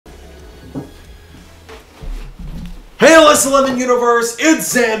Hey, LS11 Universe,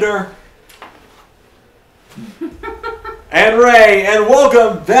 it's Xander. And Ray, and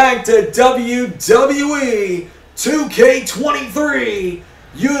welcome back to WWE 2K23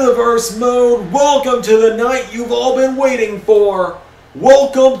 Universe Mode. Welcome to the night you've all been waiting for.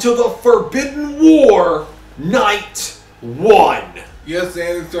 Welcome to the Forbidden War, Night 1. Yes,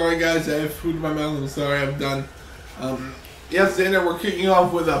 Xander, sorry guys, I have food in my mouth, I'm sorry, I'm done. Yes, Xander, we're kicking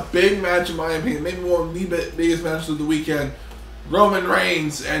off with a big match in my opinion, maybe one of the biggest matches of the weekend. Roman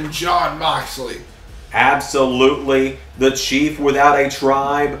Reigns and Jon Moxley. Absolutely. The chief without a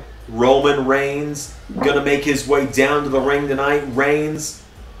tribe, Roman Reigns, gonna make his way down to the ring tonight. Reigns,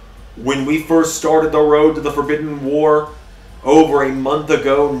 when we first started the road to the Forbidden War over a month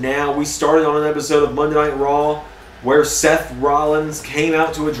ago now, we started on an episode of Monday Night Raw where Seth Rollins came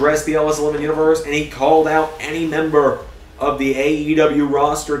out to address the LS11 Universe, and he called out any member of the AEW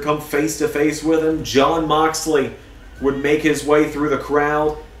roster to come face to face with him. Jon Moxley would make his way through the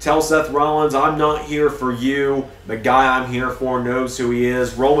crowd, tell Seth Rollins, I'm not here for you. The guy I'm here for knows who he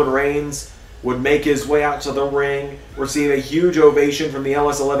is. Roman Reigns would make his way out to the ring, receive a huge ovation from the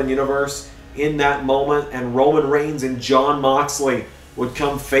LS11 Universe in that moment, and Roman Reigns and Jon Moxley would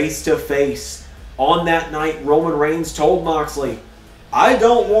come face to face. On that night, Roman Reigns told Moxley, I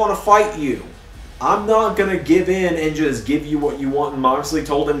don't want to fight you. I'm not going to give in and just give you what you want. And Moxley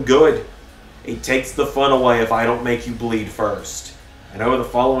told him, good. It takes the fun away if I don't make you bleed first. And over the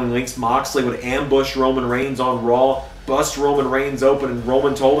following weeks, Moxley would ambush Roman Reigns on Raw, bust Roman Reigns open, and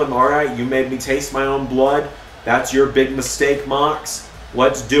Roman told him, alright, you made me taste my own blood. That's your big mistake, Mox.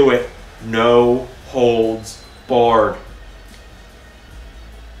 Let's do it. No holds barred.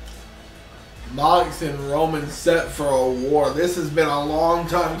 Mox and Roman set for a war. This has been a long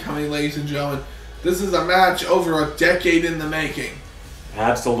time coming, ladies and gentlemen. This is a match over a decade in the making.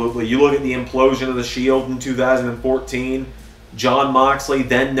 Absolutely. You look at the implosion of the Shield in 2014. Jon Moxley,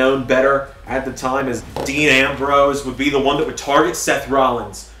 then known better at the time as Dean Ambrose, would be the one that would target Seth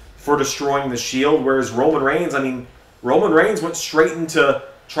Rollins for destroying the Shield, whereas Roman Reigns, Roman Reigns went straight into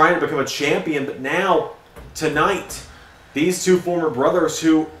trying to become a champion, but now, tonight, these two former brothers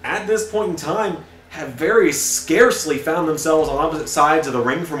who, at this point in time, have very scarcely found themselves on opposite sides of the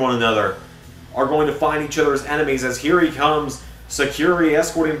ring from one another, are going to find each other as enemies, as here he comes, security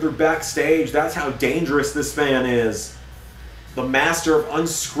escorting him through backstage. That's how dangerous this man is. The master of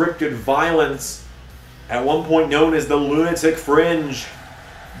unscripted violence, at one point known as the Lunatic Fringe,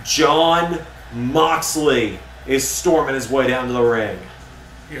 Jon Moxley is storming his way down to the ring.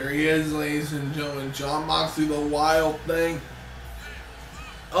 Here he is, ladies and gentlemen, Jon Moxley, the Wild Thing.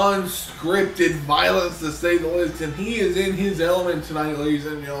 Unscripted violence, to say the least, and he is in his element tonight, ladies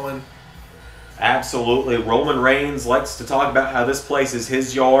and gentlemen. Absolutely. Roman Reigns likes to talk about how this place is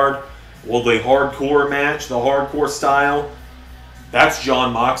his yard. Well, the hardcore match, the hardcore style, that's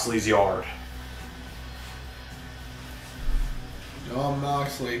Jon Moxley's yard. Jon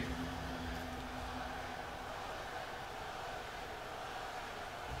Moxley.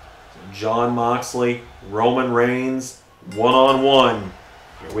 Jon Moxley, Roman Reigns, one-on-one.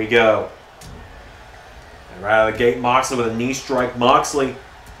 Here we go. And right out of the gate, Moxley with a knee strike. Moxley,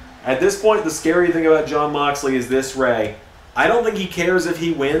 at this point, the scary thing about Jon Moxley is this, Ray. I don't think he cares if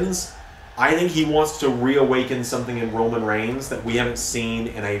he wins. I think he wants to reawaken something in Roman Reigns that we haven't seen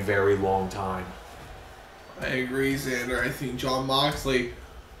in a very long time. I agree, Xander. I think Jon Moxley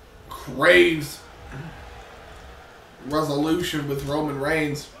craves resolution with Roman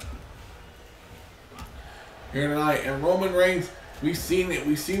Reigns here tonight. And Roman Reigns, we've seen it.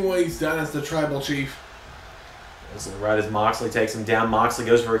 We've seen what he's done as the tribal chief. Right as Moxley takes him down, Moxley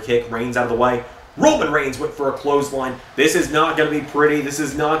goes for a kick, Reigns out of the way. Roman Reigns went for a clothesline. This is not going to be pretty. This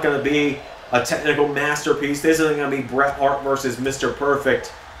is not going to be a technical masterpiece. This isn't going to be Bret Hart versus Mr.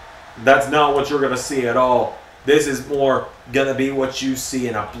 Perfect. That's not what you're going to see at all. This is more going to be what you see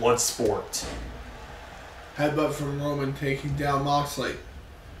in a blood sport. Headbutt from Roman taking down Moxley.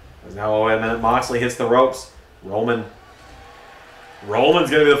 Now, wait a minute. Moxley hits the ropes. Roman's going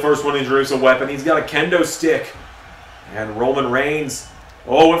to be the first one to introduce a weapon. He's got a kendo stick. And Roman Reigns,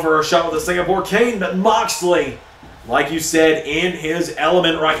 went for a shot with the Singapore cane, but Moxley, like you said, in his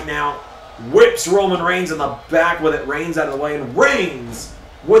element right now, whips Roman Reigns in the back with it. Reigns out of the way, and Reigns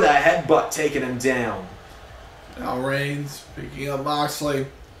with a headbutt taking him down. Now Reigns picking up Moxley.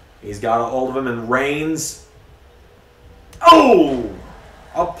 He's got a hold of him, and Reigns,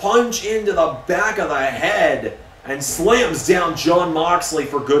 a punch into the back of the head, and slams down Jon Moxley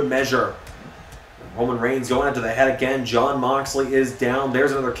for good measure. Roman Reigns going into the head again. Jon Moxley is down.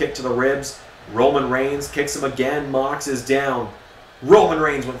 There's another kick to the ribs. Roman Reigns kicks him again. Mox is down. Roman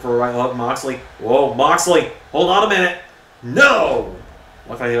Reigns went for a right hook. Moxley. Whoa, Moxley. Hold on a minute. No!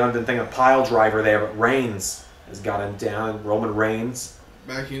 Looked like he didn't think of pile driver there, but Reigns has got him down. Roman Reigns.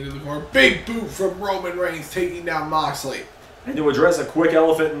 Back into the corner. Big boot from Roman Reigns taking down Moxley. And to address a quick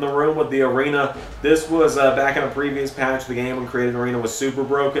elephant in the room with the arena, this was back in a previous patch. The game when Created Arena was super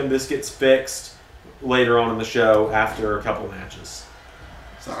broken. This gets fixed later on in the show after a couple matches.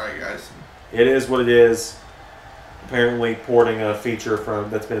 Sorry, guys. It is what it is. Apparently, porting a feature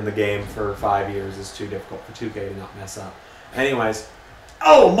that's been in the game for 5 years is too difficult for 2K to not mess up. Anyways,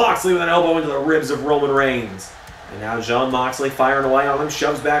 oh, Moxley with an elbow into the ribs of Roman Reigns. And now John Moxley firing away on him,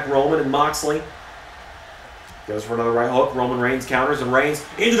 shoves back Roman, and Moxley goes for another right hook. Roman Reigns counters, and Reigns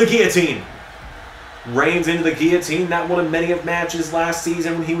into the guillotine. Reigns into the guillotine. That one in many of matches last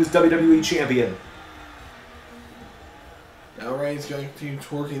season when he was WWE Champion. Now Reigns going to continue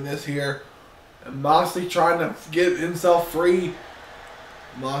twerking this here. And Moxley trying to get himself free.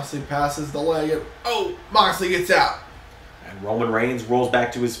 Moxley passes the leg. And, oh, Moxley gets out. And Roman Reigns rolls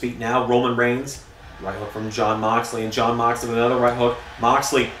back to his feet now. Roman Reigns. Right hook from John Moxley. And John Moxley with another right hook.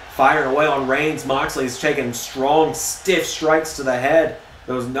 Moxley firing away on Reigns. Moxley's taking strong, stiff strikes to the head.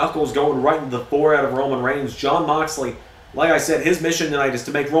 Those knuckles going right into the forehead of Roman Reigns. John Moxley, like I said, his mission tonight is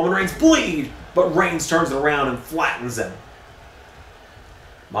to make Roman Reigns bleed. But Reigns turns it around and flattens him.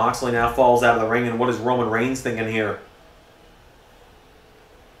 Moxley now falls out of the ring. And what is Roman Reigns thinking here?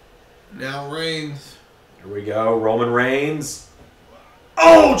 Now Reigns. Here we go. Roman Reigns.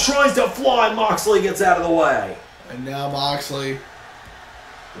 Oh, tries to fly. Moxley gets out of the way. And now Moxley.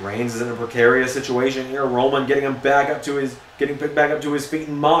 Reigns is in a precarious situation here. Roman getting picked back up to his feet,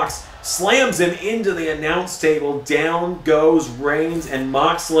 and Mox slams him into the announce table. Down goes Reigns, and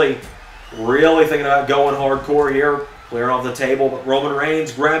Moxley really thinking about going hardcore here, clearing off the table. But Roman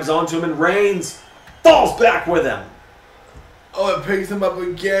Reigns grabs onto him, and Reigns falls back with him. Oh, it picks him up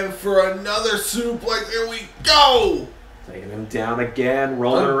again for another suplex. Here we go. Taking him down again.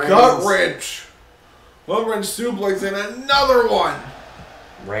 Roman Reigns. Gut wrench. Roman Reigns suplex and another one.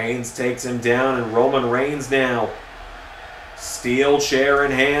 Reigns takes him down, and Roman Reigns now. Steel chair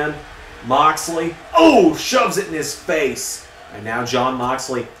in hand. Moxley, oh, shoves it in his face. And now John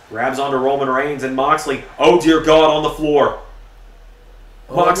Moxley grabs onto Roman Reigns, and Moxley, oh dear God, on the floor.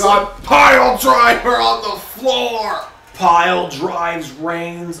 Moxley, oh God, pile driver on the floor. Pile drives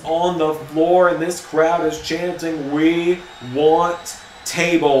Reigns on the floor, and this crowd is chanting, "We want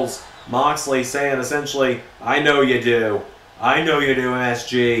tables." Moxley saying essentially, "I know you do. I know you do,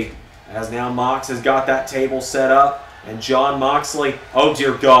 MSG." As now Mox has got that table set up, and John Moxley, oh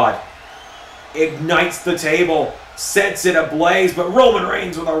dear God, ignites the table, sets it ablaze, but Roman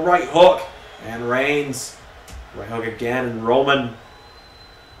Reigns with a right hook. And Reigns, right hook again, and Roman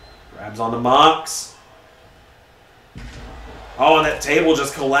grabs onto Mox. Oh, and that table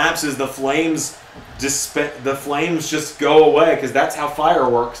just collapses. The flames just go away, because that's how fire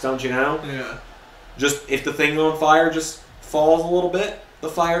works, don't you know? Yeah. Just if the thing on fire just falls a little bit, the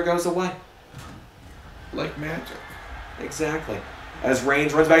fire goes away. Like magic. Exactly. As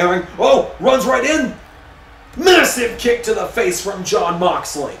Reigns runs back in the ring. Oh, runs right in. Massive kick to the face from John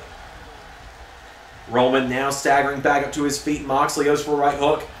Moxley. Roman now staggering back up to his feet. Moxley goes for a right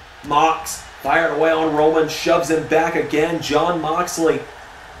hook. Mox firing away on Roman, shoves him back again. John Moxley.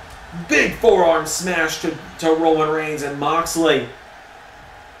 Big forearm smash to Roman Reigns, and Moxley.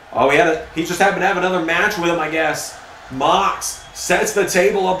 Oh, he just happened to have another match with him, I guess. Mox sets the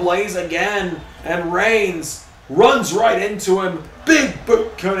table ablaze again, and Reigns runs right into him. Big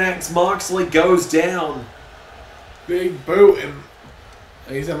boot connects. Moxley goes down. Big boot, and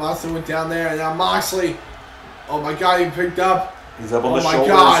like you said, Moxley went down there, and now Moxley. Oh my God, he picked up. He's up on the shoulders. Oh my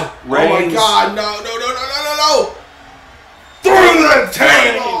God! Reigns. Oh my God! No! Through the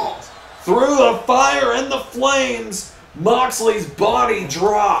table! Through the fire and the flames, Moxley's body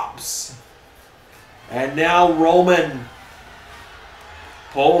drops. And now Roman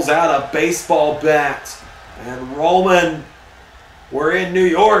pulls out a baseball bat. And Roman, we're in New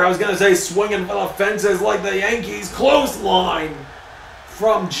York. I was going to say swinging for the fences like the Yankees. Clothesline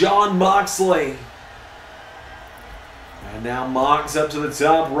from John Moxley. And now Mox up to the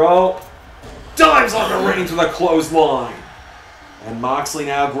top rope. Dives onto Reigns with a clothesline. And Moxley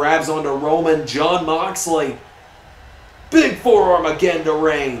now grabs onto Roman. John Moxley. Big forearm again to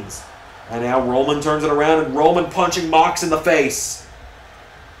Reigns. And now Roman turns it around, and Roman punching Mox in the face.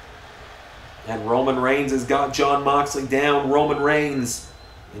 And Roman Reigns has got John Moxley down. Roman Reigns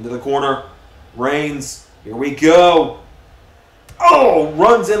into the corner. Reigns, here we go. Oh,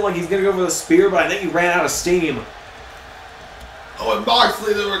 runs in like he's going to go for the spear, but I think he ran out of steam. Oh, and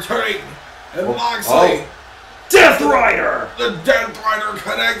Moxley, they're returning. And Moxley. Death Rider! The Death Rider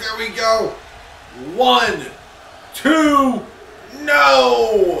connect. There we go. 1, 2,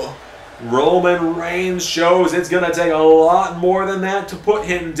 no! Roman Reigns shows it's going to take a lot more than that to put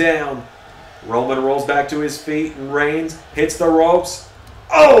him down. Roman rolls back to his feet and Reigns hits the ropes.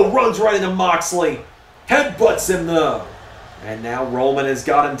 Oh, runs right into Moxley. Headbutts him though. And now Roman has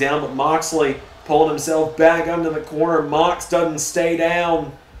got him down, but Moxley pulling himself back under the corner. Mox doesn't stay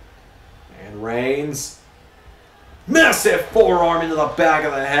down. And Reigns, massive forearm into the back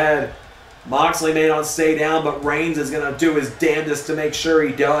of the head. Moxley may not stay down, but Reigns is going to do his damnedest to make sure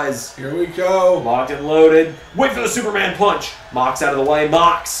he does. Here we go. Locked and loaded. Wait for the Superman punch. Mox out of the way.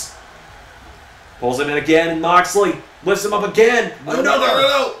 Mox pulls him in again, and Moxley lifts him up again.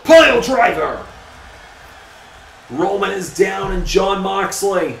 Another pile driver. Roman is down, and Jon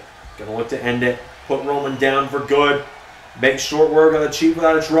Moxley gonna look to end it. Put Roman down for good. Make short work of the Chief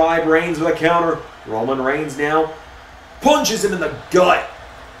without a drive. Reigns with a counter. Roman Reigns now punches him in the gut.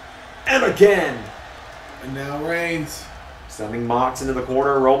 And again. And now Reigns. Sending Mox into the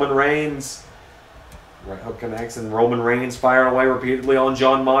corner. Roman Reigns. Right hook connects, and Roman Reigns firing away repeatedly on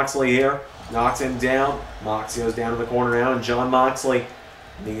Jon Moxley here. Knocks him down. Mox goes down to the corner now, and Jon Moxley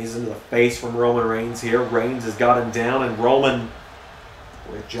knees into the face from Roman Reigns here. Reigns has got him down, and Roman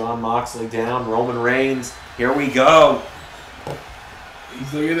with Jon Moxley down. Roman Reigns, here we go.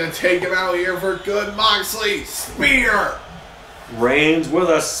 He's looking to take him out here for good. Moxley, spear. Reigns with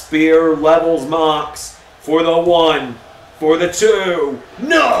a spear levels Mox for the 1, for the 2.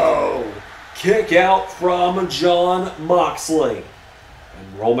 No! Kick out from Jon Moxley.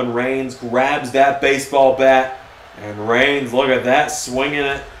 And Roman Reigns grabs that baseball bat. And Reigns, look at that, swinging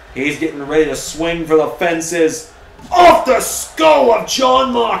it. He's getting ready to swing for the fences. Off the skull of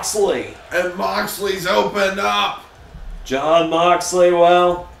Jon Moxley. And Moxley's opened up. Jon Moxley,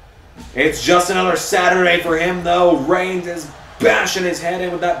 well, it's just another Saturday for him, though. Reigns is bashing his head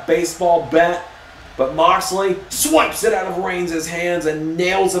in with that baseball bat. But Moxley swipes it out of Reigns' hands and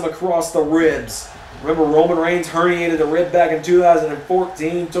nails him across the ribs. Remember, Roman Reigns herniated a rib back in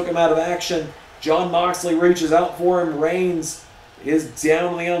 2014, took him out of action. Jon Moxley reaches out for him. Reigns is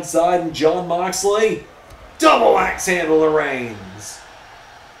down on the outside, and Jon Moxley double axe handle to Reigns.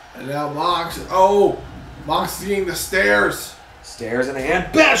 And now Mox seeing the stairs. Stairs in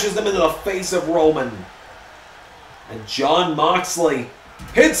hand, bashes them into the face of Roman. And Jon Moxley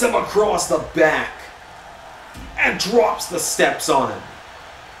hits him across the back and drops the steps on him.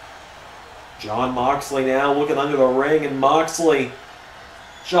 Jon Moxley now looking under the ring, and Moxley,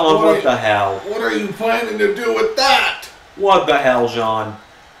 Jon, what the hell? What are you planning to do with that? What the hell, Jon?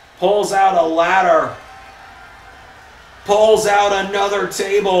 Pulls out a ladder. Pulls out another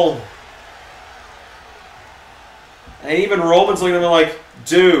table. And even Roman's looking at him like,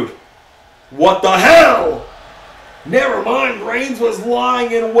 dude, what the hell? Never mind, Reigns was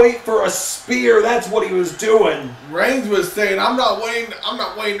lying in wait for a spear. That's what he was doing. Reigns was saying, I'm not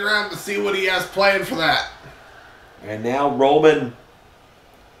waiting around to see what he has planned for that. And now Roman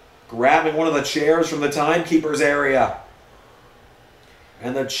grabbing one of the chairs from the timekeeper's area.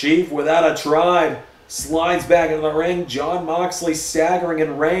 And the Chief, without a tribe, slides back into the ring. Jon Moxley staggering,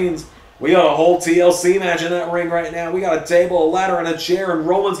 and Reigns. We got a whole TLC match in that ring right now. We got a table, a ladder, and a chair, and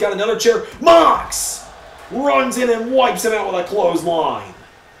Roman's got another chair. Mox runs in and wipes him out with a clothesline.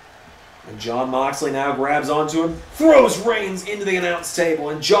 And Jon Moxley now grabs onto him, throws Reigns into the announce table,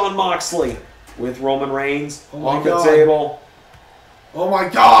 and Jon Moxley with Roman Reigns on the table. Oh my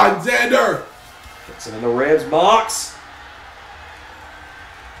God, Xander! Hits him in the ribs. Mox.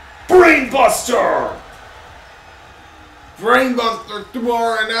 Brainbuster! Brainbuster through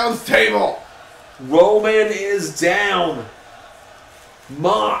our announce table. Roman is down.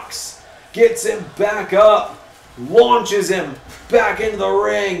 Mox gets him back up, launches him back into the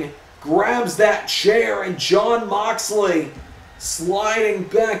ring, grabs that chair, and Jon Moxley sliding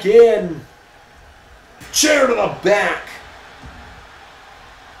back in. Chair to the back.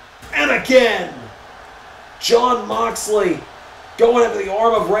 And again, Jon Moxley going after the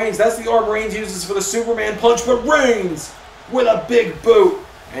arm of Reigns. That's the arm Reigns uses for the Superman punch, but Reigns with a big boot.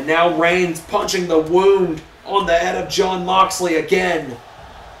 And now Reigns punching the wound on the head of Jon Moxley again.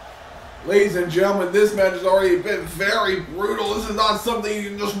 Ladies and gentlemen, this match has already been very brutal. This is not something you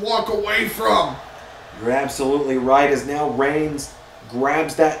can just walk away from. You're absolutely right, as now Reigns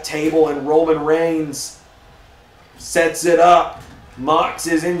grabs that table, and Roman Reigns sets it up. Mox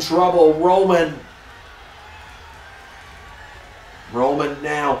is in trouble. Roman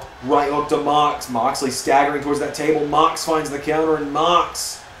now right hook to Mox. Moxley staggering towards that table. Mox finds the counter, and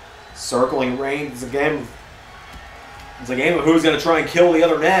Mox circling Reigns. It's a game of who's going to try and kill the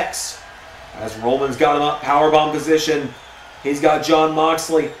other next. As Roman's got him up, powerbomb position. He's got Jon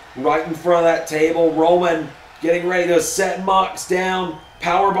Moxley right in front of that table. Roman getting ready to set Mox down.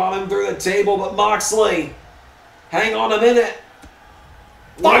 Powerbomb him through the table, but Moxley, hang on a minute.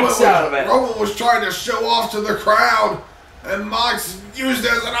 Fights out of it. Roman was trying to show off to the crowd, and Mox used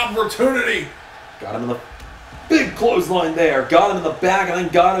it as an opportunity. Got him in the big clothesline there. Got him in the back and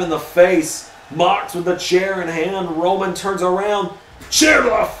then got him in the face. Mox with the chair in hand. Roman turns around. Chair to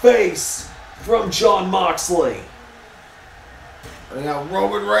the face from Jon Moxley. And now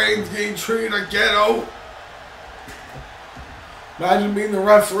Roman Reigns getting treated a ghetto. Imagine being the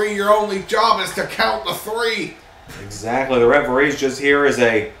referee. Your only job is to count the 3. Exactly. The referee's just here as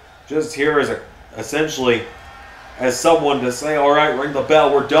essentially as someone to say, all right, ring the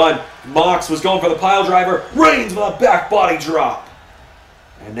bell, we're done. Mox was going for the pile driver. Reigns with a back body drop.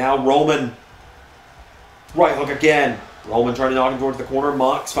 And now Roman, right hook again. Roman trying to knock him towards the corner.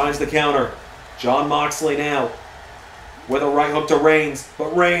 Mox finds the counter. Jon Moxley now with a right hook to Reigns,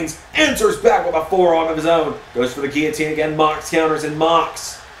 but Reigns answers back with a forearm of his own. Goes for the guillotine again. Mox counters, and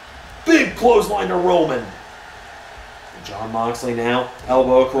Mox, big clothesline to Roman. Jon Moxley now,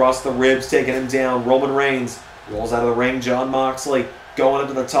 elbow across the ribs, taking him down. Roman Reigns rolls out of the ring. Jon Moxley going up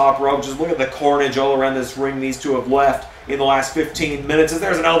to the top rope. Just look at the carnage all around this ring these two have left in the last 15 minutes. As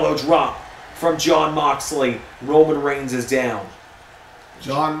there's an elbow drop from Jon Moxley. Roman Reigns is down.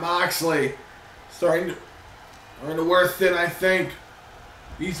 Jon Moxley starting to wear thin, I think.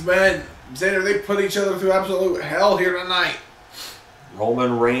 These men, Xander, they put each other through absolute hell here tonight.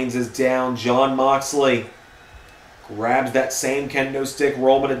 Roman Reigns is down. Jon Moxley grabs that same kendo stick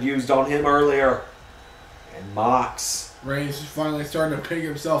Roman had used on him earlier. And Mox. Reigns is finally starting to pick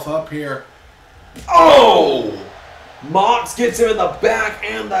himself up here. Oh! Mox gets him in the back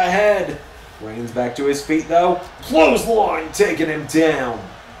and the head. Reigns back to his feet though. Clothesline taking him down.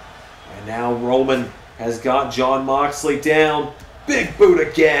 And now Roman has got Jon Moxley down. Big boot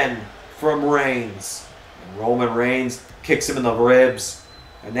again from Reigns. And Roman Reigns kicks him in the ribs.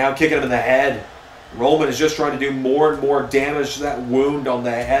 And now kicking him in the head. Roman is just trying to do more and more damage to that wound on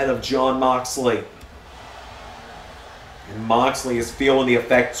the head of Jon Moxley. And Moxley is feeling the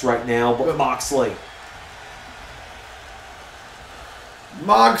effects right now, but Moxley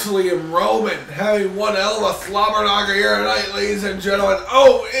and Roman having one hell of a slobber knocker here tonight, ladies and gentlemen.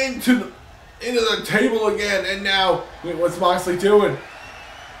 Oh, into the table again. And now, what's Moxley doing?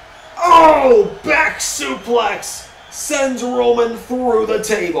 Oh, back suplex sends Roman through the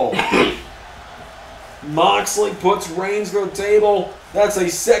table. Moxley puts Reigns through the table. That's a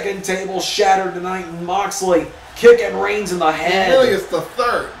second table shattered tonight. And Moxley kicking Reigns in the head. Really, it's the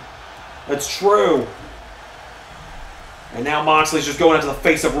third. That's true. And now Moxley's just going into the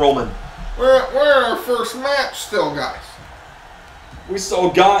face of Roman. We're at our first match still, guys. We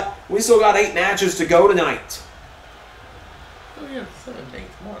still got 8 matches to go tonight. Oh yeah, 17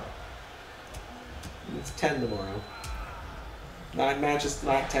 tomorrow. It's 10 tomorrow. 9 matches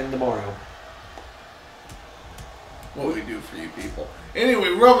tonight, 10 tomorrow. What do we do for you people?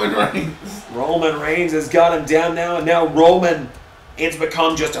 Anyway, Roman Reigns. Roman Reigns has got him down now, and now Roman, it's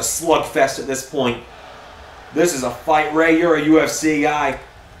become just a slugfest at this point. This is a fight. Ray, you're a UFC guy.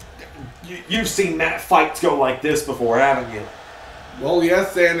 You've seen fights go like this before, haven't you? Well,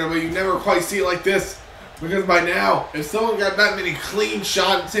 yes, Xander, but you never quite see it like this. Because by now, if someone got that many clean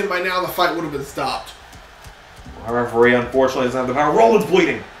shots in, by now the fight would have been stopped. Our referee, unfortunately, doesn't have the power. Roman's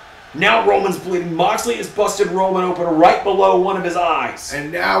bleeding. Now Roman's bleeding. Moxley has busted Roman open right below one of his eyes.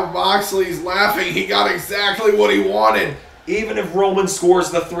 And now Moxley's laughing. He got exactly what he wanted. Even if Roman scores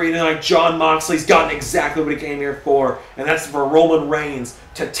the 3 tonight, Jon Moxley's gotten exactly what he came here for. And that's for Roman Reigns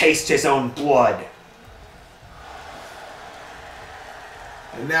to taste his own blood.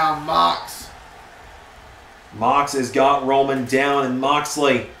 And now Mox has got Roman down, and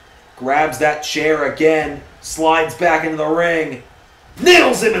Moxley grabs that chair again, slides back into the ring,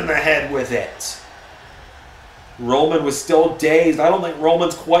 nails him in the head with it. Roman was still dazed. I don't think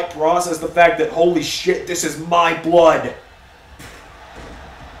Roman's quite processed the fact that, holy shit, this is my blood.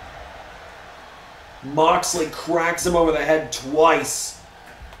 Moxley cracks him over the head twice.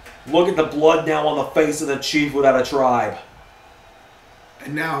 Look at the blood now on the face of the Chief without a tribe.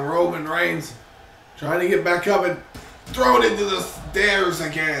 And now Roman Reigns trying to get back up and throw it into the stairs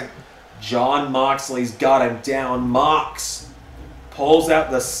again. Jon Moxley's got him down. Mox pulls out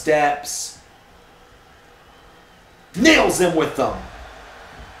the steps. Nails him with them.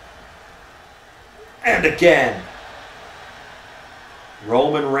 And again.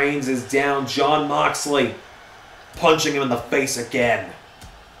 Roman Reigns is down. Jon Moxley punching him in the face again.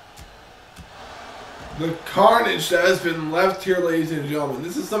 The carnage that has been left here, ladies and gentlemen.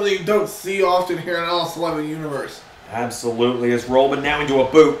 This is something you don't see often here in Alice 11 Universe. Absolutely. As Roman now into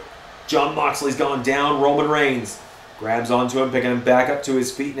a boot. Jon Moxley's gone down. Roman Reigns grabs onto him, picking him back up to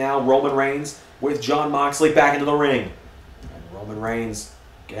his feet now. Roman Reigns with Jon Moxley back into the ring. And Roman Reigns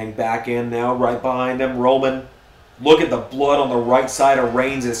getting back in now, right behind him. Roman, look at the blood on the right side of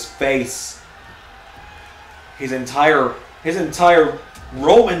Reigns' face. Roman's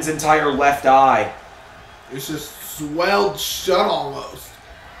entire left eye. It's just swelled shut almost.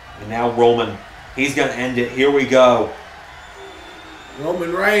 And now Roman, he's going to end it. Here we go.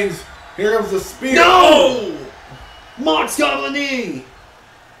 Roman Reigns, here comes the spear. No! Mox got on the knee.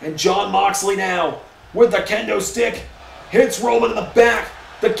 And Jon Moxley now, with the kendo stick, hits Roman in the back.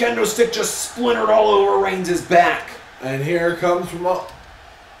 The kendo stick just splintered all over Reigns' back. And here comes from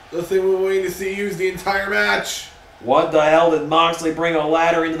the thing we're waiting to see used the entire match. What the hell did Moxley bring a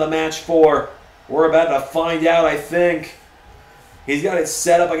ladder into the match for? We're about to find out, I think. He's got it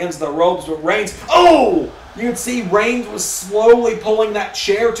set up against the ropes with Reigns. Oh! You can see Reigns was slowly pulling that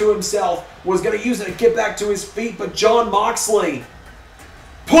chair to himself. Was going to use it to get back to his feet, but Jon Moxley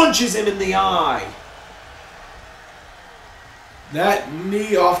punches him in the eye. That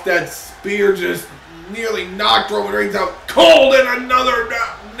knee off that spear just nearly knocked Roman Reigns out cold, and another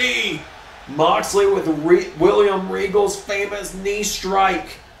knee. Moxley with William Regal's famous knee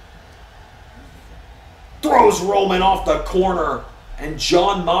strike. Throws Roman off the corner. And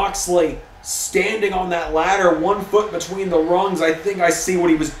Jon Moxley standing on that ladder, 1 foot between the rungs. I think I see what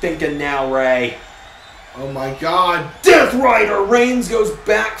he was thinking now, Ray. Oh my God. Death Rider! Reigns goes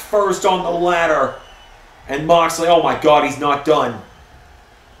back first on the ladder. And Moxley, oh my God, he's not done.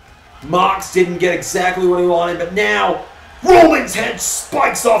 Mox didn't get exactly what he wanted, but now Roman's head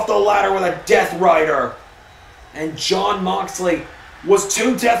spikes off the ladder with a Death Rider. And Jon Moxley, was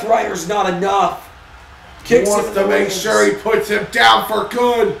 2 Death Riders not enough? Kicks him to make sure he puts him down for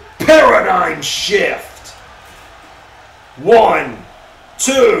good. Paradigm shift. 1,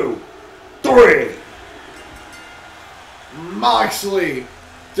 2, 3. Moxley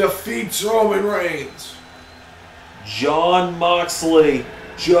defeats Roman Reigns. Jon Moxley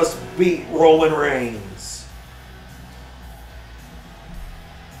just beat Roman Reigns.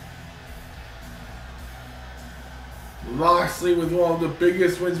 Moxley with one of the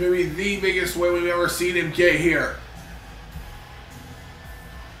biggest wins, maybe the biggest win we've ever seen him get here.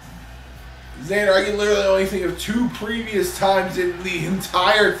 Xander, I can literally only think of 2 previous times in the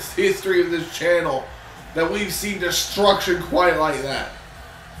entire history of this channel that we've seen destruction quite like that.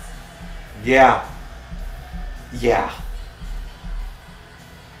 Yeah. Yeah.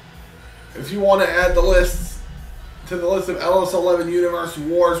 If you want to add the list to the list of LS11 Universe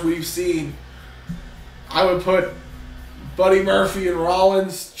Wars we've seen, I would put Buddy Murphy and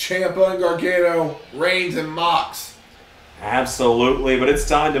Rollins, Ciampa and Gargano, Reigns and Mox. Absolutely, but it's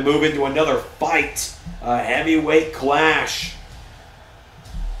time to move into another fight. A heavyweight clash.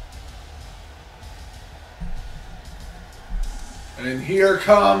 And here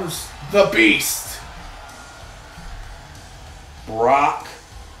comes the Beast. Brock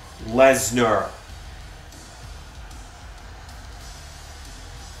Lesnar.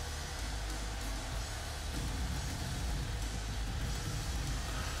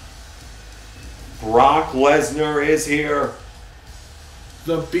 Brock Lesnar is here.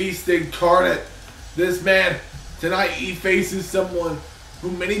 The Beast incarnate. This man, tonight he faces someone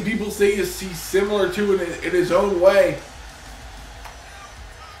who many people say he's similar to in his own way.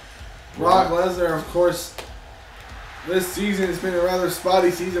 Brock Lesnar, of course, this season has been a rather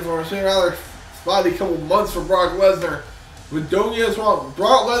spotty season for him. It's been a rather spotty couple months for Brock Lesnar. But don't get us wrong,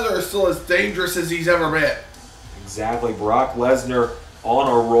 Brock Lesnar is still as dangerous as he's ever been. Exactly. Brock Lesnar on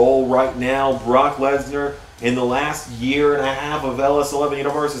a roll right now. Brock Lesnar in the last year and a half of LS11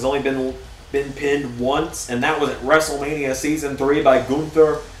 Universe has only been pinned once, and that was at WrestleMania Season 3 by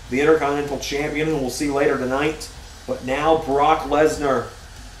Gunther, the Intercontinental Champion, who we'll see later tonight. But now Brock Lesnar,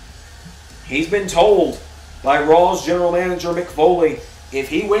 he's been told by Raw's general manager Mick Foley, if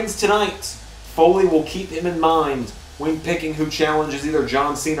he wins tonight, Foley will keep him in mind when picking who challenges either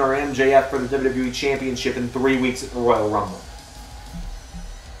John Cena or MJF for the WWE Championship in 3 weeks at the Royal Rumble.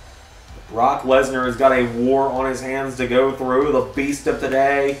 Brock Lesnar has got a war on his hands to go through. The Beast of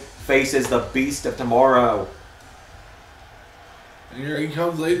today faces the Beast of tomorrow. And here he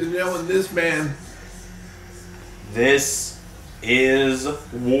comes, ladies and gentlemen, this man. This is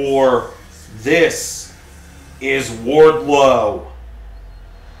war. This is Wardlow.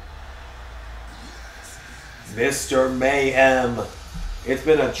 Mr. Mayhem. It's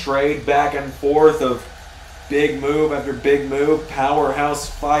been a trade back and forth of big move after big move, powerhouse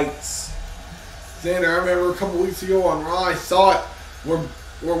fights. Xander, I remember a couple weeks ago on Raw, I saw it where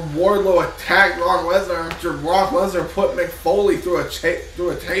Wardlow attacked Brock Lesnar after Brock Lesnar put McFoley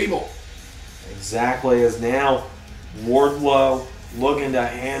through a table. Exactly, as now Wardlow looking to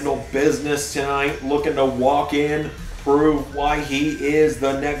handle business tonight, looking to walk in, prove why he is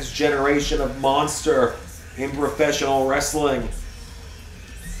the next generation of monster in professional wrestling.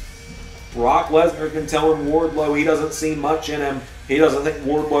 Brock Lesnar can tell him Wardlow he doesn't see much in him. He doesn't think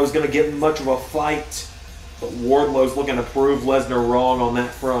Wardlow's going to give him much of a fight. But Wardlow's looking to prove Lesnar wrong on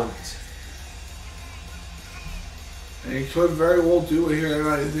that front. And he could very well do it here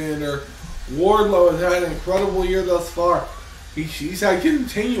tonight, Xander. Wardlow has had an incredible year thus far. He's had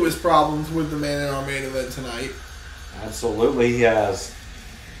continuous problems with the man in our main event tonight. Absolutely he has.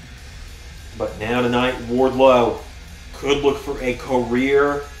 But now tonight, Wardlow could look for a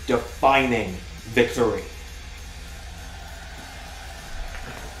career-defining victory.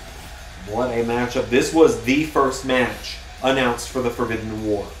 What a matchup. This was the first match announced for the Forbidden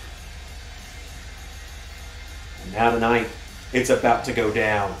War. And now tonight, it's about to go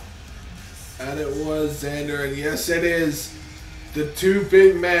down. And it was Xander, and yes it is. The two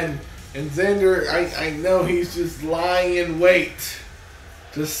big men. And Xander, I know he's just lying in wait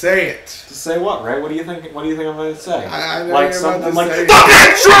to say it. To say what, right? What do you think? What do you think I'm going to say? I know like you're something about to like say the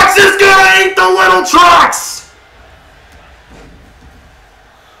big trucks is gonna eat the little trucks.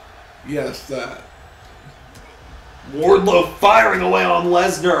 Yes, that. Wardlow firing away on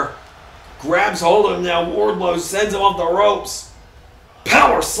Lesnar. Grabs hold of him now. Wardlow sends him off the ropes.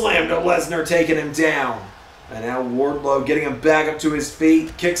 Power slam to Lesnar, taking him down. And now Wardlow getting him back up to his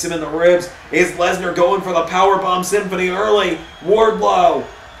feet. Kicks him in the ribs. Is Lesnar going for the powerbomb symphony early? Wardlow.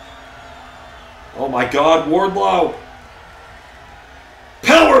 Oh my God, Wardlow.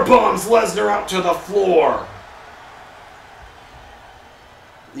 Powerbombs Lesnar out to the floor.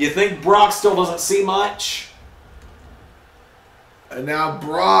 You think Brock still doesn't see much? And now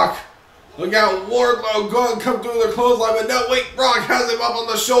Brock. Look out, Wardlow going to come through the clothesline. But no, wait, Brock has him up on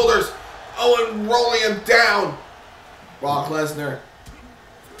the shoulders. Oh, and rolling him down. Brock Lesnar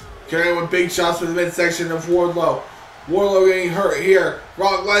carrying with big shots from the midsection of Wardlow. Wardlow getting hurt here.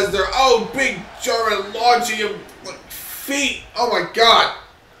 Brock Lesnar. Oh, big German launching him like feet. Oh my God.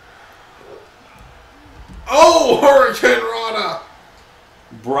 Oh, Hurricane Rana.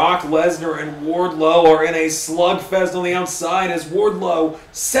 Brock Lesnar and Wardlow are in a slugfest on the outside as Wardlow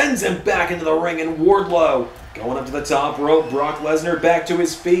sends him back into the ring, and Wardlow going up to the top rope. Brock Lesnar back to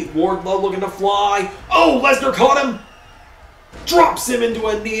his feet. Wardlow looking to fly. Oh, Lesnar caught him. Drops him into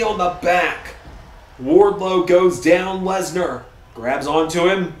a knee on the back. Wardlow goes down. Lesnar grabs onto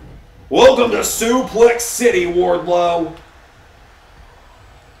him. Welcome to Suplex City, Wardlow.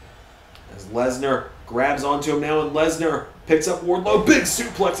 As Lesnar grabs onto him now, and Lesnar picks up Wardlow. Big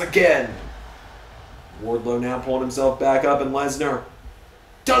suplex again. Wardlow now pulling himself back up, and Lesnar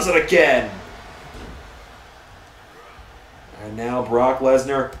does it again. And now Brock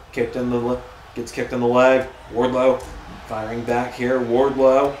Lesnar gets kicked in the leg. Wardlow firing back here.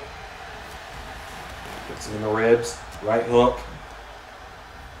 Wardlow gets him in the ribs. Right hook.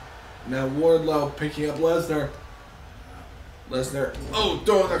 Now Wardlow picking up Lesnar. Lesnar, oh,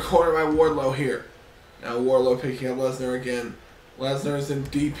 throwing the corner by Wardlow here. Now Wardlow picking up Lesnar again. Lesnar's in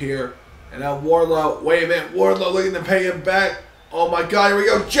deep here. And now Wardlow, wait a minute, Wardlow looking to pay him back. Oh my God, here we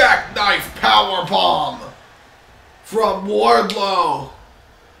go, jackknife powerbomb from Wardlow.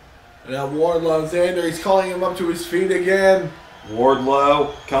 And now Wardlow, Xander, he's calling him up to his feet again.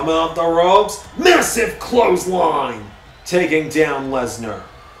 Wardlow coming off the ropes. Massive clothesline. Taking down Lesnar.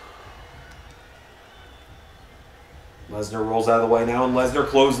 Lesnar rolls out of the way now, and Lesnar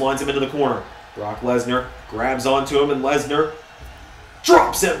clotheslines him into the corner. Brock Lesnar grabs onto him, and Lesnar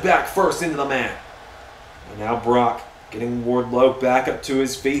drops him back first into the mat. And now Brock getting Wardlow back up to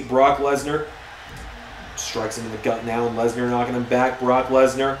his feet. Brock Lesnar strikes him in the gut now, and Lesnar knocking him back. Brock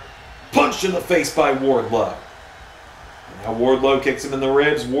Lesnar punched in the face by Wardlow. And now Wardlow kicks him in the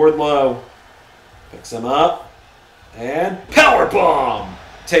ribs. Wardlow picks him up, and powerbomb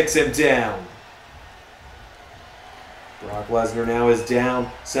takes him down. Brock Lesnar now is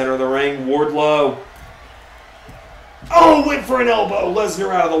down, center of the ring. Wardlow. Oh, went for an elbow.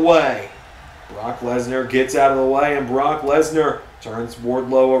 Lesnar out of the way. Brock Lesnar gets out of the way, and Brock Lesnar turns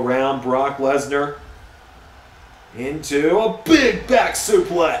Wardlow around. Brock Lesnar into a big back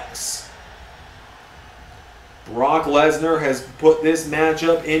suplex. Brock Lesnar has put this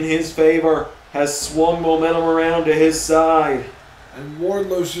matchup in his favor, has swung momentum around to his side. And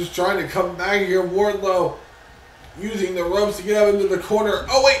Wardlow's just trying to come back here. Wardlow using the ropes to get out into the corner.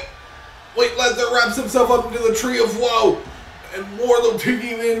 Oh, wait. Wait, Lesnar wraps himself up into the tree of woe. And Wardlow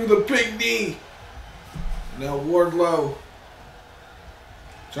taking him in with a big knee. Now Wardlow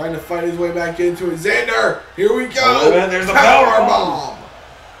trying to fight his way back into it. Xander, here we go. Oh, man, there's a power bomb.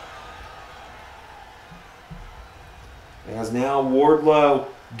 As now Wardlow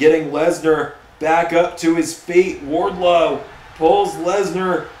getting Lesnar back up to his feet. Wardlow pulls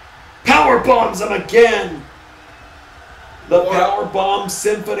Lesnar, power bombs him again. The power bomb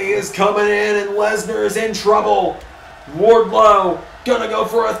symphony is coming in, and Lesnar is in trouble. Wardlow gonna go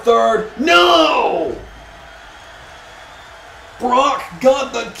for a third. No! Brock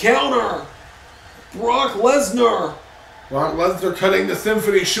got the counter. Brock Lesnar. Brock Lesnar cutting the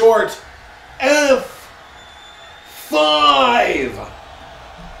symphony short. F5.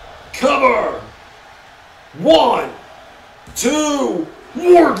 Cover. 1, 2.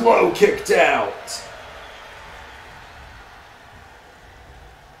 Wardlow kicked out.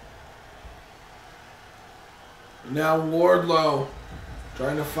 Now Wardlow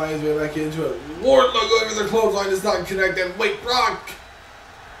trying to find his way back into it. Wardlow going for the clothesline is not connected. Wait, Brock!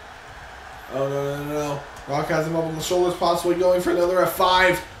 Oh, no. Brock has him up on the shoulders, possibly going for another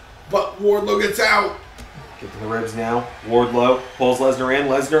F5. But Wardlow gets out. Get to the ribs now. Wardlow pulls Lesnar in.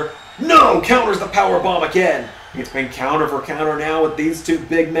 Lesnar, no! Counters the powerbomb again. It's been counter for counter now with these two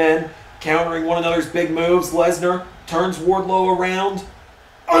big men countering one another's big moves. Lesnar turns Wardlow around.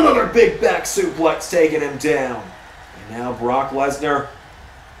 Another big back suplex taking him down. And now Brock Lesnar.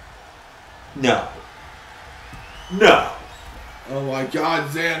 No. Oh my God,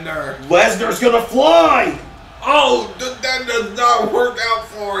 Xander. Lesnar's gonna fly! Oh, that does not work out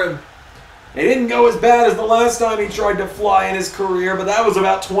for him. It didn't go as bad as the last time he tried to fly in his career, but that was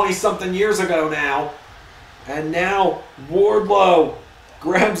about 20-something years ago now. And now Wardlow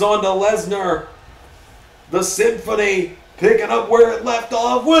grabs onto Lesnar. The symphony picking up where it left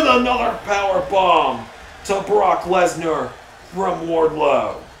off with another power bomb to Brock Lesnar from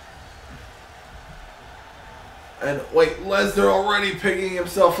Wardlow. And wait, Lesnar already picking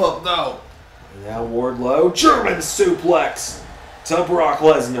himself up though. And now Wardlow, German suplex to Brock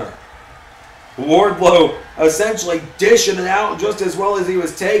Lesnar. Wardlow essentially dishing it out just as well as he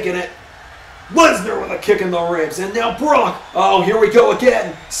was taking it. Lesnar with a kick in the ribs. And now Brock. Oh, here we go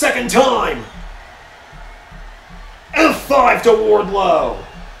again. Second time. F5 to Wardlow.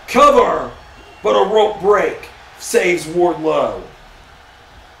 Cover. But a rope break saves Wardlow.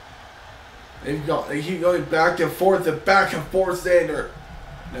 They keep going back and forth, Xander.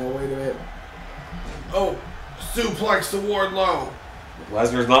 No, wait a minute. Oh, suplex to Wardlow.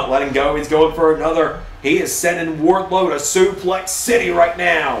 Lesnar's not letting go. He's going for another. He is sending Wardlow to Suplex City right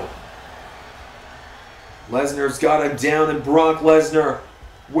now. Lesnar's got him down, and Brock Lesnar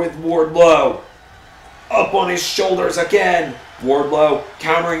with Wardlow up on his shoulders again. Wardlow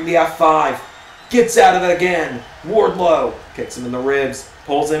countering the F5. Gets out of it again. Wardlow kicks him in the ribs,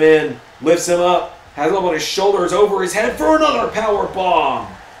 pulls him in, lifts him up, has him up on his shoulders over his head for another power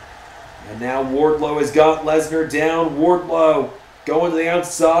bomb. And now Wardlow has got Lesnar down. Wardlow going to the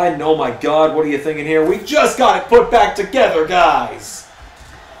outside. And oh my God, what are you thinking here? We just got it put back together, guys.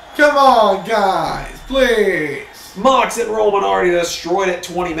 Come on, guys, please. Mox and Roman already destroyed it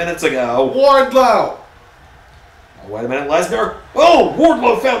 20 minutes ago. Wardlow. Oh, wait a minute, Lesnar. Oh,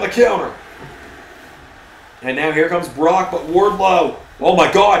 Wardlow found the counter. And now here comes Brock, but Wardlow, oh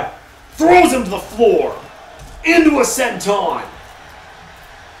my God, throws him to the floor. Into a senton.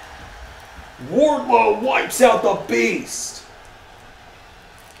 Wardlow wipes out the beast.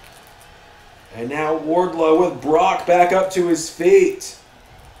 And now Wardlow with Brock back up to his feet.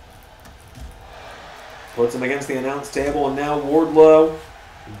 Puts him against the announce table, and now Wardlow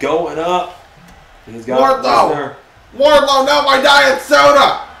going up. He's got Lesnar. Wardlow, not my diet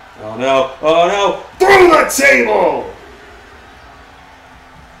soda! Oh no, oh no, through the table!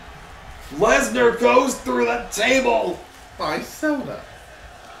 Lesnar goes through the table. My soda.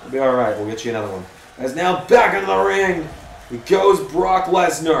 It'll be alright, we'll get you another one. As now back into the ring, he goes Brock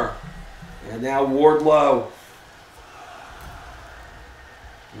Lesnar. And now Wardlow.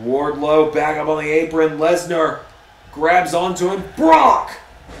 Wardlow back up on the apron. Lesnar grabs onto him. Brock!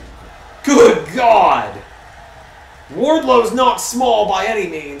 Good God! Wardlow's not small by any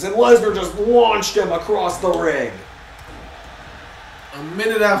means, and Lesnar just launched him across the ring. A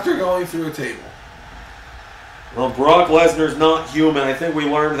minute after going through a table. Well, Brock Lesnar's not human. I think we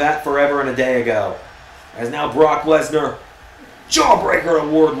learned that forever and a day ago. As now Brock Lesnar, jawbreaker to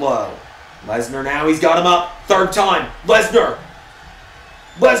Wardlow. Lesnar now, he's got him up. Third time. Lesnar.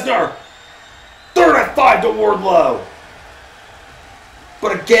 Third at 5 to Wardlow.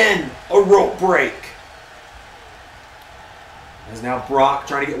 But again, a rope break. As now Brock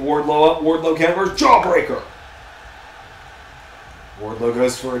trying to get Wardlow up. Wardlow counters, jawbreaker. Wardlow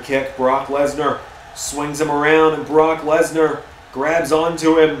goes for a kick. Brock Lesnar Swings him around, and Brock Lesnar grabs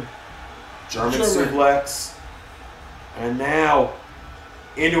onto him. German suplex. And now,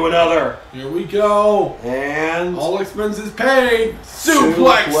 into another. Here we go. And all expenses paid.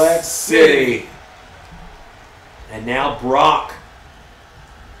 Suplex City. And now Brock.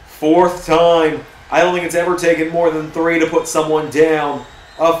 4th time. I don't think it's ever taken more than 3 to put someone down.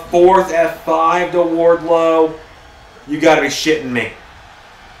 A 4th F5 to Wardlow. You gotta be shitting me.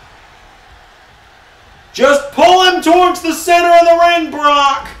 Just pull him towards the center of the ring,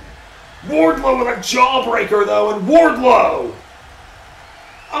 Brock. Wardlow with a jawbreaker, though, and Wardlow.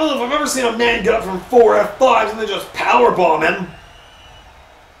 I don't know if I've ever seen a man get up from 4 F5s and then just powerbomb him.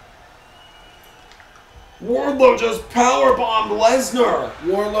 Wardlow just powerbombed Lesnar.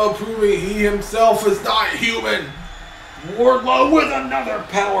 Wardlow proving he himself is not human. Wardlow with another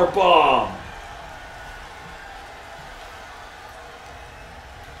powerbomb.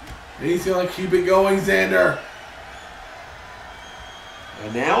 He's going to keep it going, Xander.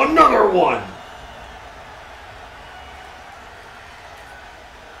 And now another one.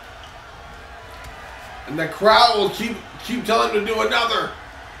 And the crowd will keep telling him to do another.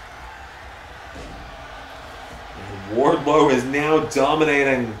 And Wardlow is now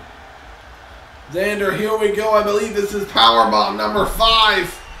dominating. Xander, here we go. I believe this is powerbomb number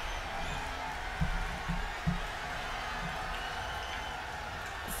 5.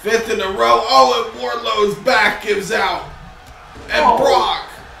 Fifth in a row. Oh, and Wardlow's back gives out. And Brock.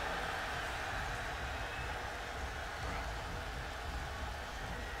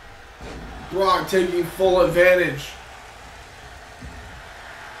 Brock taking full advantage.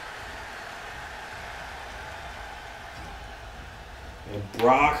 And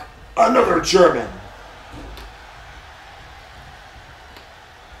Brock, another German.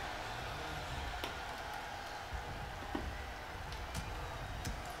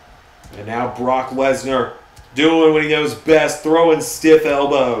 And now Brock Lesnar doing what he knows best, throwing stiff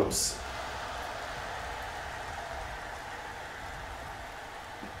elbows.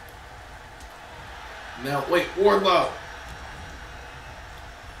 Now, wait, Wardlow.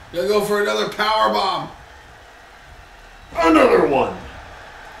 Gonna go for another powerbomb. Another one.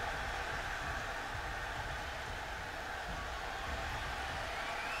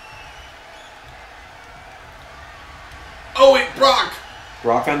 Oh, wait, Brock.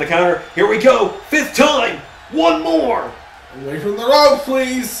 Brock on the counter. Here we go. 5th time. One more. Away from the rope,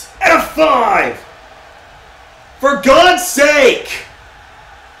 please. F5. For God's sake.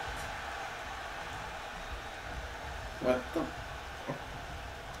 What the?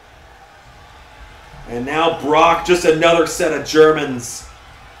 And now Brock, just another set of Germans.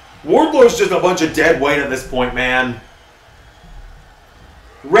 Wardlow's just a bunch of dead weight at this point, man.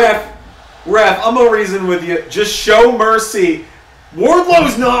 Ref, I'm gonna reason with you. Just show mercy.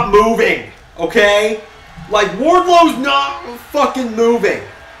 Wardlow's not moving, okay? Like, Wardlow's not fucking moving.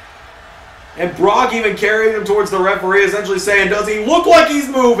 And Brock even carried him towards the referee, essentially saying, does he look like he's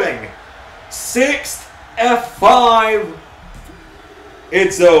moving? 6th F5.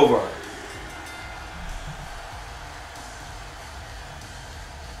 It's over.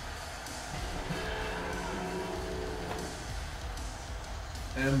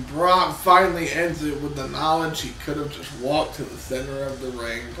 And Brock finally ends it with the knowledge he could have just walked to the center of the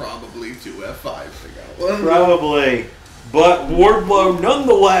ring probably 2 F5s ago. Probably. But Wardlow,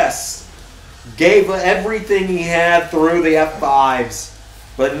 nonetheless, gave everything he had through the F5s.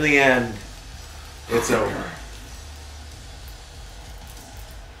 But in the end, it's over.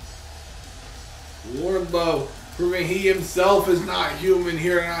 Wardlow proving he himself is not human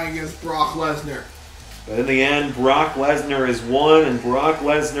here tonight against Brock Lesnar. But in the end, Brock Lesnar is won, and Brock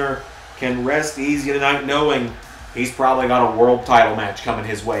Lesnar can rest easy tonight knowing he's probably got a world title match coming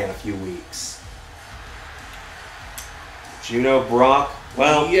his way in a few weeks. Judo Brock,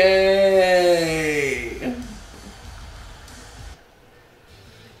 well... Yay!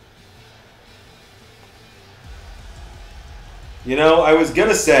 You know, I was going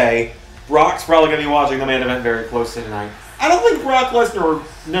to say, Brock's probably going to be watching the main event very closely tonight. I don't think Brock Lesnar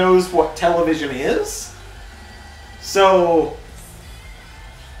knows what television is. So,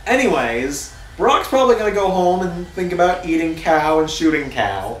 anyways, Brock's probably going to go home and think about eating cow and shooting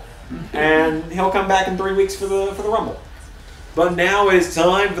cow. And he'll come back in 3 weeks for the Rumble. But now it is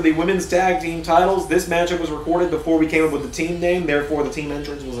time for the women's tag team titles. This matchup was recorded before we came up with the team name, therefore the team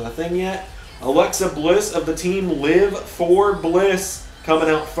entrance wasn't a thing yet. Alexa Bliss of the team Live for Bliss coming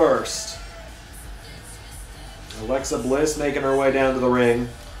out first. Alexa Bliss making her way down to the ring.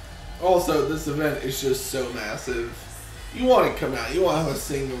 Also, this event is just so massive. You want to come out. You want to have a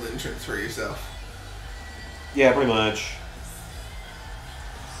single entrance for yourself. Yeah, pretty much.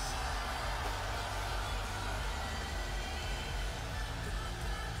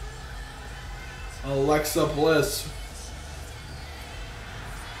 Alexa Bliss.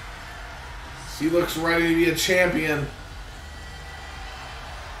 She looks ready to be a champion.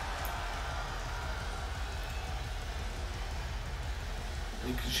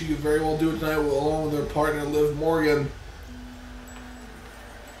 She could very well do it tonight along with her partner Liv Morgan.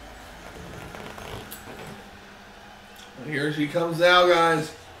 And here she comes now,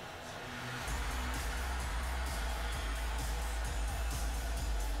 guys.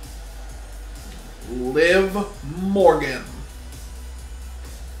 Liv Morgan.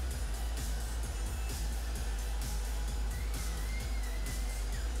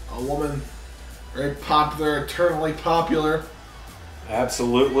 A woman very popular, eternally popular.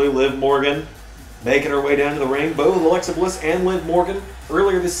 Absolutely, Liv Morgan making her way down to the ring. Both Alexa Bliss and Liv Morgan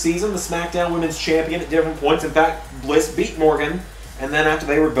earlier this season, the SmackDown Women's Champion at different points. In fact, Bliss beat Morgan, and then after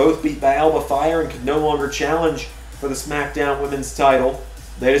they were both beat by Alba Fire and could no longer challenge for the SmackDown Women's title,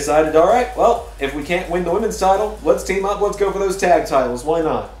 they decided, all right, well, if we can't win the women's title, let's team up, let's go for those tag titles. Why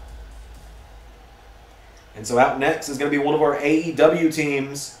not? And so out next is going to be one of our AEW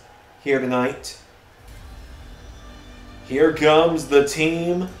teams here tonight. Here comes the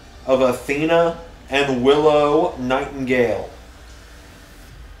team of Athena and Willow Nightingale.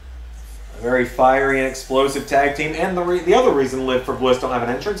 A very fiery and explosive tag team. And the other reason Liv for Bliss don't have an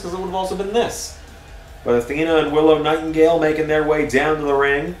entrance, because it would have also been this. But Athena and Willow Nightingale making their way down to the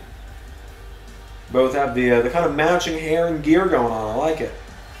ring. Both have the kind of matching hair and gear going on. I like it.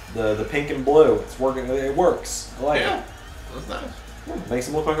 The pink and blue. It's working. It works. I like it. That's nice. Yeah, makes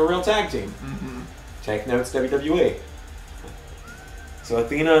them look like a real tag team. Mm-hmm. Take notes, WWE. So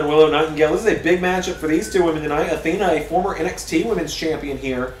Athena and Willow Nightingale. This is a big matchup for these two women tonight. Athena, a former NXT Women's Champion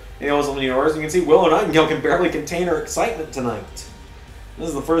here in the Ozone Universe. You can see Willow Nightingale can barely contain her excitement tonight. This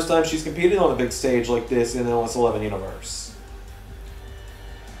is the first time she's competed on a big stage like this in the LS11 Universe.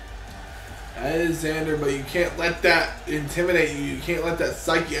 That is, Xander, but you can't let that intimidate you. You can't let that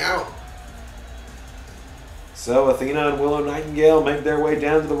psych you out. So Athena and Willow Nightingale make their way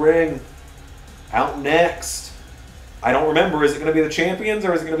down to the ring. Out next, I don't remember, is it going to be the champions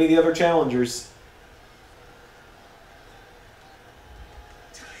or is it going to be the other challengers?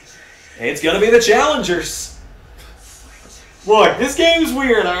 It's going to be the challengers. Look, this game's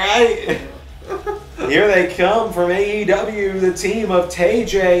weird, alright? Here they come from AEW, the team of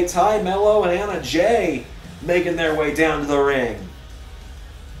Tay-Jay, Ty Mello, and Anna Jay making their way down to the ring.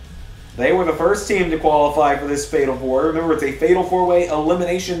 They were the first team to qualify for this Fatal 4. Remember, it's a Fatal 4-way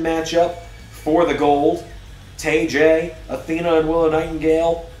elimination matchup for the gold. Tay-Jay, Athena and Willow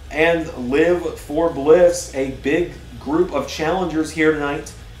Nightingale, and Liv for Bliss. A big group of challengers here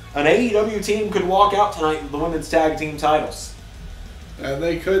tonight. An AEW team could walk out tonight with the women's tag team titles. And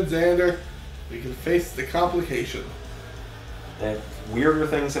they could, Xander. We can face the complication. That weirder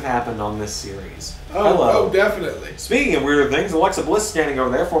things have happened on this series. Oh, hello. Oh, definitely. Speaking of weirder things, Alexa Bliss standing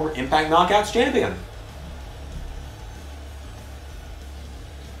over there, former Impact Knockouts champion.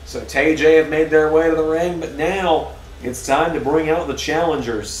 So Tay-Jay have made their way to the ring, but now it's time to bring out the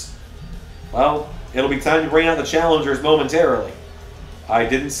challengers. Well, it'll be time to bring out the challengers momentarily. I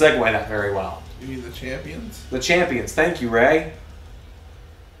didn't segue that very well. You mean the champions? The champions. Thank you, Ray.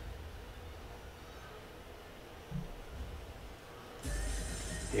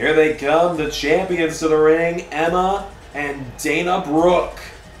 Here they come, the champions to the ring, Emma and Dana Brooke.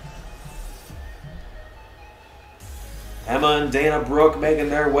 Emma and Dana Brooke making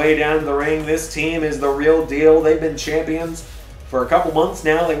their way down to the ring. This team is the real deal. They've been champions for a couple months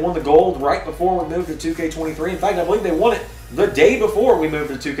now. They won the gold right before we moved to 2K23. In fact, I believe they won it the day before we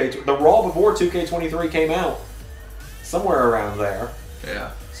moved to 2K23. The Raw before 2K23 came out. Somewhere around there.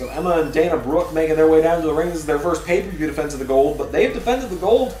 Yeah. So Emma and Dana Brooke making their way down to the ring. This is their first pay-per-view defense of the gold, but they've defended the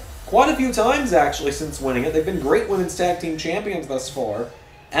gold quite a few times, actually, since winning it. They've been great women's tag team champions thus far.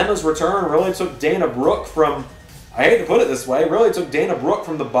 Emma's return really took Dana Brooke from, I hate to put it this way, really took Dana Brooke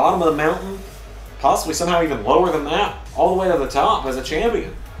from the bottom of the mountain, possibly somehow even lower than that, all the way to the top as a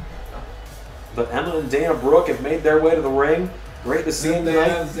champion. But Emma and Dana Brooke have made their way to the ring. Great to see them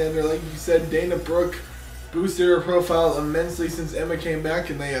tonight. Xander, like you said, Dana Brooke boosted her profile immensely since Emma came back,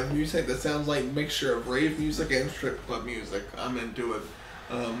 and they have music that sounds like a mixture of rave music and strip club music. I'm into it.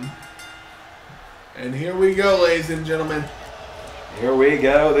 And here we go, ladies and gentlemen. Here we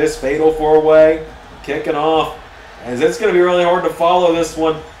go, this Fatal 4-Way kicking off. As it's going to be really hard to follow this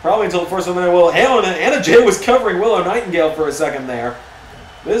one, probably until the first one there will. Hell, and Anna Jay was covering Willow Nightingale for a second there.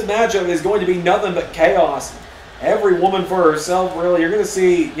 This matchup is going to be nothing but chaos. Every woman for herself, really. You're going to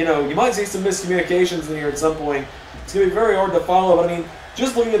see, you might see some miscommunications in here at some point. It's going to be very hard to follow, but I mean,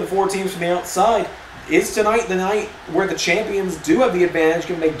 just looking at the four teams from the outside, is tonight the night where the champions do have the advantage,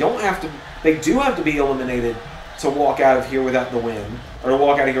 and they don't have to they do have to be eliminated to walk out of here without the win, or to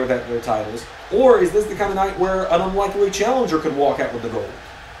walk out of here without their titles? Or is this the kind of night where an unlikely challenger could walk out with the gold?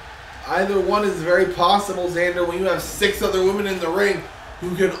 Either one is very possible, Xander, when you have 6 other women in the ring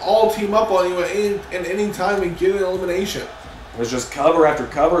who can all team up on you at any time and get an elimination. There's just cover after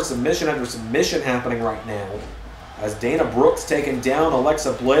cover, submission after submission happening right now. As Dana Brooke's taken down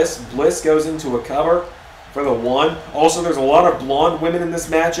Alexa Bliss. Bliss goes into a cover for the 1. Also, there's a lot of blonde women in this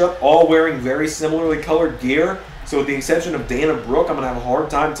matchup, all wearing very similarly colored gear. So with the exception of Dana Brooke, I'm going to have a hard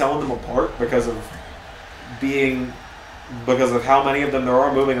time telling them apart because of how many of them there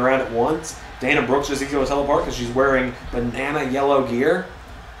are moving around at once. Dana Brooke's just easy to tell apart because she's wearing banana yellow gear.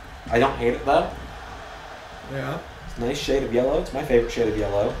 I don't hate it though. Yeah. It's a nice shade of yellow. It's my favorite shade of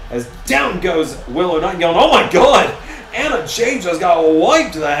yellow. As down goes Willow Nightingale. Oh my god! Anna Jay just got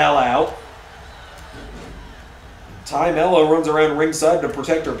wiped the hell out. Ty Mello runs around ringside to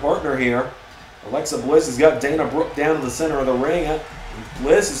protect her partner here. Alexa Bliss has got Dana Brooke down in the center of the ring.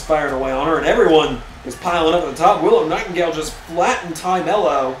 Bliss is firing away on her, and everyone is piling up at the top. Willow Nightingale just flattened Ty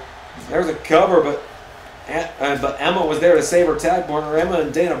Mello. There's a cover, but Emma was there to save her tag partner. Emma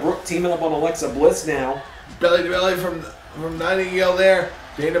and Dana Brooke teaming up on Alexa Bliss now. Belly to belly from Nightingale there.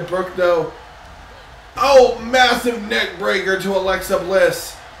 Dana Brooke, though. Oh, massive neck breaker to Alexa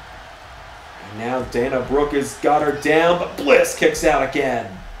Bliss. And now Dana Brooke has got her down, but Bliss kicks out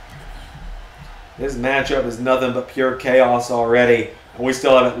again. This matchup is nothing but pure chaos already. And we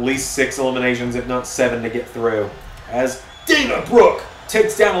still have at least 6 eliminations, if not 7, to get through. As Dana Brooke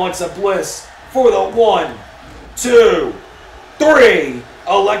takes down Alexa Bliss for the 1, 2, 3.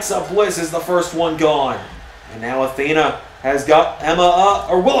 Alexa Bliss is the first one gone. And now Athena has got Emma up,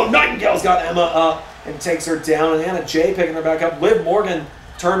 or Willow Nightingale's got Emma up and takes her down. And Anna Jay picking her back up. Liv Morgan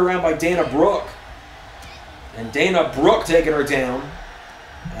turned around by Dana Brooke. And Dana Brooke taking her down.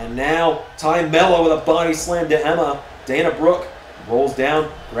 And now Ty Mello with a body slam to Emma. Dana Brooke rolls down,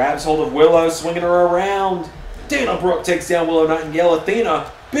 grabs hold of Willow, swinging her around. Dana Brooke takes down Willow Nightingale.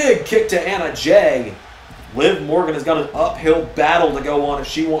 Athena, big kick to Anna Jay. Liv Morgan has got an uphill battle to go on if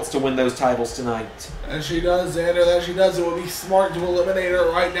she wants to win those titles tonight. And she does, Xander, that she does. It would be smart to eliminate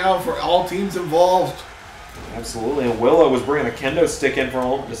her right now for all teams involved. Absolutely, and Willow was bringing a kendo stick in for a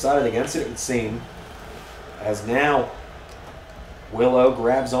moment, decided against it, it would seem. As now, Willow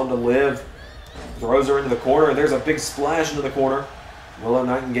grabs onto Liv, throws her into the corner, and there's a big splash into the corner. Willow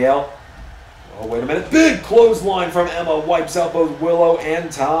Nightingale. Oh, wait a minute. Big clothesline from Emma wipes out both Willow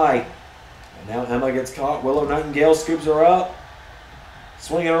and Ty. And now Emma gets caught. Willow Nightingale scoops her up,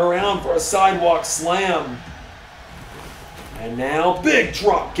 swinging her around for a sidewalk slam. And now big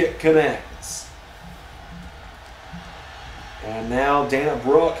drop kick connects. And now Dana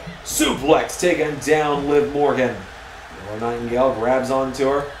Brooke suplex taking down Liv Morgan. Willow Nightingale grabs onto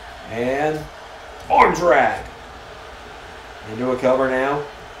her and arm drag. Into a cover now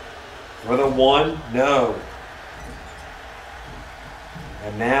for the 1. No.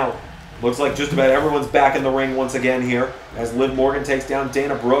 And now looks like just about everyone's back in the ring once again here as Liv Morgan takes down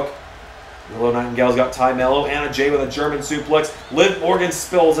Dana Brooke. Willow Nightingale's got Ty Mello. Anna Jay with a German suplex. Liv Morgan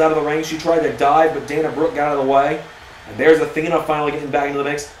spills out of the ring. She tried to dive, but Dana Brooke got out of the way. And there's Athena finally getting back into the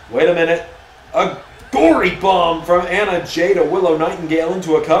mix. Wait a minute. A gory bomb from Anna Jay to Willow Nightingale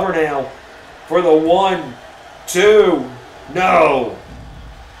into a cover now for the 1, 2. No.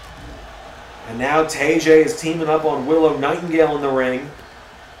 And now Tay-Jay is teaming up on Willow Nightingale in the ring.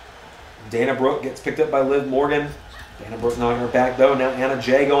 Dana Brooke gets picked up by Liv Morgan. Dana Brooke knocking her back though. Now Anna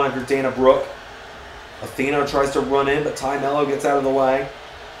Jay going after Dana Brooke. Athena tries to run in, but Ty Mello gets out of the way.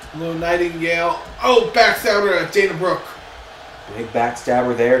 Willow Nightingale. Oh, backstabber at Dana Brooke. Big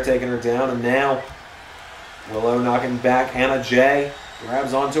backstabber there, taking her down. And now Willow knocking back Anna Jay.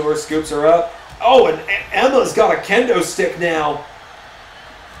 Grabs onto her, scoops her up. Oh, and Emma's got a kendo stick now.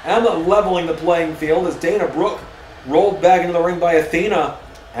 Emma leveling the playing field as Dana Brooke rolled back into the ring by Athena.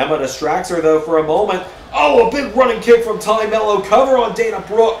 Emma distracts her, though, for a moment. Oh, a big running kick from Ty Mello. Cover on Dana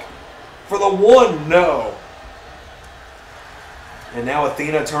Brooke for the 1. No. And now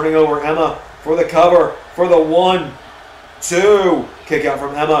Athena turning over Emma for the cover for the 1, 2. Kick out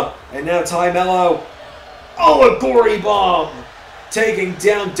from Emma. And now Ty Mello. Oh, a gory bomb. Taking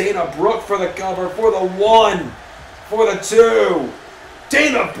down Dana Brooke for the cover for the 1, for the 2.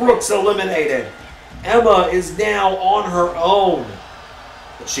 Dana Brooke's eliminated. Emma is now on her own.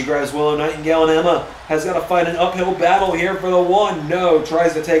 But she grabs Willow Nightingale, and Emma has got to fight an uphill battle here for the 1. No,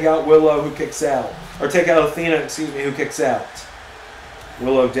 tries to take out Willow, who kicks out. Or take out Athena, excuse me, who kicks out.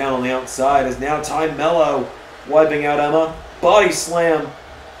 Willow down on the outside is now Ty Mello wiping out Emma. Body slam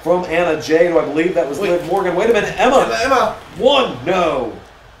from Anna Jay, who I believe that was Liv Morgan. Wait a minute, Emma. 1, no.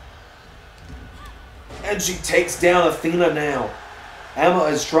 And she takes down Athena now. Emma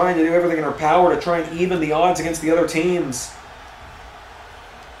is trying to do everything in her power to try and even the odds against the other teams.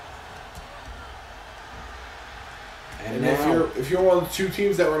 And if you're one of the two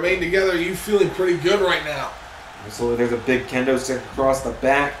teams that remain together, you're feeling pretty good right now. Absolutely, there's a big kendo stick across the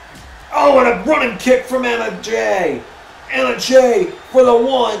back. Oh, and a running kick from Anna Jay. Anna Jay for the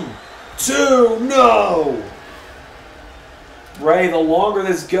 1, 2, no. Ray, the longer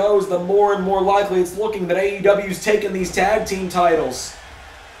this goes, the more and more likely it's looking that AEW's taking these tag team titles.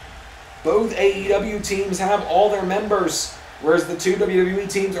 Both AEW teams have all their members, whereas the two WWE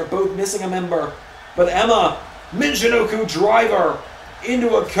teams are both missing a member. But Emma, Michinoku driver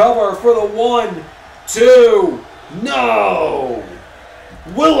into a cover for the 1, 2, no.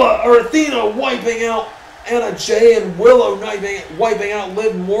 Athena wiping out Anna Jay and Willow wiping out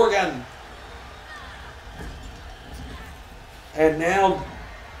Liv Morgan. And now,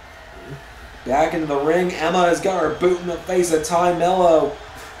 back into the ring, Emma has got her boot in the face of Ty Mello.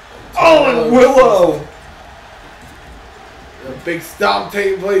 Oh, and Willow! A big stomp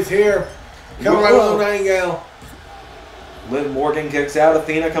taking place here. Coming right with Nightingale. Liv Morgan kicks out.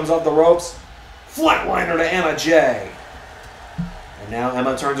 Athena comes off the ropes. Flatliner to Anna Jay. And now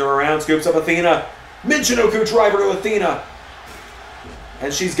Emma turns her around, scoops up Athena. Michinoku driver to Athena.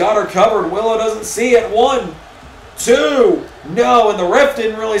 And she's got her covered. Willow doesn't see it. 1, 2, no. And the ref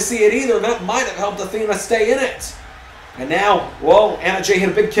didn't really see it either. That might have helped Athena stay in it. And now, whoa, Anna Jay hit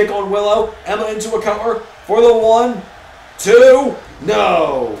a big kick on Willow. Emma into a cover for the 1, 2,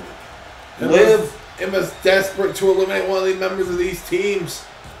 no. Emma's desperate to eliminate one of the members of these teams.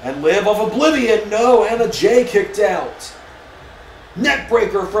 And Liv off Oblivion, no. Anna Jay kicked out.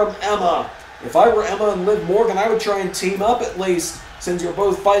 Neckbreaker from Emma. If I were Emma and Liv Morgan, I would try and team up at least, since you're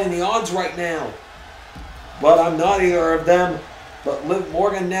both fighting the odds right now. But I'm not either of them. But Liv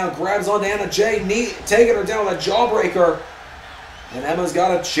Morgan now grabs onto Anna Jay, taking her down with a jawbreaker. And Emma's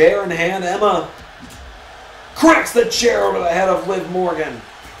got a chair in hand. Emma cracks the chair over the head of Liv Morgan.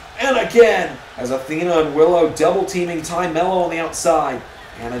 And again, as Athena and Willow double teaming Ty Mello on the outside.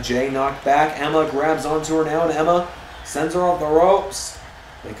 Anna Jay knocked back. Emma grabs onto her now, and Emma sends her off the ropes.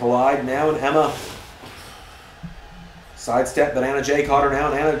 They collide now, and Emma sidestep, but Anna Jay caught her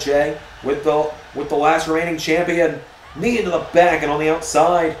now, and Anna Jay with the last remaining champion. Knee into the back, and on the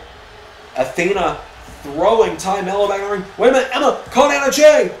outside, Athena throwing Ty Mello back in the ring. Wait a minute, Emma caught Anna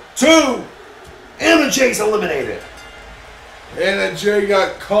Jay. 2. Anna Jay's eliminated. Anna Jay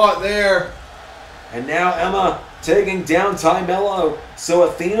got caught there. And now Emma taking down Ty Mello. So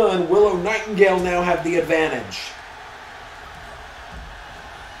Athena and Willow Nightingale now have the advantage.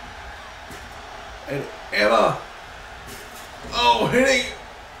 And Emma, hitting.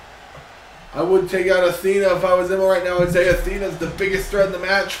 I would take out Athena if I was Emma right now. I'd say Athena's the biggest threat in the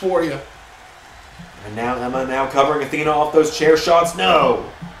match for you. And now Emma now covering Athena off those chair shots. No.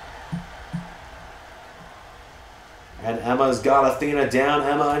 And Emma's got Athena down.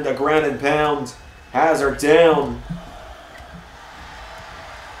 Emma into ground and pound. Has her down.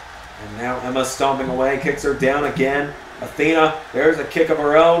 And now Emma stomping away. Kicks her down again. Athena, there's a kick of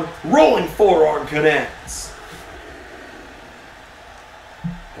her own. Rolling forearm connects.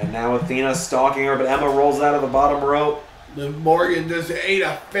 And now Athena stalking her, but Emma rolls out of the bottom rope. Liv Morgan just ate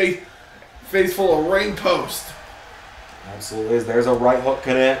a face full of ring post. Absolutely. There's a right hook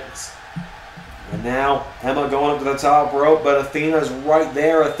connects. And now Emma going up to the top rope, but Athena's right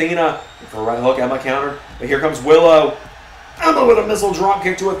there. Athena for a right hook. Emma countered. But here comes Willow. Emma with a missile drop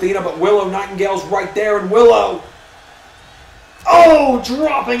kick to Athena, but Willow Nightingale's right there, and Willow. Oh,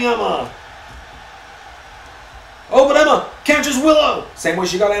 dropping Emma. Oh, but Emma catches Willow. Same way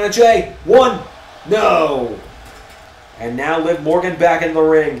she got Anna Jay. 1, no. And now Liv Morgan back in the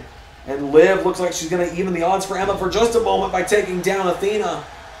ring. And Liv looks like she's going to even the odds for Emma for just a moment by taking down Athena.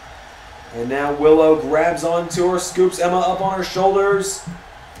 And now Willow grabs onto her, scoops Emma up on her shoulders.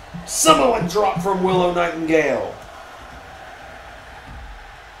 Samoan drop from Willow Nightingale.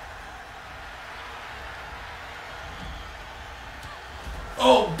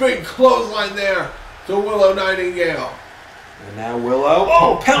 Oh, big clothesline there to Willow Nightingale. And now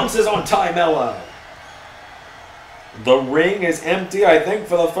Willow, pounces on Ty Mello. The ring is empty, I think,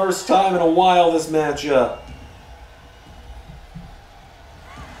 for the first time in a while this matchup.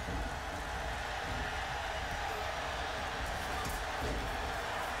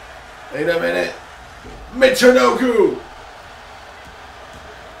 Wait a minute. Michinoku.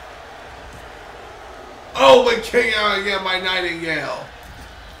 Oh, but kick out again by Nightingale.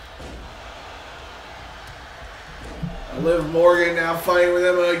 Liv Morgan now fighting with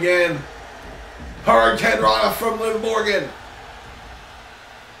Emma again. Hurricane Rana from Liv Morgan.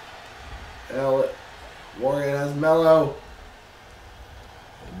 Morgan has Mellow.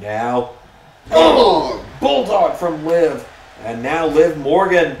 And now, oh, Bulldog from Liv. And now Liv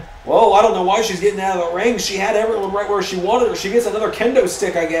Morgan. Whoa, I don't know why she's getting out of the ring. She had everyone right where she wanted her. She gets another kendo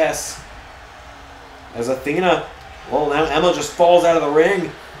stick, I guess. As Athena, well, now Emma just falls out of the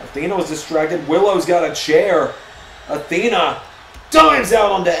ring. Athena was distracted. Willow's got a chair. Athena dives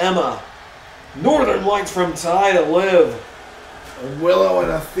out onto Emma. Northern Lights from Ty to Liv. Willow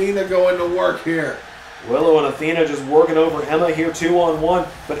and Athena going to work here. Willow and Athena just working over Emma here 2-on-1.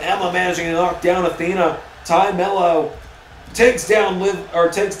 But Emma managing to knock down Athena. Ty Mello takes down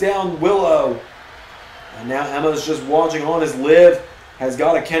Willow. And now Emma's just watching on as Liv has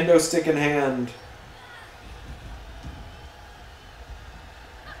got a kendo stick in hand.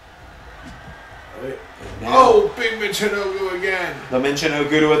 Oh, big Michinoku again. The Michinoku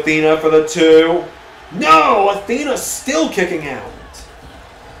to Athena for the 2. No, Athena's still kicking out.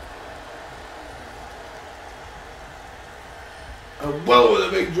 Willow with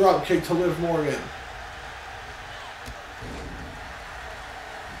a big drop kick to Liv Morgan.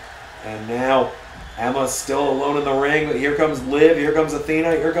 And now Emma's still alone in the ring, but here comes Liv, here comes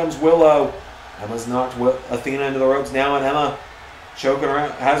Athena, here comes Willow. Emma's knocked Athena into the ropes now, and Emma choking her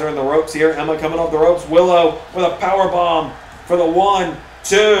out, has her in the ropes here. Emma coming off the ropes. Willow with a power bomb for the 1,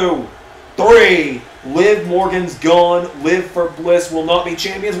 2, 3. Liv Morgan's gone. Liv for Bliss will not be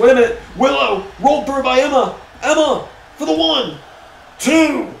champions. Wait a minute. Willow rolled through by Emma. Emma for the 1,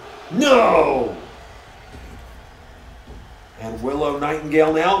 2. No. And Willow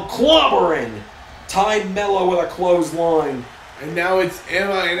Nightingale now clobbering Ty Mello with a clothesline. And now it's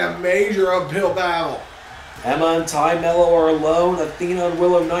Emma in a major uphill battle. Emma and Ty Mello are alone. Athena and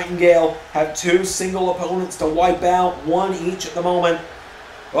Willow Nightingale have 2 single opponents to wipe out, 1 each at the moment.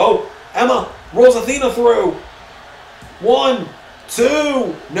 Oh, Emma rolls Athena through. 1,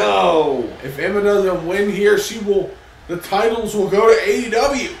 2, no. If Emma doesn't win here, the titles will go to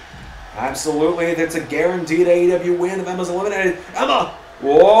AEW. Absolutely, it's a guaranteed AEW win if Emma's eliminated. Emma,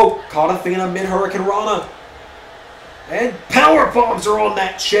 whoa, caught Athena mid-Hurricane Rana. And power bombs are on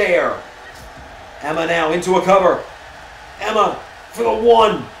that chair. Emma now into a cover. Emma for the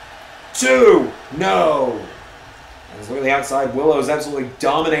 1, 2, no. As look at the outside, Willow's absolutely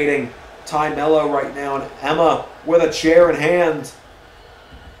dominating Ty Mello right now, and Emma with a chair in hand.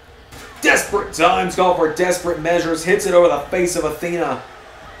 Desperate times call for desperate measures. Hits it over the face of Athena.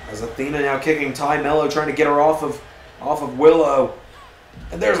 As Athena now kicking Ty Mello, trying to get her off of Willow.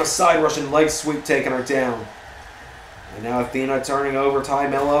 And there's a side Russian leg sweep taking her down. And now Athena turning over Ty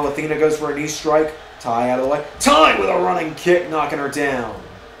Mello. Athena goes for a knee strike. Ty out of the way. Ty with a running kick, knocking her down.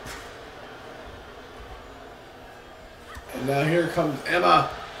 And now here comes Emma.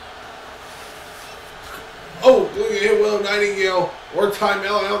 Oh, look at hit Willow Nightingale or Ty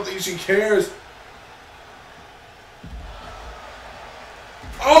Mello. I don't think she cares.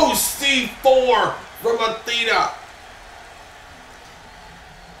 Oh, Steve 4 from Athena.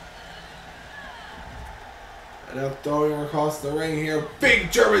 And now throwing her across the ring here.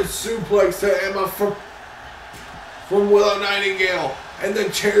 Big German suplex to Emma from Willow Nightingale. And the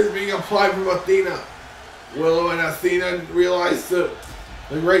chairs being applied from Athena. Willow and Athena realize the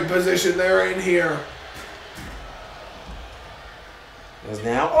great position they're in here. Is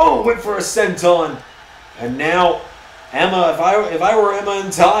now, went for a senton. And now, Emma, if I were Emma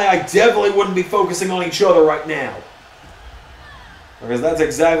and Ty, I definitely wouldn't be focusing on each other right now. Because that's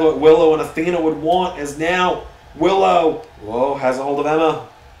exactly what Willow and Athena would want, is now Willow, has a hold of Emma.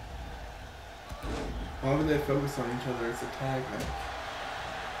 Why would they focus on each other? It's a tag match.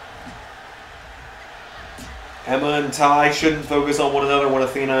 Emma and Ty shouldn't focus on one another when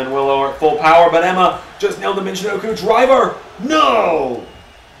Athena and Willow are at full power, but Emma just nailed the Michinoku driver. No!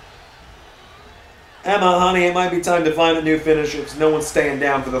 Emma, honey, it might be time to find a new finisher because no one's staying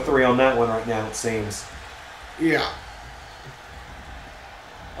down for the 3 on that one right now, it seems. Yeah.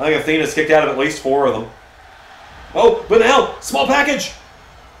 I think Athena's kicked out of at least 4 of them. Oh, but now, small package.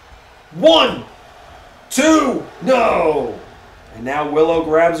 1, 2, no! And now Willow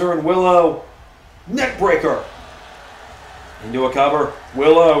grabs her, and Willow, neck breaker. Into a cover.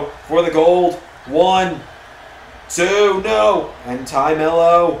 Willow for the gold. 1, 2, no! And Ty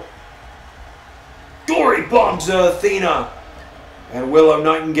Mello. Gory bomb to Athena. And Willow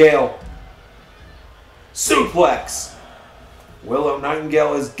Nightingale. Suplex. Willow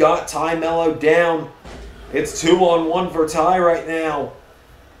Nightingale has got Ty Mello down. It's 2-on-1 for Ty right now.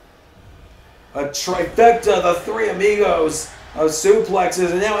 A trifecta, the 3 amigos of suplexes.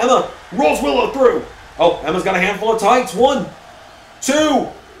 And now Emma rolls Willow through. Oh, Emma's got a handful of tights. 1, 2,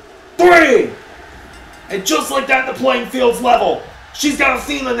 3. And just like that, the playing field's level. She's got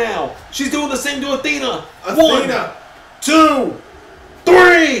Athena now. She's doing the same to Athena. Athena. 1, 2,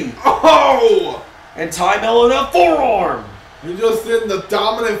 3. Oh! And Tay-Melo in a forearm. You just seen the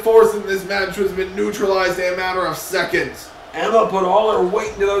dominant force in this match has been neutralized in a matter of seconds. Emma put all her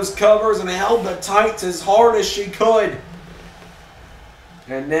weight into those covers and held the tights as hard as she could.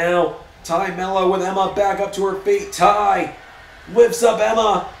 And now Tay-Melo with Emma back up to her feet. Ty lifts up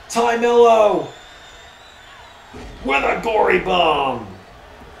Emma. Tay-Melo with a gory bomb.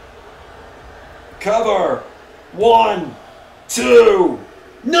 Cover. 1, 2.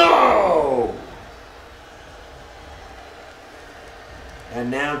 No! And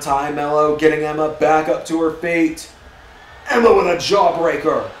now Tay-Melo getting Emma back up to her feet. Emma with a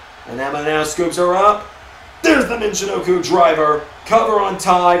jawbreaker. And Emma now scoops her up. There's the Michinoku driver. Cover on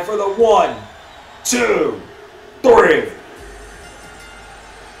Ty for the 1, 2, 3.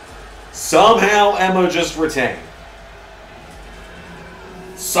 Somehow Emma just retained.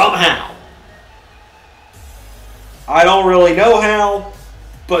 Somehow. I don't really know how,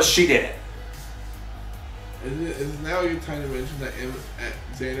 but she did it. Is now your time to mention that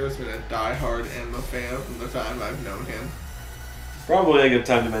Xander has been a diehard Emma fan from the time I've known him? Probably a good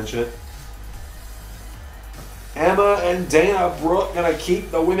time to mention it. Emma and Dana Brooke gonna keep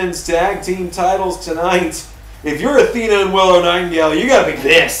the women's tag team titles tonight. If you're Athena and Willow Nightingale, you gotta be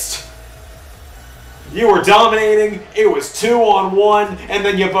pissed. You were dominating, it was 2-on-1, and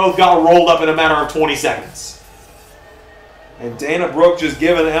then you both got rolled up in a matter of 20 seconds. And Dana Brooke just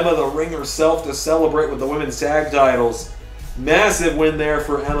giving Emma the ring herself to celebrate with the women's tag titles. Massive win there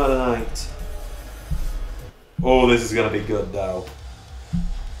for Emma tonight. Oh, this is going to be good, though.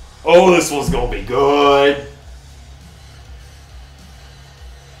 Oh, this one's going to be good.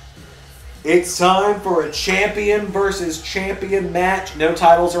 It's time for a champion versus champion match. No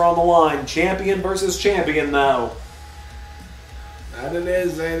titles are on the line. Champion versus champion, though. That it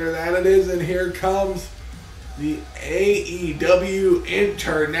is, Xander. That it is. And here comes the AEW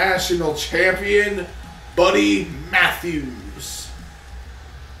International Champion, Buddy Matthews.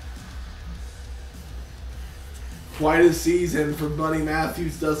 Quite a season for Buddy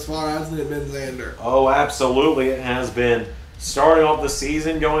Matthews thus far, hasn't it been, Xander? Oh, absolutely it has been. Starting off the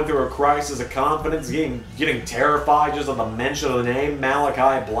season, going through a crisis of confidence, getting terrified just on the mention of the name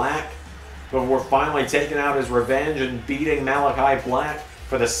Malachi Black, before finally taking out his revenge and beating Malachi Black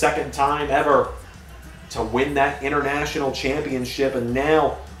for the second time ever to win that international championship. And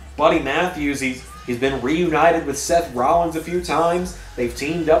now Buddy Matthews, he's been reunited with Seth Rollins a few times. They've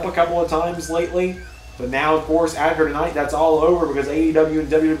teamed up a couple of times lately. But now, of course, after tonight, that's all over because AEW and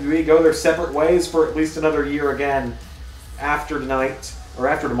WWE go their separate ways for at least another year again after tonight, or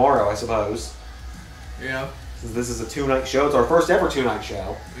after tomorrow, I suppose. Yeah. Since this is a 2-night show. It's our first ever 2-night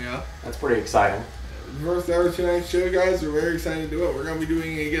show. Yeah. That's pretty exciting. First ever 2-night show, guys. We're very excited to do it. We're going to be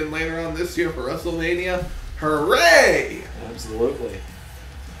doing it again later on this year for WrestleMania. Hooray! Absolutely.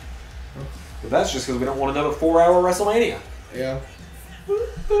 But that's just because we don't want another 4-hour WrestleMania. Yeah.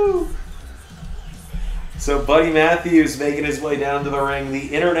 Woo-hoo. So Buddy Matthews making his way down to the ring.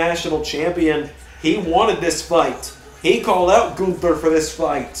 The international champion. He wanted this fight. He called out Gunther for this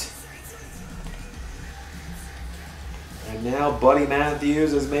fight. And now Buddy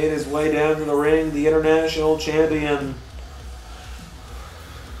Matthews has made his way down to the ring, the international champion.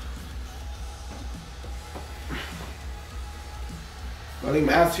 Buddy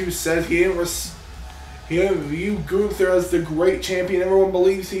Matthews said he didn't view Gunther as the great champion everyone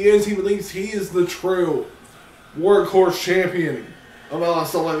believes he is. He believes he is the true workhorse champion of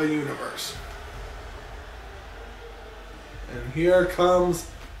LS11 Universe. And here comes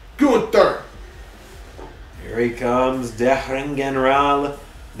Gunther. Here he comes, Der Ringgeneral,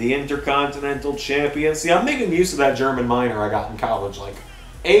 the Intercontinental Champion. See, I'm making use of that German minor I got in college like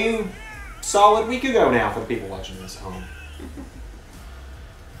a solid week ago now for the people watching this at home.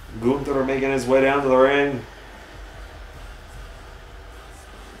 Gunther making his way down to the ring.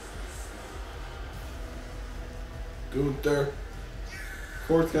 Gunther, of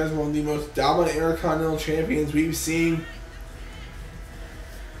course, guys, one of the most dominant Intercontinental champions we've seen.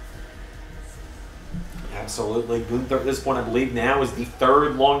 Absolutely. Gunther at this point, I believe now, is the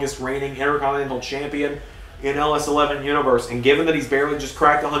 3rd longest reigning Intercontinental Champion in LS11 Universe. And given that he's barely just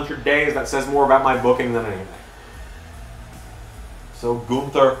cracked 100 days, that says more about my booking than anything. So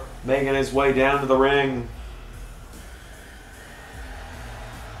Gunther making his way down to the ring.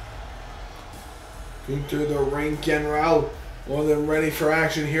 Gunther, the ring general, more than ready for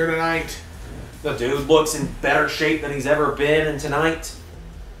action here tonight. The dude looks in better shape than he's ever been, and tonight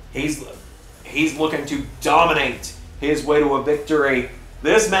he's looking to dominate his way to a victory.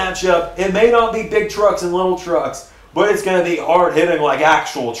 This matchup, it may not be big trucks and little trucks, but it's going to be hard hitting like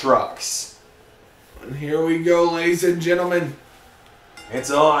actual trucks. And here we go, ladies and gentlemen.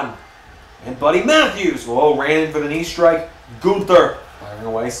 It's on. And Buddy Matthews, whoa, ran in for the knee strike. Gunther firing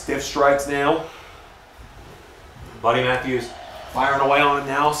away, stiff strikes now. Buddy Matthews firing away on it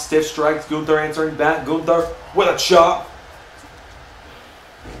now, stiff strikes. Gunther answering back. Gunther with a chop.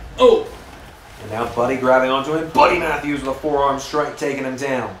 Oh! And now Buddy grabbing onto him. Buddy Matthews with a forearm strike taking him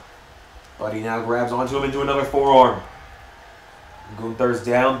down. Buddy now grabs onto him into another forearm. Gunther's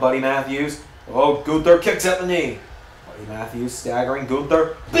down. Buddy Matthews. Oh, Gunther kicks at the knee. Buddy Matthews staggering.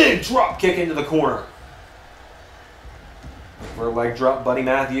 Gunther. Big drop kick into the corner. For a leg drop, Buddy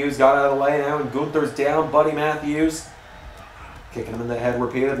Matthews got out of the way now, and Gunther's down. Buddy Matthews kicking him in the head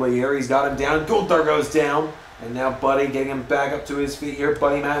repeatedly here. He's got him down. Gunther goes down. And now Buddy getting him back up to his feet here.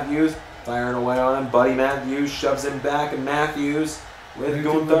 Buddy Matthews firing away on him. Buddy Matthews shoves him back, and Matthews with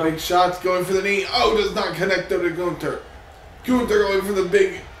Gunther. Big shots going for the knee. Oh, does not connect though to Gunther. Gunther going for the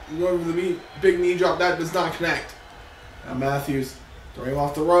big knee drop. That does not connect. Now Matthews throwing him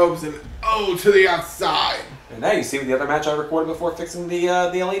off the ropes and to the outside. And now you see what the other match I recorded before fixing the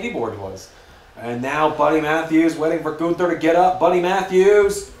LED board was. And now Buddy Matthews waiting for Gunther to get up. Buddy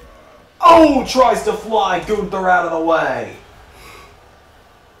Matthews. Oh, tries to fly Gunther out of the way.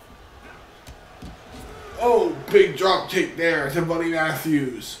 Oh, big drop kick there to Buddy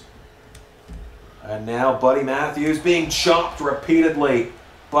Matthews. And now Buddy Matthews being chopped repeatedly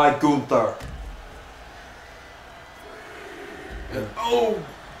by Gunther. And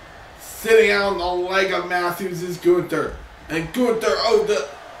sitting out on the leg of Matthews is Gunther. And Gunther,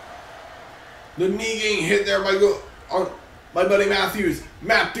 the knee getting hit there by Buddy Matthews.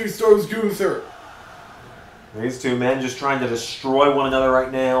 Matthews throws Gunther. These two men just trying to destroy one another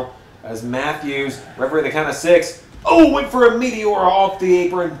right now. As Matthews, referee the count of 6. Oh, went for a meteor off the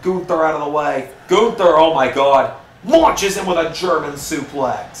apron. Gunther out of the way. Gunther, oh my God, launches him with a German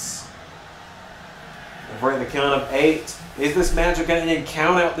suplex. Referee the count of 8. Is this match going to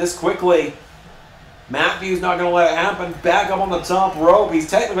count out this quickly? Matthews not going to let it happen. Back up on the top rope. He's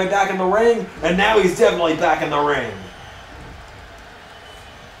technically back in the ring, and now he's definitely back in the ring.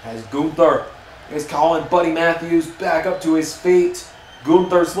 As Gunther is calling Buddy Matthews back up to his feet.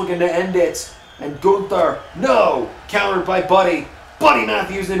 Gunther's looking to end it. And Gunther, no! Countered by Buddy. Buddy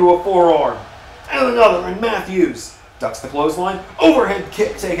Matthews into a forearm. And another, and Matthews ducks the clothesline. Overhead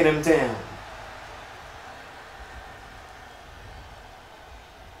kick taking him down.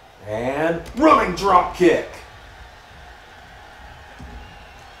 And running drop kick.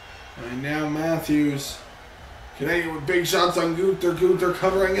 And now Matthews connecting with big shots on Gunther. Gunther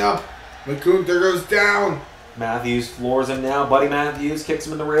covering up. But Gunther goes down. Matthews floors him now. Buddy Matthews kicks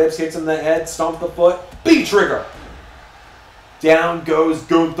him in the ribs, kicks him in the head, stomps the foot. B-trigger. Down goes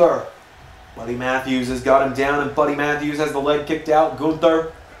Gunther. Buddy Matthews has got him down, and Buddy Matthews has the leg kicked out.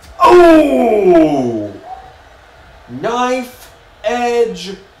 Gunther. Oh! Knife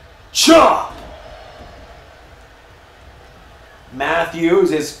edge chop.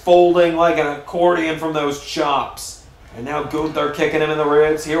 Matthews is folding like an accordion from those chops. And now Gunther kicking him in the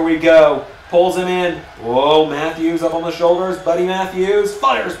ribs. Here we go. Pulls him in. Whoa, Matthews up on the shoulders. Buddy Matthews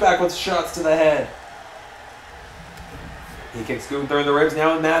fires back with shots to the head. He kicks Gunther in the ribs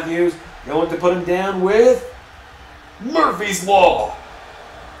now, and Matthews going to put him down with Murphy's Law.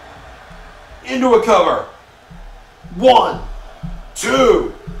 Into a cover. 1,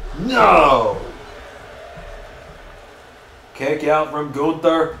 2, no. Kick out from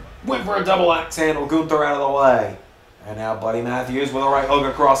Gunther. Went for a double axe handle. Gunther out of the way. And now Buddy Matthews with a right hook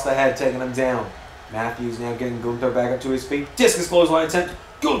across the head, taking him down. Matthews now getting Gunther back up to his feet. Discus clothesline attempt.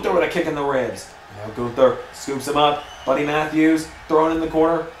 Gunther with a kick in the ribs. Now Gunther scoops him up. Buddy Matthews thrown in the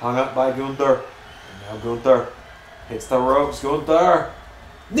corner. Hung up by Gunther. And now Gunther hits the ropes. Gunther.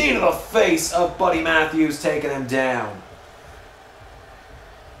 Knee to the face of Buddy Matthews, taking him down.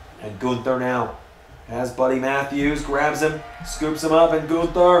 And Gunther now has Buddy Matthews. Grabs him. Scoops him up. And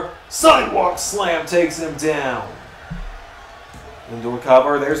Gunther. Sidewalk slam takes him down. Into a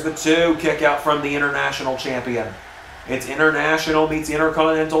cover. There's the 2. Kick out from the International Champion. It's International meets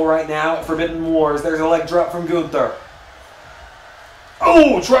Intercontinental right now at Forbidden Wars. There's a leg drop from Gunther.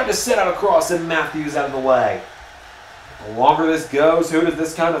 Oh, tried to set out across, and Matthews out of the way. The longer this goes, who does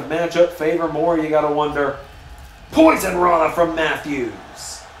this kind of matchup favor more, you gotta wonder. Poison Rana from Matthews.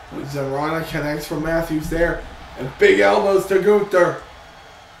 Poison Rana connects from Matthews there. And big elbows to Gunther.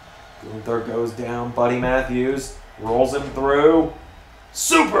 Gunther goes down. Buddy Matthews rolls him through.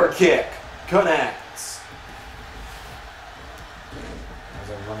 Super kick connects.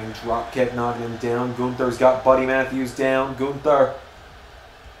 There's a running drop kick knocking him down. Gunther's got Buddy Matthews down. Gunther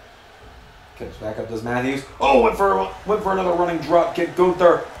Kicks back up, does Matthews. Oh, went for another running drop kick.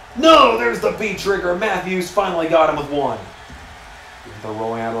 Gunther. No, there's the B trigger. Matthews finally got him with one. Gunther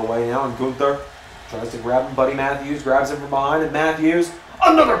rolling out of the way now, and Gunther tries to grab him. Buddy Matthews grabs him from behind, and Matthews,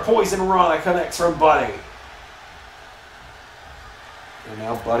 another poison rana connects from Buddy. And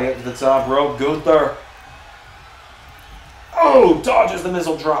now Buddy up to the top rope. Gunther. Oh, dodges the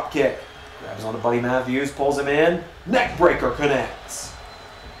missile drop kick. Grabs onto Buddy Matthews, pulls him in. Neck breaker connects.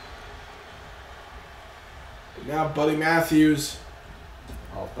 Now Buddy Matthews.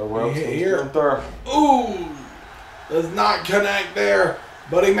 Off the ropes. Here. Gunther. Ooh! Does not connect there.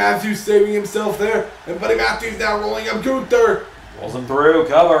 Buddy Matthews saving himself there. And Buddy Matthews now rolling up Gunther. Rolls him through.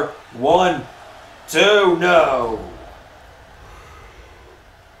 Cover. 1, 2, no.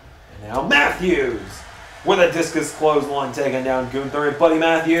 And now Matthews with a discus clothesline taking down Gunther. And Buddy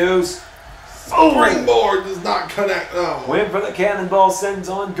Matthews. Springboard does not connect. No. Win for the cannonball, sends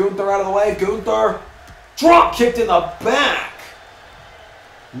on Gunther out of the way. Gunther drop kicked in the back.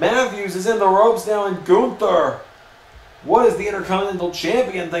 Matthews is in the ropes now, and Gunther. What is the Intercontinental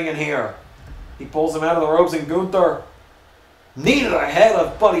Champion thinking here? He pulls him out of the ropes, and Gunther knee to the head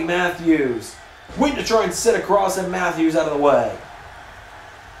of Buddy Matthews. Went to try and sit across, and Matthews out of the way.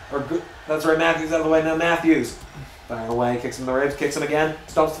 That's right, Matthews out of the way. Now Matthews firing away, kicks him in the ribs, kicks him again,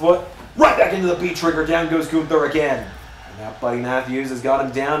 stomps the foot. Right back into the B trigger. Down goes Gunther again. And now Buddy Matthews has got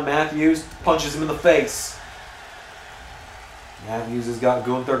him down. Matthews punches him in the face. Matthews has got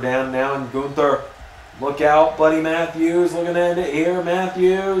Gunther down now, and Gunther, look out. Buddy Matthews looking at it here.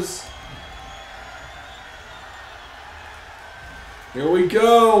 Matthews. Here we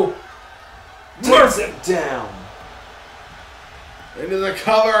go. Takes him down. Into the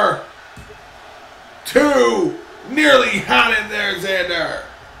cover. 2. Nearly had it there, Xander.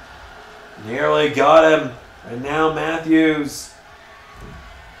 Nearly got him. And now Matthews.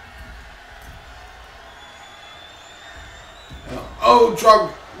 Oh,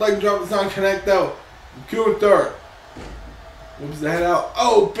 leg drop does not connect though. Gunther moves the head out.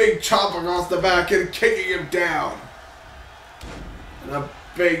 Oh, big chop across the back and kicking him down. And a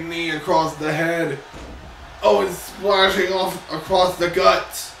big knee across the head. Oh, and splashing off across the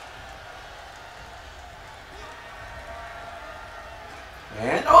guts.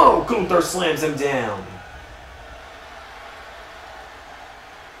 And oh, Gunther slams him down.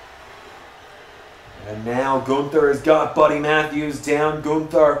 And now Gunther has got Buddy Matthews down.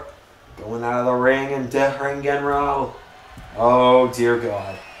 Gunther going out of the ring and ring general. Oh dear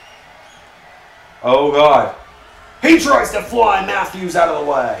God. Oh God. He tries to fly Matthews out of the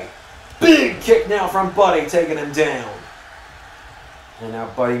way. Big kick now from Buddy, taking him down. And now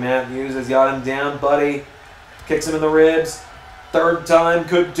Buddy Matthews has got him down. Buddy kicks him in the ribs. Third time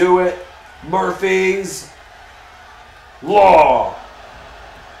could do it. Murphy's Law.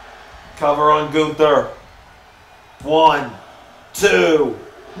 Cover on Gunther. 1, 2,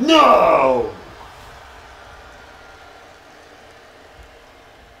 no!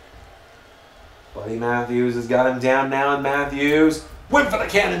 Buddy Matthews has got him down now, and Matthews went for the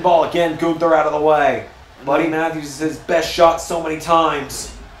cannonball again. Gunther out of the way. Buddy Matthews is his best shot so many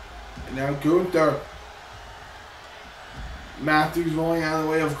times. And now Gunther. Matthews rolling out of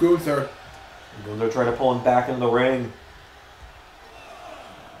the way of Gunther. And Gunther trying to pull him back in the ring.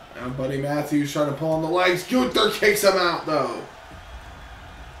 And Buddy Matthews trying to pull on the legs. Gunther kicks him out though.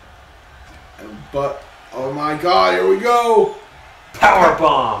 But oh my God, here we go. Power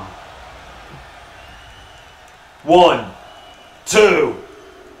bomb. 1, 2,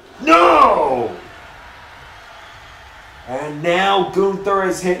 no! And now Gunther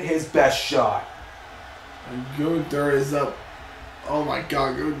has hit his best shot. And Gunther is up. Oh my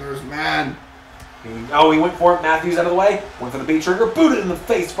God, Gunther's mad. He went for it. Matthews out of the way. Went for the B trigger. Booted in the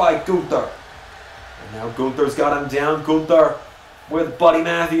face by Gunther. And now Gunther's got him down. Gunther with Buddy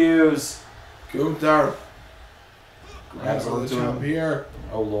Matthews. Gunther grabs onto him here.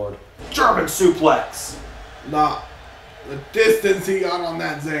 Oh Lord. German suplex. Nah. The distance he got on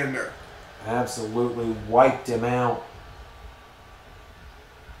that Xander. Absolutely wiped him out.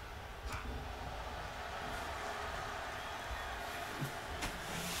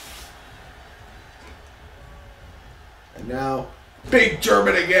 And now, big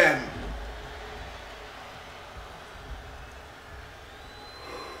German again.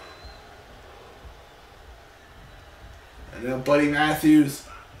 And now Buddy Matthews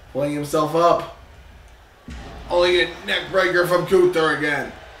pulling himself up. Only a neck breaker from Gunther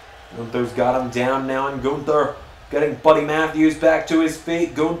again. Gunther's got him down now, and Gunther getting Buddy Matthews back to his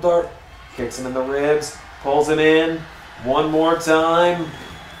feet. Gunther kicks him in the ribs, pulls him in one more time.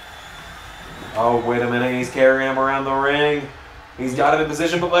 Oh, wait a minute. He's carrying him around the ring. He's got him in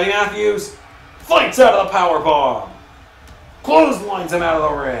position, but Buddy Matthews Fights out of the powerbomb. Clotheslines him out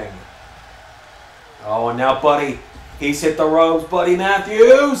of the ring. Oh, and now Buddy, he's hit the ropes. Buddy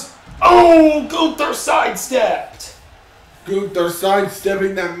Matthews. Oh, Gunther sidestepped. Gunther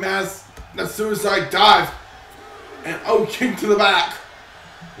sidestepping that suicide dive. And kick to the back.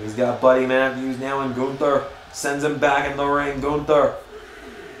 He's got Buddy Matthews now, and Gunther sends him back in the ring. Gunther,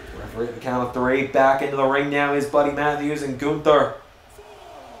 referee at the count of 3, back into the ring now is Buddy Matthews, and Gunther.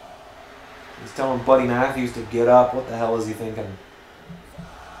 He's telling Buddy Matthews to get up. What the hell is he thinking?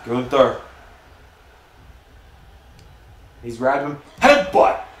 Gunther. He's grabbing him.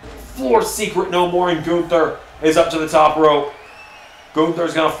 Headbutt. Floor secret no more, and Gunther is up to the top rope.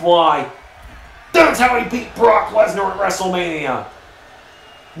 Gunther's going to fly. That's how he beat Brock Lesnar at WrestleMania.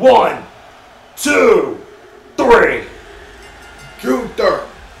 1, 2, 3. Gunther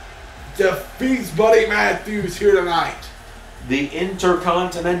defeats Buddy Matthews here tonight. The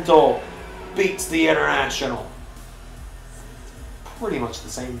Intercontinental beats the International. Pretty much the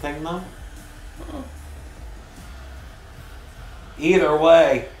same thing, though. Either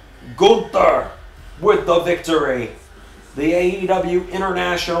way, Gunther with the victory. The AEW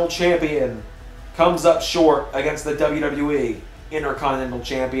International Champion comes up short against the WWE Intercontinental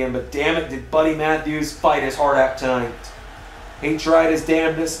Champion, but damn it, did Buddy Matthews fight his heart out tonight. He tried his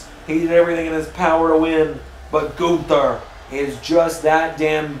damnedest. He did everything in his power to win, but Gunther is just that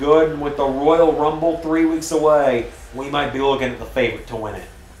damn good, and with the Royal Rumble 3 weeks away, we might be looking at the favorite to win it.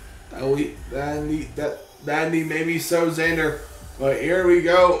 That maybe so, Xander. But here we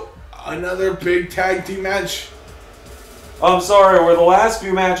go. Another big tag team match. I'm sorry, were the last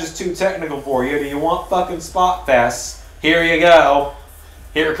few matches too technical for you? Do you want fucking spot fests? Here you go.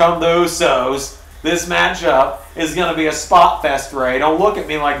 Here come the Usos. This matchup is going to be a spot fest, Ray. Don't look at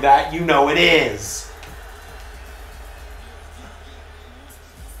me like that. You know it is.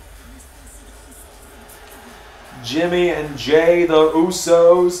 Jimmy and Jay, the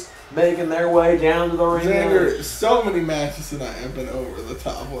Usos, making their way down to the ring. Xander, so many matches tonight have been over the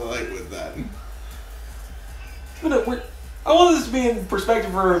top with that. I want this to be in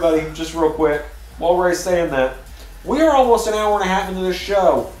perspective for everybody, just real quick, while Ray's saying that. We are almost an hour and a half into this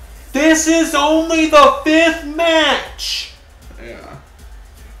show. This is only the 5th match! Yeah.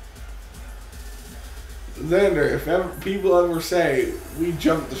 Xander, if people ever say we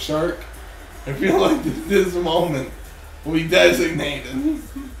jumped the shark, I feel like this moment will be designated.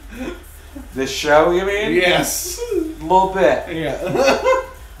 This show, you mean? Yes. A little bit. Yeah.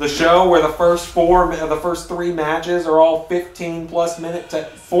 The show where the first 3 matches are all 15-plus minute...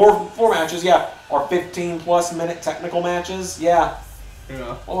 Four matches, yeah, are 15-plus minute technical matches. Yeah.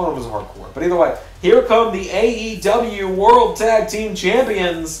 Yeah. One of them was hardcore. But either way, here come the AEW World Tag Team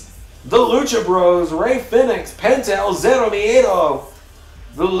Champions. The Lucha Bros, Rey Fenix, Penta El Zero Miedo.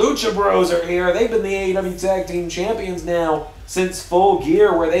 The Lucha Bros are here. They've been the AEW Tag Team Champions now since Full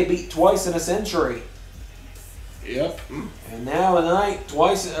Gear, where they beat twice in a century. Yep. And now tonight, the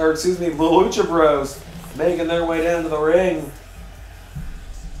Lucha Bros making their way down to the ring.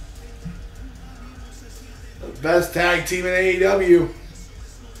 The best tag team in AEW.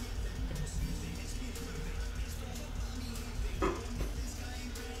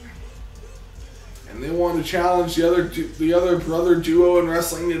 And they want to challenge the other brother duo in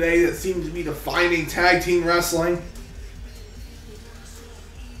wrestling today that seems to be defining tag team wrestling.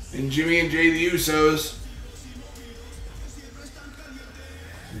 And Jimmy and Jay, the Usos.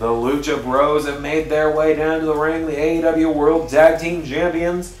 The Lucha Bros have made their way down to the ring. The AEW World Tag Team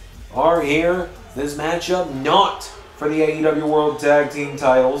Champions are here. This matchup not for the AEW World Tag Team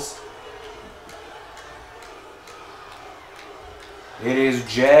titles. It is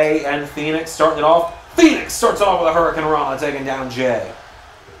Jay and Phoenix starting it off. Phoenix starts it off with a Hurricane Rana taking down Jay.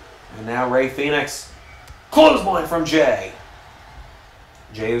 And now Rey Fenix. Clothesline from Jay.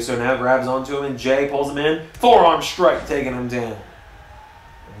 Jey Uso now grabs onto him and Jay pulls him in. Forearm strike taking him down.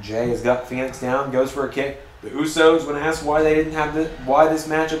 And Jay has got Phoenix down, goes for a kick. The Usos, when asked why they didn't have why this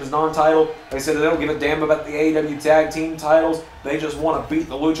matchup is non-title, they said they don't give a damn about the AEW tag team titles. They just want to beat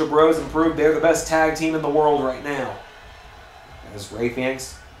the Lucha Bros and prove they're the best tag team in the world right now. As Rey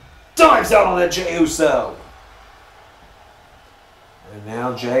Fenix dives out on that Jey Uso. And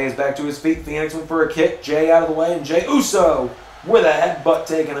now Jay is back to his feet. Phoenix went for a kick. Jay out of the way, and Jey Uso with a headbutt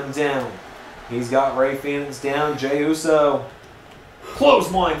taking him down. He's got Rey Fenix down. Jey Uso.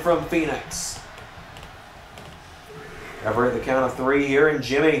 Clothesline from Phoenix. Ever at the count of 3 here, and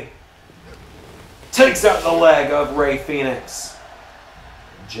Jimmy takes out the leg of Rey Fenix.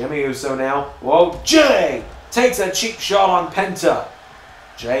 Jimmy Uso now. Whoa, Jay takes a cheap shot on Penta.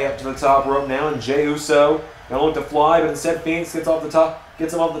 Jay up to the top rope now, and Jey Uso Gonna look to fly, but instead Phoenix gets him off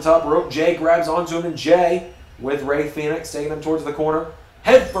the top rope. Jay grabs onto him, and Jay with Rey Fenix taking him towards the corner.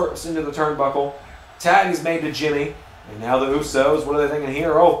 Head first into the turnbuckle. Tag is made to Jimmy. And now the Usos, what are they thinking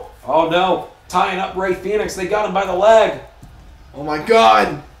here? Oh no. Tying up Rey Fenix. They got him by the leg. Oh my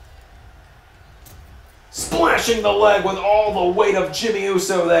God. Splashing the leg with all the weight of Jimmy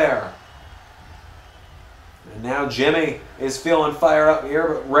Uso there. And now Jimmy is feeling fired up here,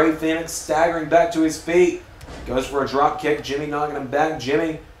 but Rey Fenix staggering back to his feet. Goes for a drop kick. Jimmy knocking him back.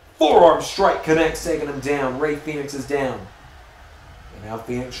 Jimmy, forearm strike connects, taking him down. Rey Fenix is down. And now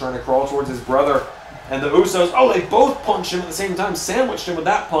Phoenix trying to crawl towards his brother. And the Usos, they both punched him at the same time. Sandwiched him with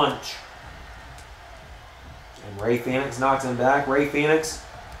that punch. And Rey Fenix knocks him back. Rey Fenix,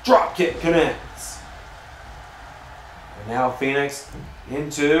 drop kick connects. And now Phoenix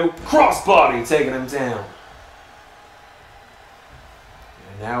into crossbody, taking him down.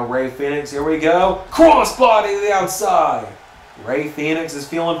 And now Rey Fenix, here we go. Crossbody to the outside. Rey Fenix is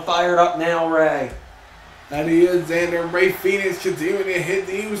feeling fired up now, Rey. That he is, Xander. Rey Fenix continuing to hit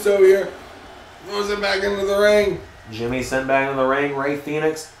the Uso here. Throws it back into the ring. Jimmy sent back into the ring. Rey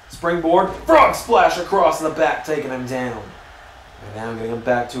Fenix, springboard, frog splash across the back, taking him down. And now getting him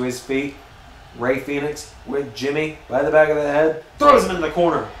back to his feet. Rey Fenix with Jimmy by the back of the head, throws him in the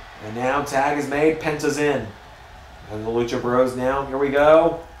corner. And now tag is made, Penta's in. And the Lucha Bros now, here we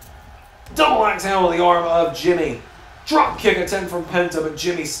go. Double axe handle with the arm of Jimmy. Drop kick attempt from Penta, but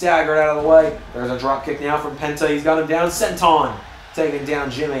Jimmy staggered out of the way. There's a drop kick now from Penta. He's got him down. Senton taking down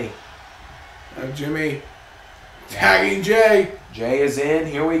Jimmy. Jimmy tagging Jay. Jay is in.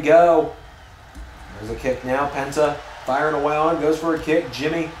 Here we go. There's a kick now. Penta firing away on. Goes for a kick.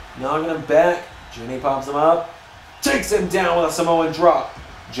 Jimmy knocking him back. Jimmy pops him up. Takes him down with a Samoan drop.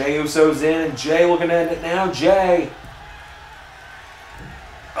 Jay Uso's in, and Jay looking to end it now. Jay.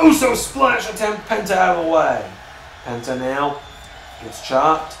 Uso splash attempt. Penta out of the way. Penta now gets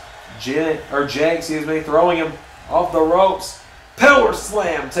chopped. Jay, throwing him off the ropes. Power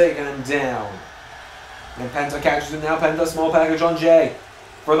slam, taking him down. And Penta catches him now. Penta, small package on Jay.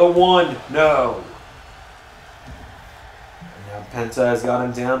 For the one, no. And now Penta has got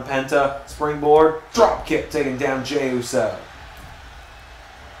him down. Penta, springboard, drop kick, taking down Jay Uso.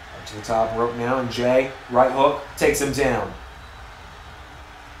 Up to the top rope now, and Jay, right hook, takes him down.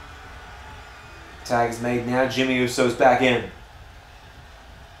 Tag is made now. Jimmy Uso's back in.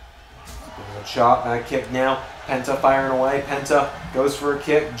 There's a chop and a kick now. Penta firing away. Penta goes for a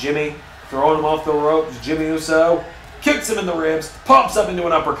kick. Jimmy throwing him off the ropes. Jimmy Uso kicks him in the ribs. Pops up into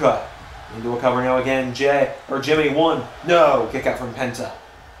an uppercut. Into a cover now again. Jimmy one. No. Kick out from Penta.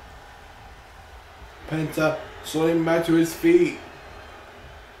 Penta slowing back to his feet.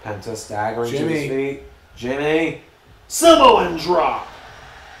 Penta staggering to his feet. Jimmy. Samoan drop.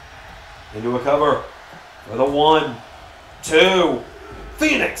 Into a cover for the 1, 2.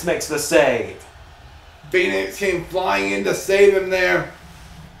 Phoenix makes the save. Phoenix came flying in to save him there.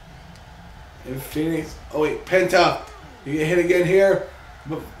 And Phoenix, Penta, you get hit again here,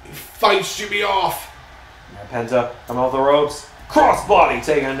 but fight should be off. Now Penta coming off the ropes. Crossbody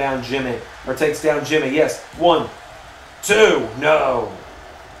taking down Jimmy, or takes down Jimmy. Yes, 1, 2, no.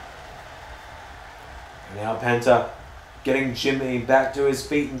 And now Penta getting Jimmy back to his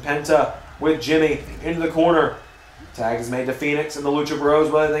feet, and Penta with Jimmy into the corner. Tag is made to Phoenix and the Lucha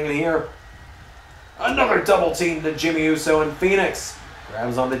Bros. What are they thinking here? Another double team to Jimmy Uso, and Phoenix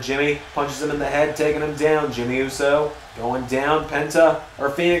grabs onto Jimmy, punches him in the head, taking him down. Jimmy Uso going down.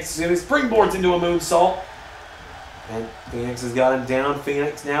 Phoenix springboards into a moonsault. And Phoenix has got him down.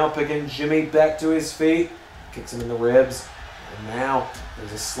 Phoenix now picking Jimmy back to his feet. Kicks him in the ribs. And now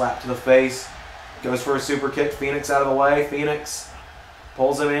there's a slap to the face. Goes for a super kick. Phoenix out of the way. Phoenix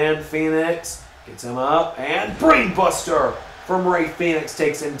pulls him in. Phoenix gets him up. And brainbuster from Rey Fenix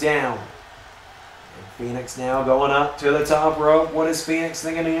takes him down. And Phoenix now going up to the top rope. What is Phoenix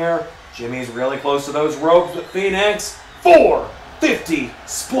thinking here? Jimmy's really close to those ropes, but Phoenix, 450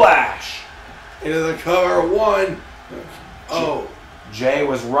 splash. Into the cover. 1. Oh. Jay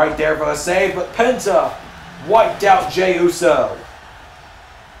was right there for the save, but Penta wiped out Jay Uso.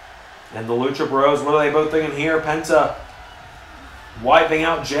 And the Lucha Bros, what are they both thinking here? Penta wiping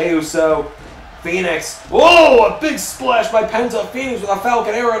out Jay Uso. Phoenix. Whoa, a big splash by Penta. Phoenix with a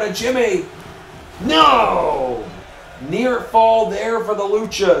Falcon Arrow to Jimmy. No! Near fall there for the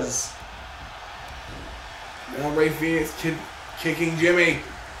Luchas. Now Rey Fenix kicking Jimmy.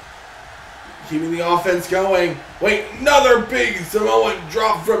 Keeping the offense going. Another big Samoan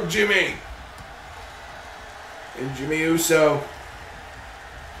drop from Jimmy. And Jimmy Uso.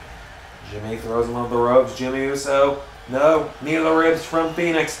 Jimmy throws him off the ropes. Jimmy Uso. No. Knee to the ribs from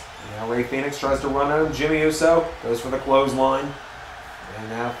Phoenix. Now Rey Fenix tries to run out. Jimmy Uso goes for the clothesline. And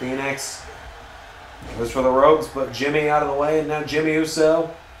now Phoenix goes for the ropes, but Jimmy out of the way. And now Jimmy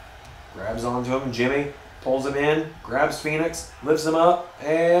Uso grabs onto him. Jimmy pulls him in, grabs Phoenix, lifts him up,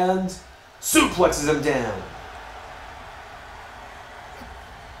 and suplexes him down.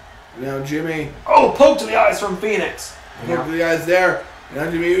 Now Jimmy. Oh, poke to the eyes from Phoenix. Poke to the eyes there.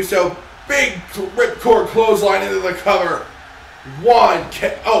 Now Jimmy Uso. Big ripcord clothesline into the cover. And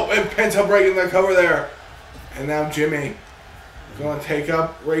Penta breaking the cover there. And now Jimmy going to take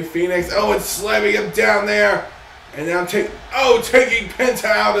up Rey Fenix. Oh, and slamming him down there. And now taking Penta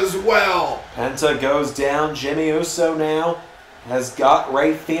out as well. Penta goes down. Jimmy Uso now has got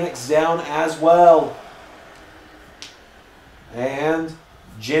Rey Fenix down as well. And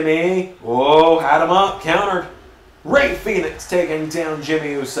Jimmy, had him up, countered. Rey Fenix taking down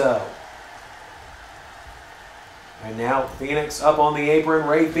Jimmy Uso. And now Phoenix up on the apron.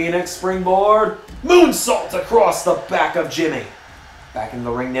 Rey Fenix springboard. Moonsault across the back of Jimmy. Back in the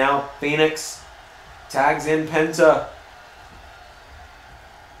ring now. Phoenix tags in Penta.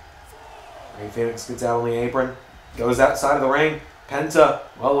 Rey Fenix gets out on the apron. Goes outside of the ring. Penta.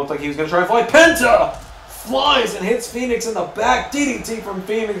 Well, looked like he was going to try and fly. Penta flies and hits Phoenix in the back. DDT from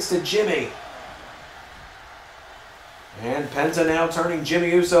Phoenix to Jimmy. And Penta now turning Jimmy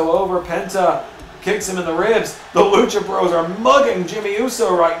Uso over. Penta kicks him in the ribs. The Lucha Bros are mugging Jimmy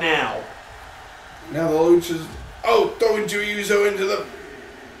Uso right now. Now the Luchas, throwing Jimmy Uso into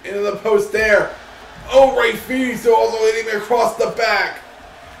the post there. Rey Fenix also hitting him across the back.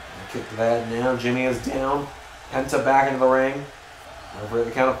 Kick to that. Now Jimmy is down. Penta back into the ring. Over at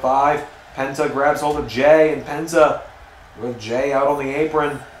the count of 5. Penta grabs hold of Jay, and Penta with Jay out on the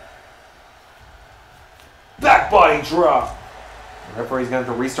apron. Back body drop. The referee's going to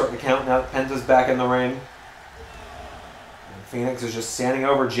have to restart the count now that Penta's back in the ring. And Phoenix is just standing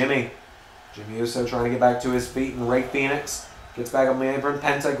over Jimmy. Jimmy Uso trying to get back to his feet, and Rey Phoenix gets back on the apron.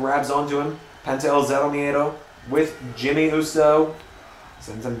 Penta grabs onto him. Penta El Zero Miedo with Jimmy Uso.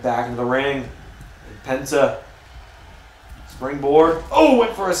 Sends him back into the ring. And Penta springboard.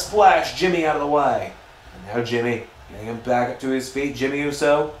 Went for a splash. Jimmy out of the way. And now Jimmy getting him back up to his feet. Jimmy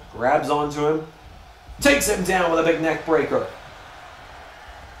Uso grabs onto him. Takes him down with a big neck breaker.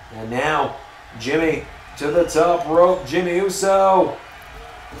 And now Jimmy to the top rope. Jimmy Uso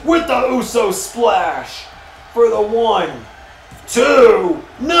with the Uso splash for the 1, 2,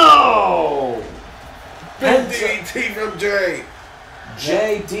 no! Big DDT from Jay.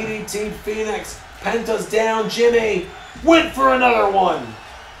 Jay DDT Phoenix. Penta's down. Jimmy went for another one.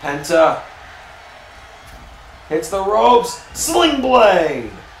 Penta hits the ropes. Sling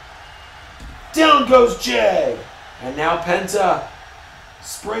blade. Down goes Jay. And now Penta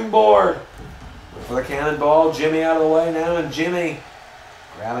springboard. Went for the cannonball. Jimmy out of the way now. And Jimmy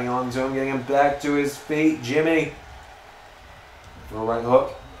grabbing onto him, getting him back to his feet. Jimmy for a right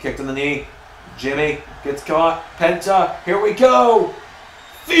hook. Kick to the knee. Jimmy gets caught. Penta, here we go.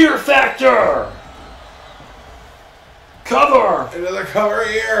 Fear Factor. Cover. Another cover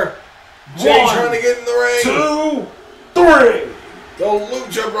here. Jay trying to get in the ring. 2, 3. The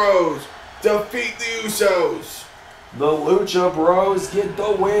Lucha Bros defeat the Usos. The Lucha Bros get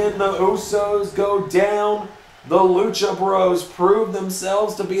the win. The Usos go down. The Lucha Bros prove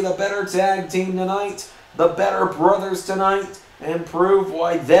themselves to be the better tag team tonight, the better brothers tonight, and prove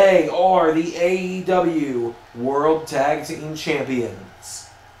why they are the AEW World Tag Team Champions.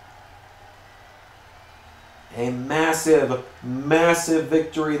 A massive, massive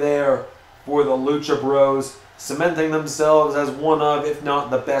victory there for the Lucha Bros, cementing themselves as one of, if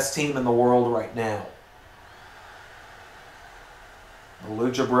not the best team in the world right now. The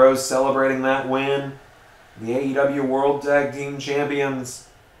Lucha Bros celebrating that win. The AEW World Tag Team Champions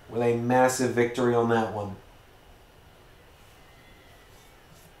with a massive victory on that one.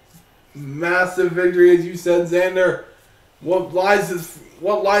 Massive victory, as you said, Xander. What lies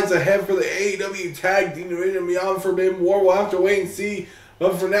ahead for the AEW Tag Team Division beyond Forbidden War? We'll have to wait and see.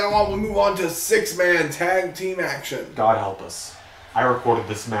 But for now on, we'll move on to 6-man tag team action. God help us. I recorded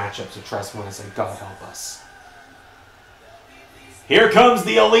this matchup, so trust me when I say God help us. Here comes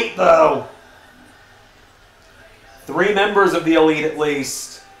the Elite, though. 3 members of the Elite, at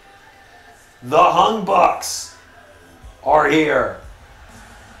least. The HungBucks are here.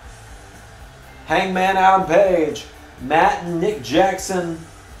 Hangman Adam Page, Matt and Nick Jackson.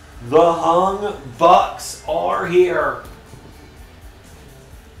 The HungBucks are here.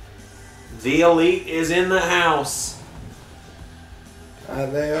 The Elite is in the house.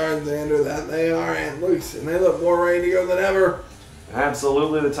 They are, Xander. That they are. And they look more ready to go than ever.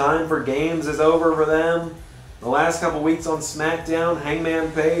 Absolutely. The time for games is over for them. The last couple weeks on SmackDown,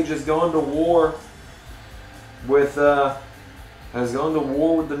 Hangman Page has gone to war with the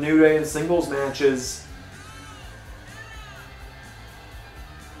New Day in singles matches.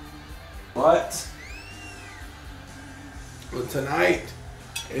 But tonight,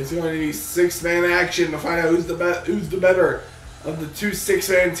 it's going to be 6-man action to find out who's the better of the two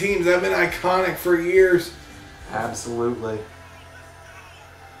 6-man teams that have been iconic for years. Absolutely.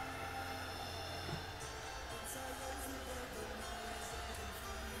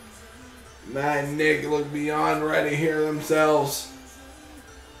 Matt and Nick look beyond ready here themselves.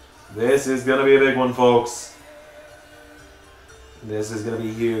 This is going to be a big one, folks. This is going to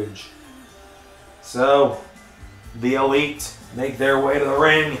be huge. So, the Elite make their way to the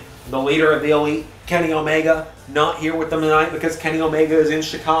ring. The leader of the Elite, Kenny Omega, not here with them tonight because Kenny Omega is in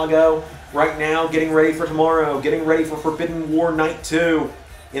Chicago right now, getting ready for tomorrow, getting ready for Forbidden War Night 2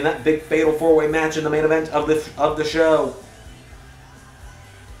 in that big fatal 4-way match in the main event of the show.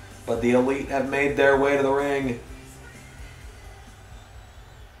 But the Elite have made their way to the ring.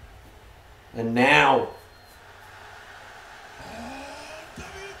 And now,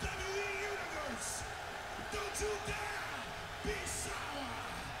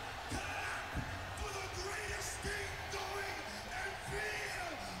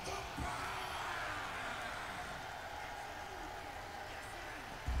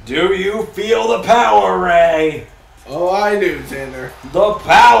 do you feel the power, Ray? Oh, I do, Xander. The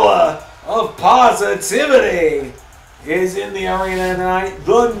power of positivity is in the arena tonight.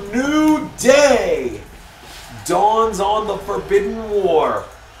 The New Day dawns on the Forbidden War.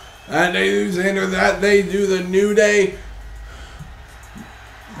 And they do, Xander, that they do. The New Day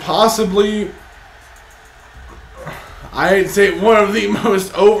possibly, I'd say, one of the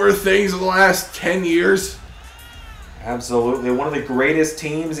most over things of the last 10 years. Absolutely. One of the greatest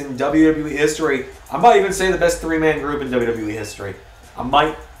teams in WWE history. I might even say the best 3-man group in WWE history. I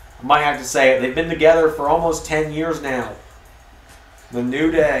might have to say it. They've been together for almost 10 years now. The New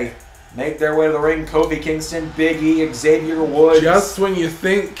Day make their way to the ring. Kofi Kingston, Big E, Xavier Woods. Just when you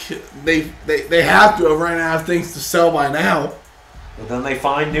think they have to have run out of things to sell by now. But then they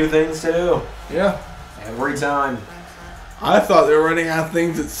find new things to do. Yeah. Every time. I thought they were running out of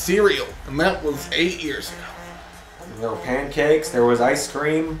things at cereal, and that was 8 years ago. There were pancakes. There was ice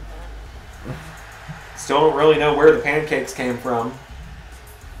cream. Still don't really know where the pancakes came from.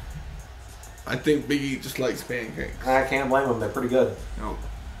 I think Big E just likes pancakes. I can't blame them. They're pretty good. No.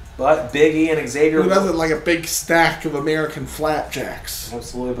 But Big E and Xavier... Who doesn't like a big stack of American flapjacks?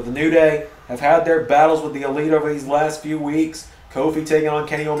 Absolutely. But the New Day have had their battles with the Elite over these last few weeks. Kofi taking on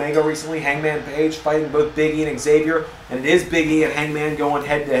Kenny Omega recently. Hangman Page fighting both Big E and Xavier. And it is Big E and Hangman going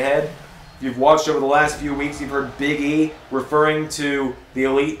head-to-head. If you've watched over the last few weeks, you've heard Big E referring to the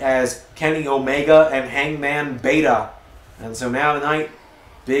Elite as Kenny Omega and Hangman Beta. And so now tonight,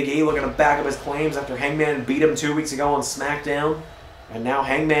 Big E looking to back up his claims after Hangman beat him 2 weeks ago on SmackDown. And now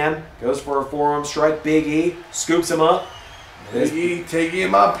Hangman goes for a forearm strike. Big E scoops him up. Big E taking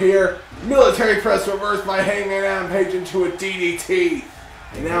him up here. Military press reversed by Hangman Adam Page into a DDT.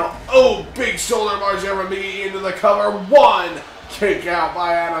 And now, big shoulder barge from Big E into the cover. One kick out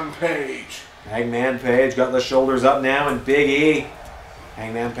by Adam Page. Hangman Page got the shoulders up now, and Big E.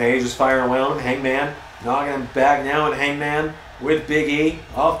 Hangman Page is firing away on him. Hangman knocking him back now, and Hangman with Big E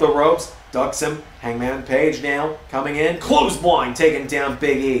off the ropes. Ducks him. Hangman Page now coming in. Clothesline taking down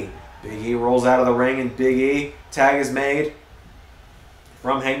Big E. Big E rolls out of the ring, and Big E tag is made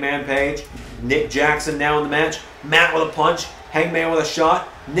from Hangman Page. Nick Jackson now in the match. Matt with a punch. Hangman with a shot.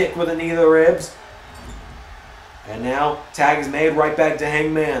 Nick with a knee to the ribs. And now, tag is made right back to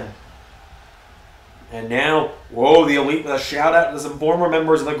Hangman. And now, the Elite with a shout out to some former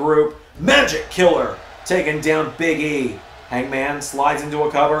members of the group. Magic Killer taking down Big E. Hangman slides into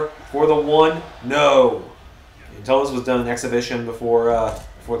a cover for the one. No. Until this was done in exhibition before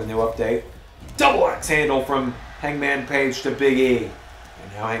the new update. Double axe handle from Hangman Page to Big E.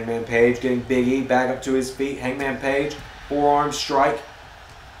 And now Hangman Page getting Big E back up to his feet. Hangman Page, forearm strike.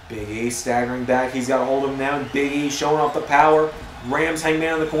 Big E staggering back. He's got a hold of him now. Big E showing off the power. Rams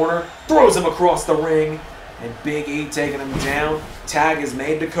Hangman in the corner. Throws him across the ring. And Big E taking him down. Tag is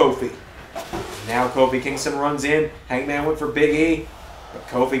made to Kofi. Now Kofi Kingston runs in. Hangman went for Big E. But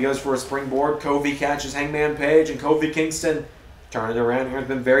Kofi goes for a springboard. Kofi catches Hangman Page. And Kofi Kingston turning it around here. Has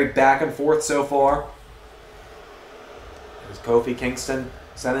been very back and forth so far. There's Kofi Kingston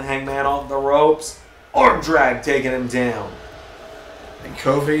sending Hangman off the ropes. Arm drag taking him down. And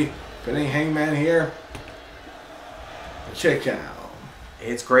Kofi pinning Hangman here. Check out.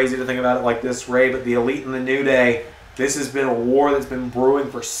 It's crazy to think about it like this, Ray, but the Elite and the New Day, this has been a war that's been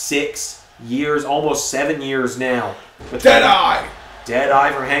brewing for 6 years, almost 7 years now. Deadeye!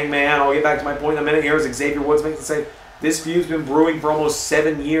 Deadeye from Hangman. I'll get back to my point in a minute here as Xavier Woods makes the save. This feud's been brewing for almost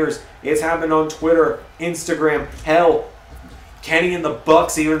 7 years. It's happened on Twitter, Instagram. Hell, Kenny and the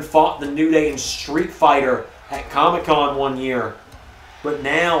Bucks even fought the New Day in Street Fighter at Comic-Con one year. But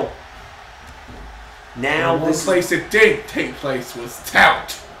now this place it did take place was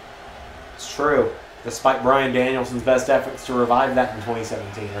Tout. It's true. Despite Bryan Danielson's best efforts to revive that in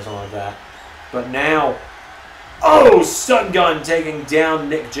 2017 or something like that. But now, oh, stun gun taking down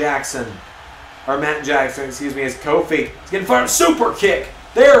Nick Jackson. Or Matt Jackson, excuse me, as Kofi is getting fired. Super kick.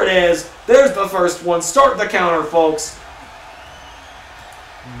 There it is. There's the first one. Start the counter, folks.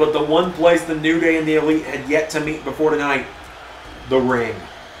 But the one place the New Day and the Elite had yet to meet before tonight, the ring.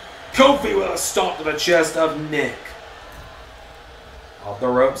 Kofi with a stomp to the chest of Nick. Off the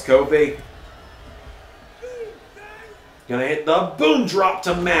ropes, Kofi. Gonna hit the boom drop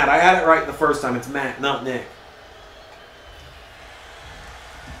to Matt. I had it right the first time. It's Matt, not Nick.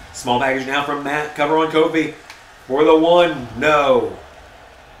 Small package now from Matt. Cover on Kofi for the one. No.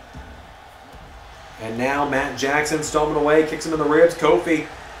 And now Matt Jackson stomping away, kicks him in the ribs. Kofi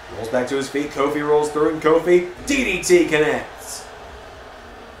rolls back to his feet. Kofi rolls through, and Kofi DDT connects.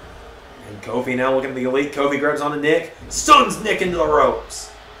 And Kofi now looking at the Elite. Kofi grabs onto Nick, stuns Nick into the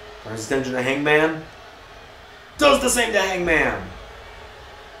ropes. Turns his attention to Hangman. Does the same to Hangman.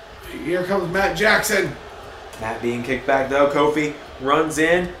 Here comes Matt Jackson. Matt being kicked back though. Kofi runs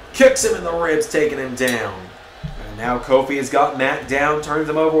in, kicks him in the ribs, taking him down. And now Kofi has got Matt down, turns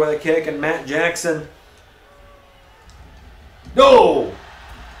him over with a kick, and Matt Jackson. No!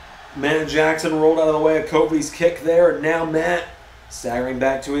 Matt Jackson rolled out of the way of Kofi's kick there, and now Matt staggering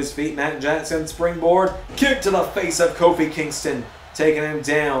back to his feet. Matt Jackson springboard, kick to the face of Kofi Kingston, taking him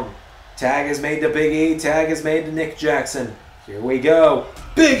down. Tag is made to Big E, tag is made to Nick Jackson. Here we go.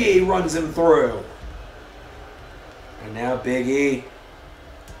 Big E runs him through. And now Big E.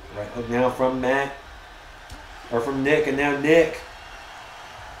 Right hook now from Matt. Or from Nick, and now Nick.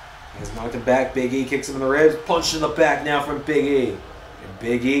 He's knocked him back. Big E kicks him in the ribs. Punch in the back now from Big E. And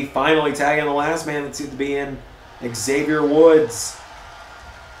Big E finally tagging the last man that seems to be in, Xavier Woods.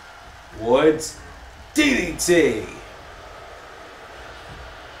 Woods. DDT.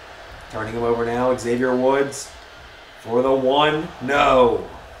 Turning him over now. Xavier Woods. For the one. No.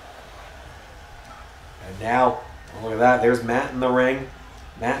 And now, look at that. There's Matt in the ring.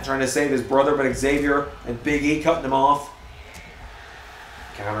 Matt trying to save his brother, but Xavier and Big E cutting him off.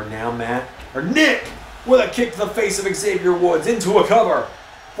 Countered now, Matt. Or Nick with a kick to the face of Xavier Woods into a cover.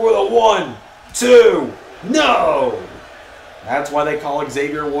 For the 1, 2, no! That's why they call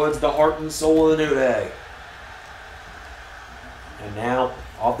Xavier Woods the heart and soul of the New Day. And now,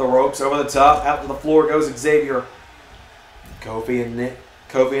 off the ropes, over the top, out to the floor goes Xavier. Kofi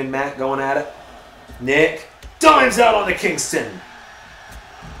and Matt going at it. Nick dives out onto Kingston.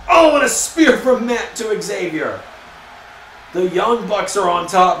 Oh, and a spear from Matt to Xavier. The Young Bucks are on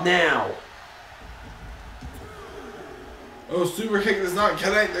top now. Oh, super kick does not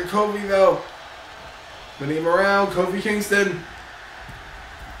connect to Kofi though. Spinning him around, Kofi Kingston.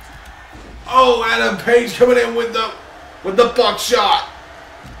 Oh, Adam Page coming in with the buckshot.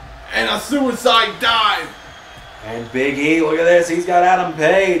 And a suicide dive. And Big E, look at this. He's got Adam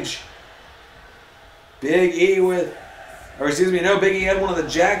Page. Big E with, or excuse me, no, Big E had one of the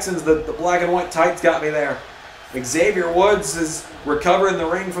Jacksons. The black and white tights got me there. Xavier Woods is recovering the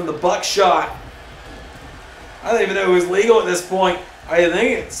ring from the buckshot. I don't even know who's legal at this point. I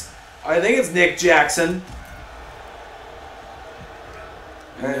think it's Nick Jackson.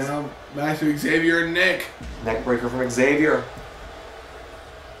 And now back to Xavier and Nick. Neckbreaker from Xavier.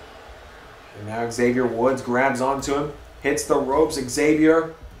 And now Xavier Woods grabs onto him, hits the ropes.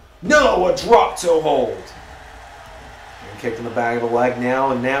 Xavier, no, a drop toe hold. And kicked in the back of the leg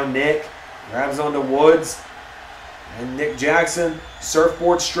now, and now Nick grabs onto Woods. And Nick Jackson,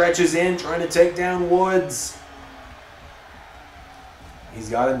 surfboard stretches in, trying to take down Woods. He's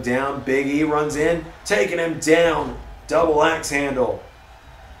got him down. Big E runs in, taking him down. Double axe handle.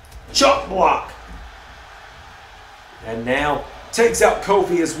 Chuck block. And now takes out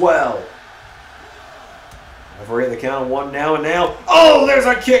Kofi as well. Referee at the count of 1 now, and now. Oh, there's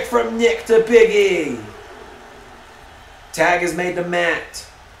a kick from Nick to Big E. Tag is made to Matt.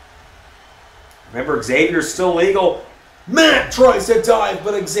 Remember, Xavier's still legal. Matt tries to dive,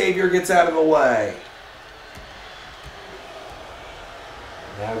 but Xavier gets out of the way.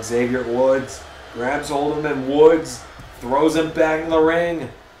 Now Xavier Woods grabs hold of him, and Woods throws him back in the ring.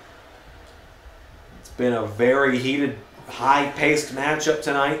 It's been a very heated, high-paced matchup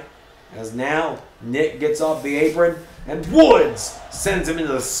tonight. As now Nick gets off the apron, and Woods sends him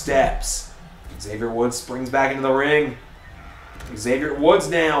into the steps. Xavier Woods springs back into the ring. Xavier Woods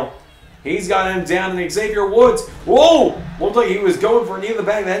now. He's got him down, and Xavier Woods, whoa! Looked like he was going for a knee in the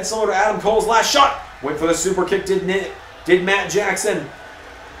back of the head, similar to Adam Cole's last shot. Went for the super kick, did Matt Jackson.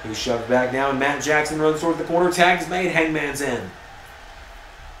 He's shoved back now, and Matt Jackson runs towards the corner. Tag is made, Hangman's in.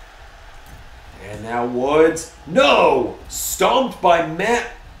 And now Woods, no! Stomped by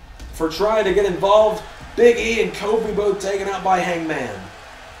Matt for trying to get involved. Big E and Kofi both taken out by Hangman.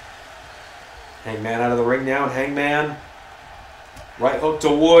 Hangman out of the ring now, and Hangman, right hook to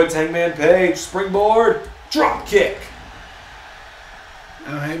Woods, Hangman Page, springboard, drop kick.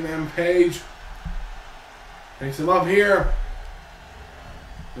 Now Hangman Page takes him up here.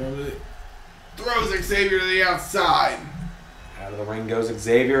 Throws Xavier to the outside. Out of the ring goes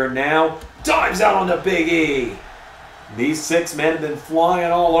Xavier now. Dives out onto Big E. These 6 men have been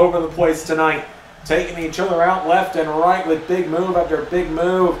flying all over the place tonight, taking each other out left and right with big move after big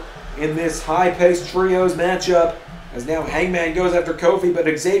move in this high-paced trios matchup. As now Hangman goes after Kofi, but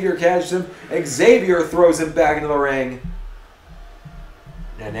Xavier catches him. Xavier throws him back into the ring.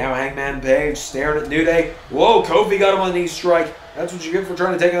 And now Hangman Page staring at New Day. Whoa, Kofi got him on a knee strike. That's what you get for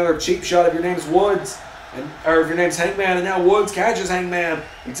trying to take another cheap shot if your name's Woods. Or if your name's Hangman, and now Woods catches Hangman.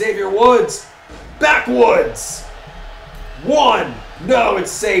 Xavier Woods. Backwoods. 1. No,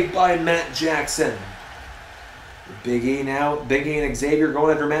 it's saved by Matt Jackson. Big E now. Big E and Xavier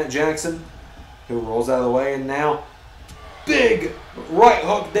going after Matt Jackson, who rolls out of the way, and now big right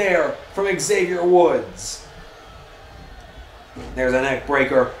hook there from Xavier Woods. There's a neck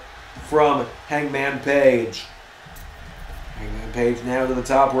breaker from Hangman Page. Hangman Page now to the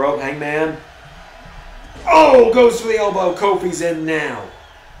top rope. Hangman. Oh, goes for the elbow. Kofi's in now.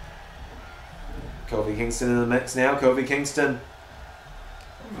 Kofi Kingston in the mix now. Kofi Kingston.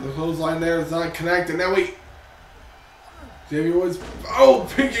 The clothesline there is not connected. Now Xavier Woods, oh,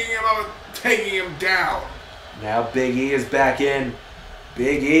 picking him up and taking him down. Now Big E is back in.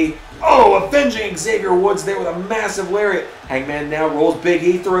 Big E, oh, avenging Xavier Woods there with a massive lariat. Hangman now rolls Big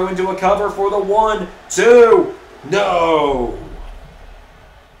E through into a cover for the 1, 2, no.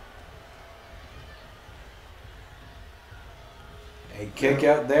 A kick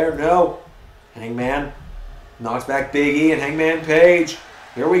out there, no. Hangman knocks back Big E and Hangman Page.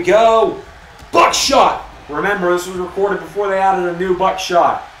 Here we go. Buckshot. Remember, this was recorded before they added a new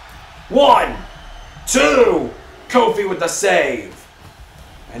buckshot. 1, 2. Kofi with the save.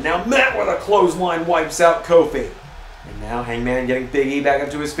 And now Matt with a clothesline wipes out Kofi. And now Hangman getting Big E back up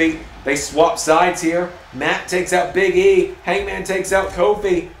to his feet. They swap sides here. Matt takes out Big E. Hangman takes out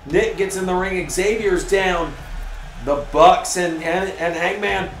Kofi. Nick gets in the ring. Xavier's down. The Bucks and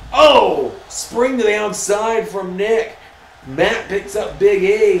Hangman. Oh! Spring to the outside from Nick. Matt picks up Big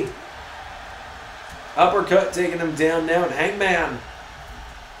E. Uppercut taking him down now. And Hangman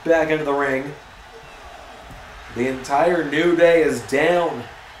back into the ring. The entire New Day is down.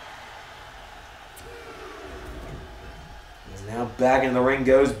 And now back in the ring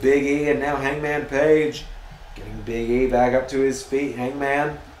goes Big E, and now Hangman Page getting Big E back up to his feet.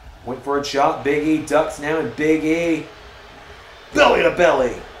 Hangman went for a shot. Big E ducks now, and Big E belly to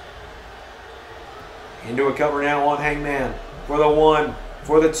belly. Into a cover now on Hangman for the 1,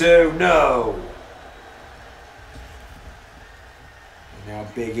 for the 2, no. Now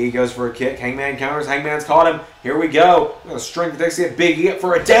Big E goes for a kick. Hangman counters. Hangman's caught him. Here we go. A string to get Big E up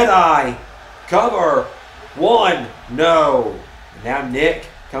for a dead eye. Cover. 1. No. And now Nick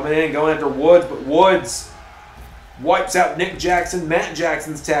coming in, going after Woods, but Woods wipes out Nick Jackson. Matt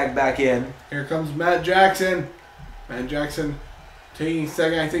Jackson's tagged back in. Here comes Matt Jackson. Matt Jackson taking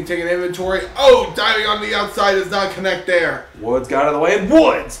second, I think, taking inventory. Oh, diving on the outside does not connect there. Woods got out of the way, and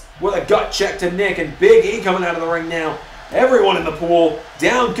Woods with a gut check to Nick, and Big E coming out of the ring now. Everyone in the pool.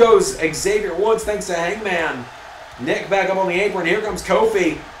 Down goes Xavier Woods thanks to Hangman. Nick back up on the apron. Here comes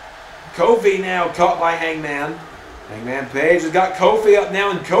Kofi. Kofi now caught by Hangman. Hangman Page has got Kofi up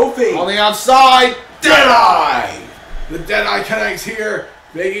now, and Kofi on the outside. Deadeye. The Deadeye connects here.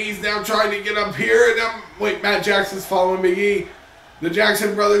 Big E's now trying to get up here. And wait, Matt Jackson's following Big E. The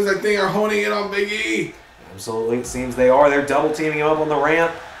Jackson brothers, I think, are honing in on Big E. Absolutely, it seems they are. They're double teaming him up on the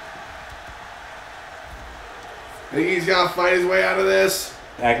ramp. Big E's got to fight his way out of this.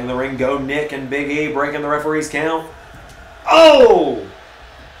 Back in the ring go Nick and Big E, breaking the referee's count. Oh!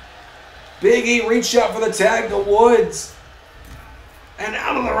 Big E reached out for the tag to Woods. And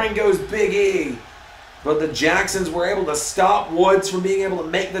out of the ring goes Big E. But the Jacksons were able to stop Woods from being able to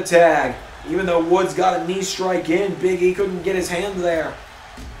make the tag. Even though Woods got a knee strike in, Big E couldn't get his hand there.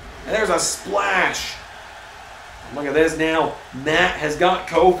 And there's a splash. Look at this now. Matt has got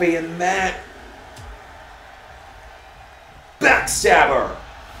Kofi, and Matt backstabber.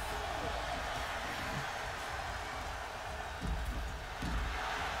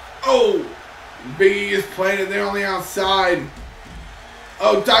 Oh! Big E is playing it there on the outside.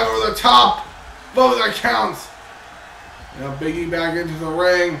 Oh, dive over the top. Both their counts. Now Big E back into the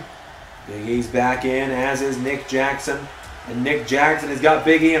ring. Big E's back in, as is Nick Jackson. And Nick Jackson has got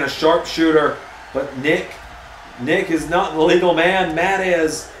Big E in a sharpshooter. But Nick is not the legal man. Matt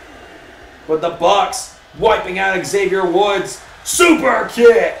is. But the Bucks wiping out Xavier Woods. Super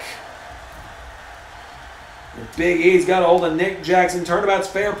kick. And Big E's got a hold of Nick Jackson. Turnabout's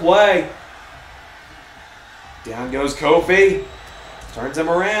fair play. Down goes Kofi. Turns him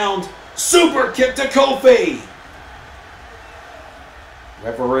around. Super kick to Kofi.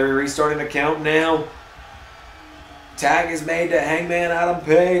 Referee restarting the count now. Tag is made to Hangman Adam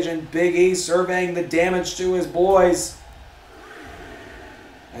Page, and Big E surveying the damage to his boys.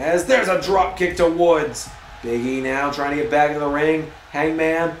 As there's a drop kick to Woods. Big E now trying to get back into the ring.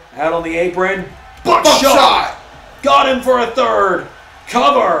 Hangman out on the apron. Buckshot! Got him for a third.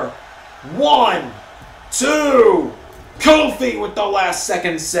 Cover. 1, 2. Kofi with the last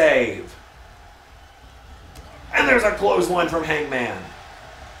second save. And there's a clothesline from Hangman.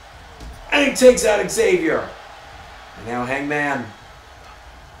 And he takes out Xavier. And now Hangman.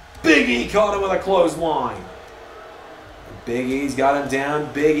 Big E caught him with a clothesline. Big E's got him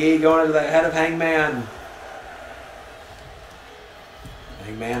down. Big E going into the head of Hangman.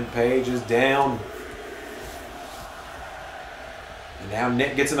 Hangman Page is down. And now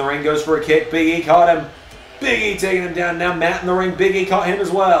Nick gets in the ring, goes for a kick. Big E caught him. Big E taking him down. Now Matt in the ring. Big E caught him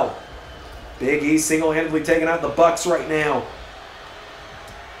as well. Big E single-handedly taking out the Bucks right now.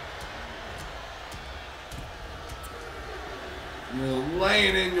 You're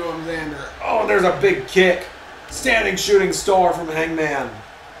laying into him, Xander. Oh, there's a big kick. Standing shooting star from Hangman.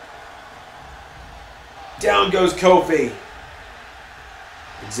 Down goes Kofi.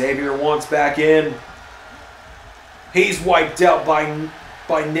 Xavier wants back in. He's wiped out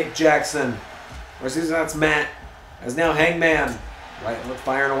by Nick Jackson. Or excuse me, that's Matt. As now Hangman. Right hook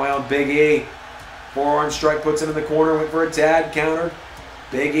firing away on Big E. Forearm strike puts him in the corner. Went for a tag. Countered.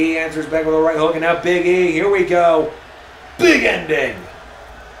 Big E answers back with a right hook. And now Big E. Here we go. Big ending.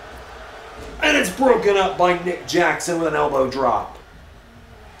 And it's broken up by Nick Jackson with an elbow drop.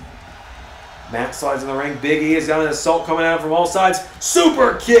 Matt slides in the ring. Big E has got an assault coming out from all sides.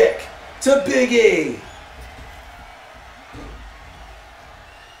 Super kick to Big E.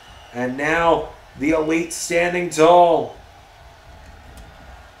 And now the Elite standing tall.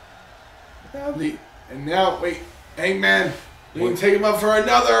 Wait, Hangman, you can take him up for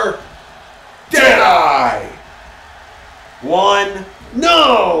another. Deadeye. 1.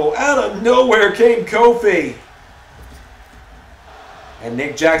 No! Out of nowhere came Kofi. And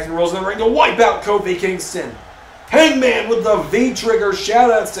Nick Jackson rolls in the ring to wipe out Kofi Kingston. Hangman with the V-trigger.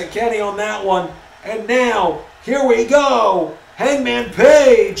 Shoutouts to Kenny on that one. And now, here we go. Hangman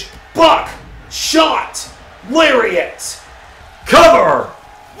Page. Buck. Shot. Lariat. Cover.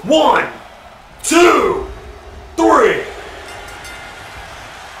 1, 2, 3.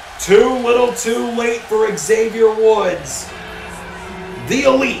 Too little too late for Xavier Woods. The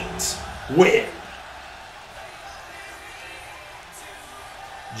Elite win.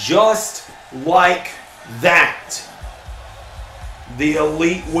 Just like that. The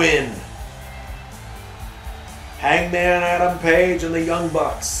Elite win. Hangman Adam Page and the Young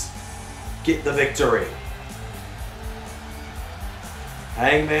Bucks get the victory.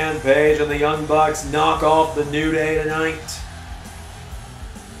 Hangman Page and the Young Bucks knock off the New Day tonight.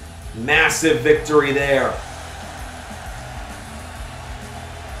 Massive victory there.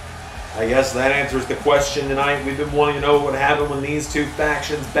 I guess that answers the question tonight. We've been wanting to know what would happen when these two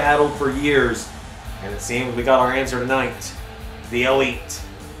factions battled for years. And it seems we got our answer tonight. The Elite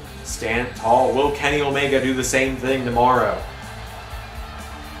stand tall. Will Kenny Omega do the same thing tomorrow?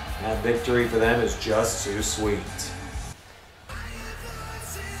 That victory for them is just too sweet.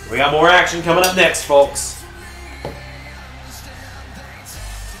 We got more action coming up next, folks.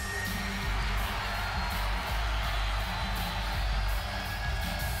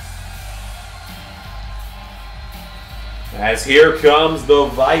 As here comes the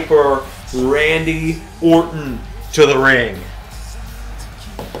Viper, Randy Orton, to the ring.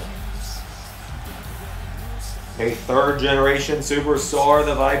 A third-generation superstar,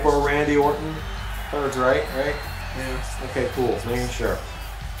 the Viper, Randy Orton. Third's right? Yeah. Okay, cool. Making sure.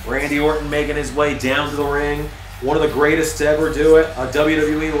 Randy Orton making his way down to the ring. One of the greatest to ever do it. A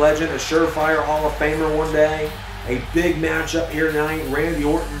WWE legend, a surefire Hall of Famer one day. A big matchup here tonight. Randy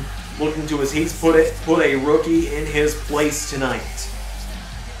Orton looking to, as he's put it, put a rookie in his place tonight.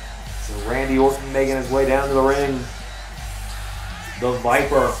 So Randy Orton making his way down to the ring. The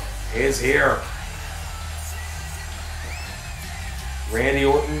Viper is here. Randy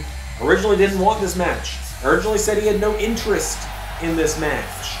Orton Originally didn't want this match. Originally said he had no interest in this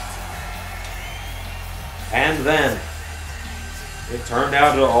match. And then it turned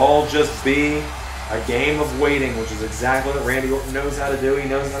out to all just be a game of waiting, which is exactly what Randy Orton knows how to do. He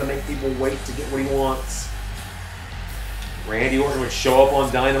knows how to make people wait to get what he wants. Randy Orton would show up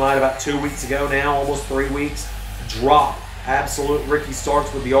on Dynamite about 2 weeks ago now, almost 3 weeks, drop absolute Ricky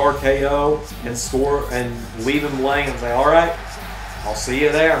Starks with the RKO and score and leave him laying and say, all right, I'll see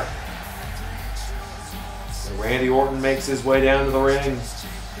you there. So Randy Orton makes his way down to the ring.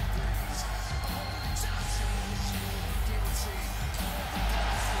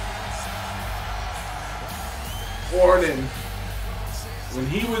 Orton, when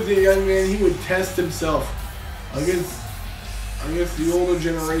he was a young man, he would test himself against the older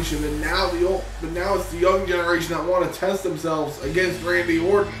generation, and now it's the young generation that want to test themselves against Randy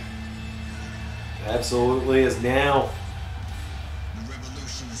Orton. Absolutely is now.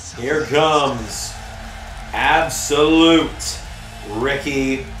 Here comes absolute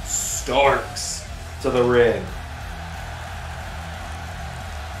Ricky Starks to the ring.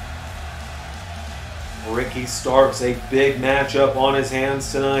 Ricky Starks, a big matchup on his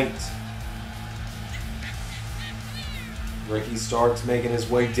hands tonight. Ricky Starks making his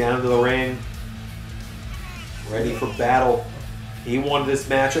way down to the ring, ready for battle. He wanted this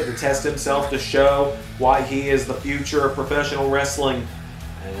matchup to test himself, to show why he is the future of professional wrestling.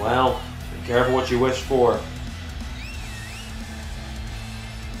 And well, be careful what you wish for.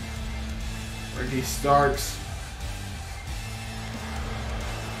 Ricky Starks.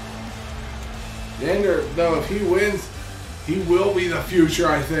 Though, if he wins, he will be the future,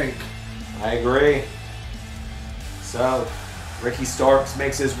 I think. I agree. So, Ricky Starks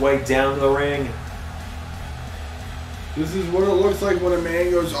makes his way down to the ring. This is what it looks like when a man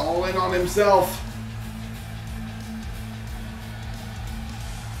goes all in on himself.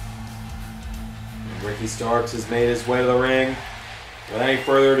 Ricky Starks has made his way to the ring. Without any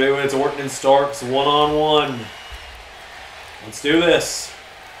further ado, it's Orton and Starks one-on-one. Let's do this.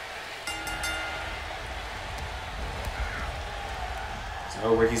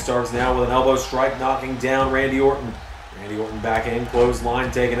 So Ricky Starks now with an elbow strike knocking down Randy Orton. Randy Orton back in,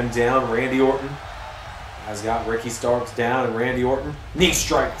 clothesline taking him down. Randy Orton has got Ricky Starks down, and Randy Orton knee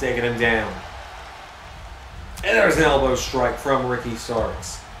strike taking him down. And there's an elbow strike from Ricky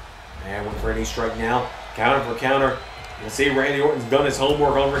Starks. And went for a knee strike now. Counter for counter. You can see Randy Orton's done his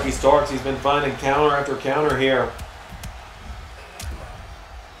homework on Ricky Starks. He's been finding counter after counter here.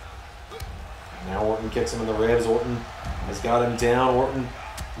 Now Orton kicks him in the ribs. Orton has got him down. Orton,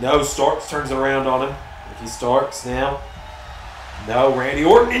 no, Starks turns it around on him. Ricky Starks now. No, Randy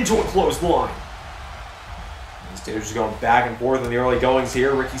Orton into a clothesline. These two just going back and forth in the early goings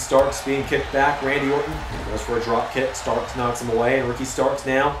here. Ricky Starks being kicked back. Randy Orton goes for a drop kick. Starks knocks him away, and Ricky Starks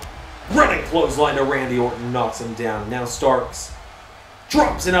now running clothesline to Randy Orton, knocks him down. Now Starks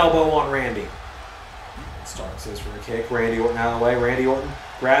drops an elbow on Randy. Starks goes for a kick. Randy Orton out of the way. Randy Orton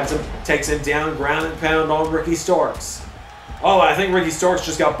grabs him, takes him down, ground and pound on Ricky Starks. Oh, I think Ricky Starks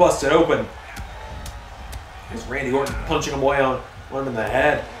just got busted open. There's Randy Orton punching him away on him in the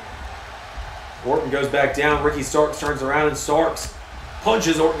head. Orton goes back down. Ricky Starks turns around, and Starks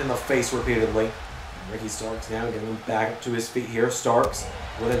punches Orton in the face repeatedly. And Ricky Starks now getting him back up to his feet here. Starks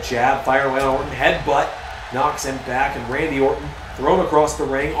with a jab, firing away on Orton. Headbutt knocks him back, and Randy Orton thrown across the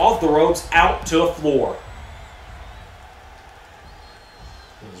ring, off the ropes, out to the floor.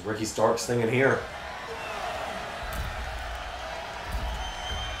 What is Ricky Starks thinking here?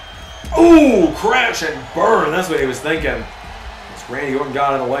 Ooh, crash and burn. That's what he was thinking. As Randy Orton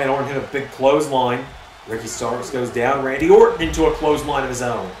got out of the way, and Orton hit a big clothesline. Ricky Starks goes down. Randy Orton into a clothesline of his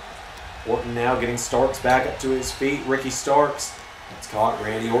own. Orton now getting Starks back up to his feet. Ricky Starks gets caught.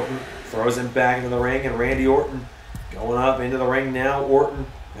 Randy Orton throws him back into the ring, and Randy Orton going up into the ring now. Orton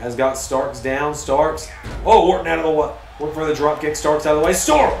has got Starks down. Starks. Oh, Orton out of the way. Went for the drop kick. Starks out of the way.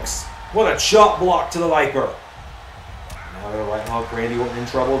 Starks with a chop block to the Viper. Now the right hook. Randy Orton in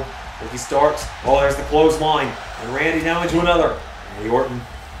trouble. Ricky Starks. Oh, there's the clothesline. And Randy now into another. Randy Orton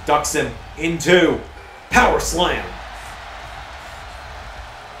ducks him into power slam.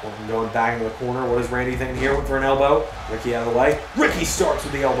 Orton going back into the corner. What is Randy thinking here? Went for an elbow. Ricky out of the way. Ricky Starks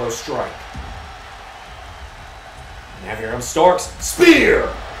with the elbow strike. Now here comes Starks.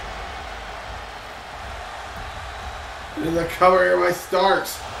 Spear! In the cover here by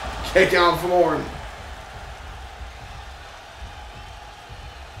Starks. Kick out from Orton.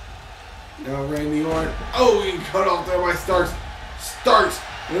 Now Randy Orton. Oh, he cut off there by Starks. Starks.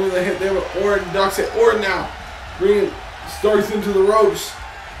 And with a hit there with Orton. Ducks it. Orton now. Bringing Starks into the ropes.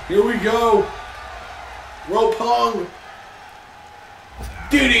 Here we go. Rope hung.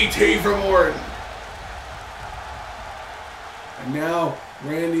 DDT from Orton. And now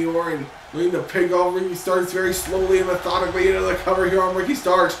Randy Orton looking to pick off Ricky Starks very slowly and methodically into the cover here on Ricky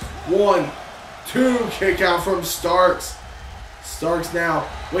Starks. 1, 2, kick out from Starks. Starks now.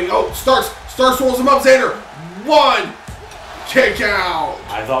 Wait, oh, Starks rolls him up, Xander. 1, kick out.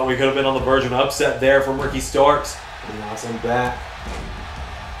 I thought we could have been on the verge of an upset there from Ricky Starks. He knocks him back.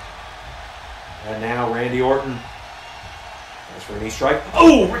 And now Randy Orton. That's for a knee strike.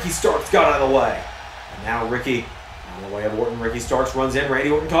 Oh, Ricky Starks got out of the way. And now Ricky on the way of Orton. Ricky Starks runs in. Randy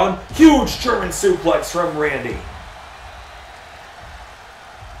Orton caught him. Huge German suplex from Randy.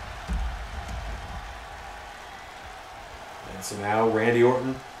 And so now Randy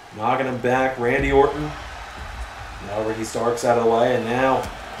Orton knocking him back. Randy Orton. Now Ricky Starks out of the way. And now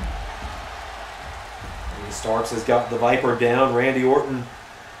Ricky Starks has got the Viper down. Randy Orton.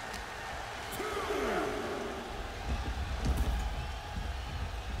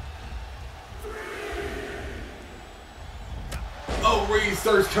 Ricky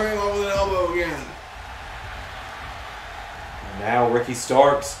Starks coming off with an elbow again. And now Ricky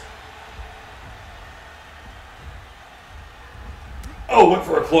Starks. Oh, went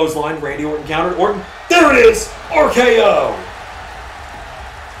for a clothesline. Randy Orton countered. Orton. There it is! RKO!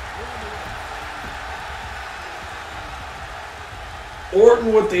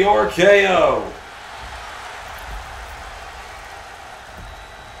 Orton with the RKO.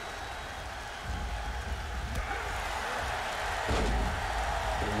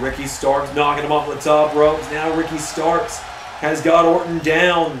 Ricky Starks knocking him off the top ropes. Now Ricky Starks has got Orton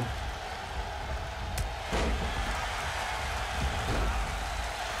down.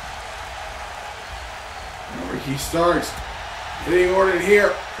 Ricky Starks hitting Orton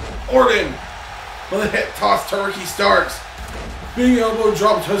here. Orton with a hip toss to Ricky Starks. Big elbow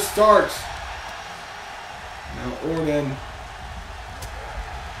drop to Starks. Now Orton.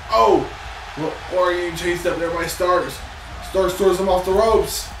 Oh! Well, Orton getting chased up there by Starks. Starks throws him off the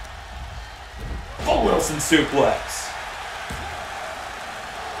ropes. Full Wilson suplex.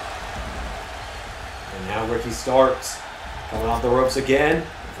 And now Ricky Starks coming off the ropes again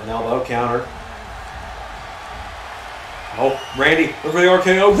for an elbow counter. Oh, Randy over the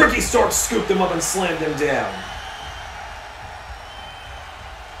RKO. Ricky Starks scooped him up and slammed him down.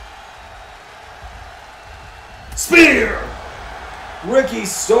 Spear! Ricky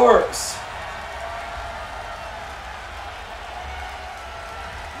Starks.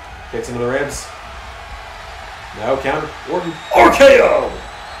 Kicks him in the ribs. No, counter. Orton. RKO!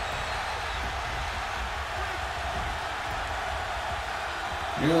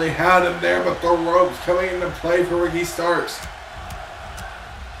 Nearly had him there, but the ropes coming into play for Ricky Starks.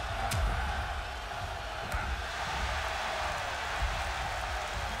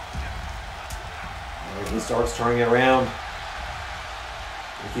 Ricky Starks turning it around.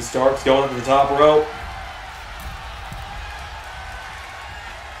 Ricky Starks going up to the top rope.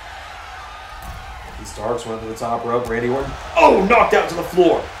 Ricky Starks went to the top rope. Randy Orton. Oh, knocked out to the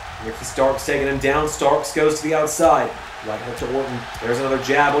floor. Ricky Starks taking him down. Starks goes to the outside. Right hook to Orton. There's another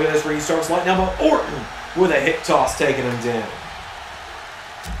jab. Look at this. Ricky Starks lighting elbow. Orton with a hip toss taking him down.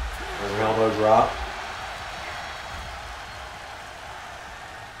 There's an elbow drop.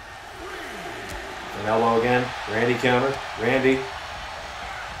 An elbow again. Randy counter. Randy.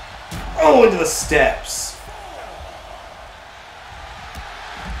 Oh, into the steps.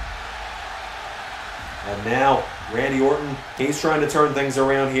 And now Randy Orton. He's trying to turn things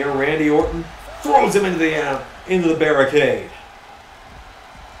around here. Randy Orton throws him into the barricade.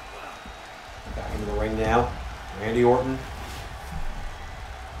 Back into the ring now. Randy Orton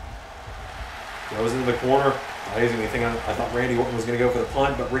goes into the corner. I thought Randy Orton was going to go for the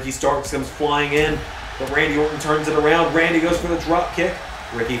punt, but Ricky Starks comes flying in. But Randy Orton turns it around. Randy goes for the drop kick.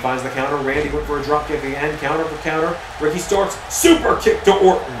 Ricky finds the counter. Randy went for a drop kick again. Counter for counter. Ricky Starks super kick to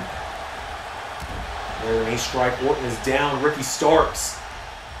Orton. There's a knee strike. Orton is down. Ricky Starks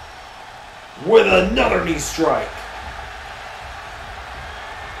with another knee strike.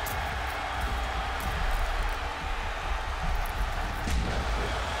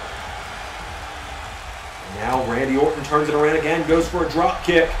 And now Randy Orton turns it around again, goes for a drop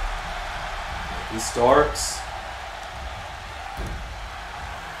kick. Ricky Starks.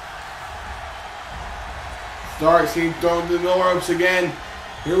 Starks getting thrown to the ropes again.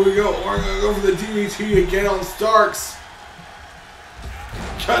 Here we go. Orton gonna go for the DDT again on Starks.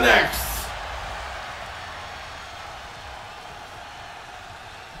 Connects.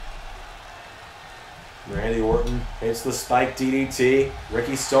 Randy Orton hits the spike DDT.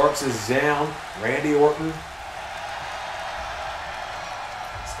 Ricky Starks is down. Randy Orton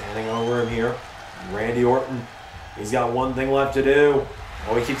standing over him here. Randy Orton, he's got one thing left to do.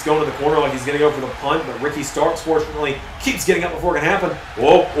 Oh, he keeps going to the corner like he's going to go for the punt, but Ricky Starks, fortunately, keeps getting up before it can happen.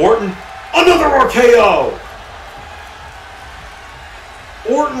 Whoa, Orton, another RKO!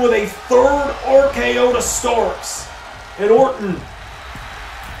 Orton with a third RKO to Starks. And Orton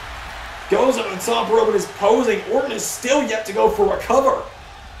goes up the top rope and is posing. Orton is still yet to go for a cover.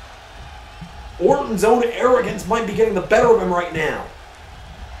 Orton's own arrogance might be getting the better of him right now.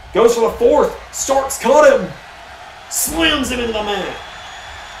 Goes for the fourth. Starks caught him. Slams him into the mat.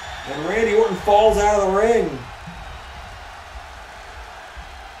 And Randy Orton falls out of the ring.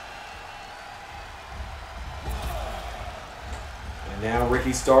 And now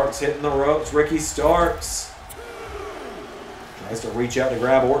Ricky Starks hitting the ropes. Ricky Starks tries to reach out to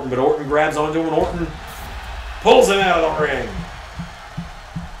grab Orton, but Orton grabs onto him, and Orton pulls him out of the ring.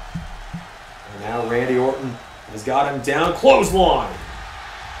 And now Randy Orton has got him down. Clothesline.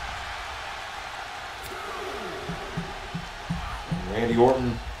 And Randy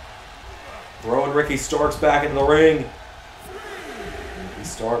Orton throwing Ricky Starks back into the ring. Ricky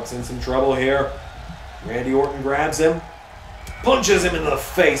Starks in some trouble here. Randy Orton grabs him, punches him in the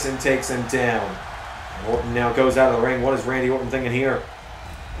face, and takes him down. And Orton now goes out of the ring. What is Randy Orton thinking here?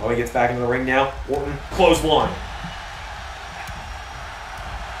 Oh, he gets back into the ring now. Orton, clothesline.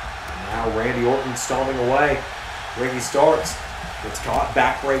 And now Randy Orton stomping away. Ricky Starks gets caught,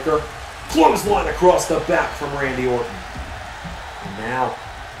 backbreaker. Clothesline across the back from Randy Orton. And now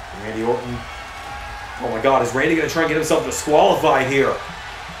Randy Orton. Oh my God, is Randy going to try and get himself disqualified here?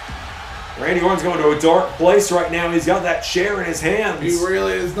 Randy Orton's going to a dark place right now. He's got that chair in his hands. He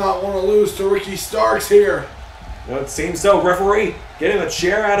really does not want to lose to Ricky Starks here. No, it seems so. Referee getting the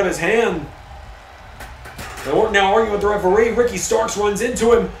chair out of his hand. And Orton now arguing with the referee. Ricky Starks runs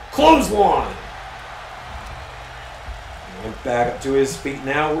into him. Clothesline. And back up to his feet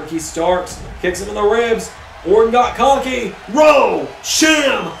now. Ricky Starks kicks him in the ribs. Orton got cocky. Rochambeau.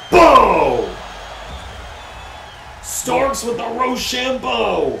 Starks with the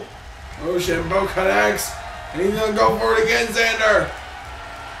Rochambeau. Rochambeau connects. And he's going to go for it again, Xander.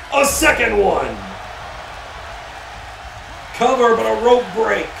 A second one. Cover, but a rope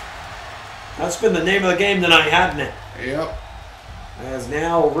break. That's been the name of the game tonight, hasn't it? Yep. As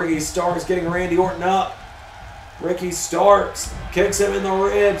now Ricky Starks getting Randy Orton up. Ricky Starks kicks him in the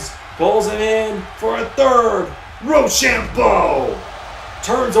ribs. Pulls him in for a third. Rochambeau.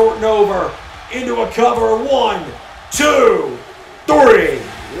 Turns Orton over into a cover. 1, 2, 3.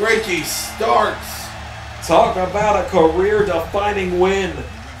 Ricky Starks. Talk about a career-defining win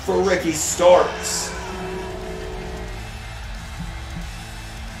for Ricky Starks.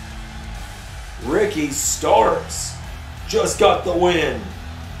 Ricky Starks just got the win.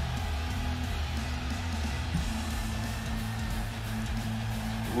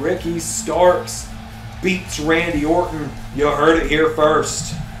 Ricky Starks beats Randy Orton. You heard it here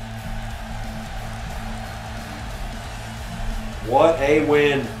first. What a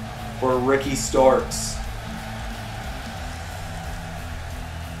win for Ricky Starks.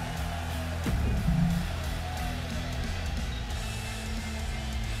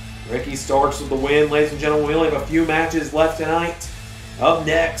 Ricky Starks with the win, ladies and gentlemen. We only have a few matches left tonight. Up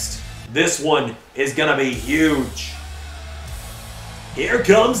next, this one is going to be huge. Here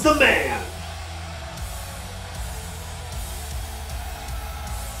comes the man.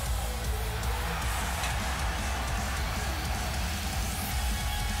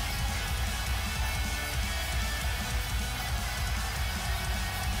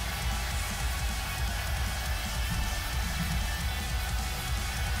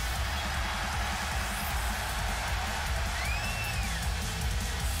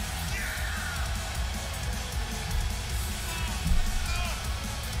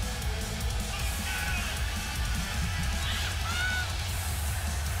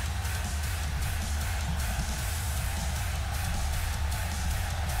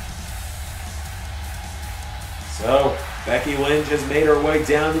 So, Becky Lynch has made her way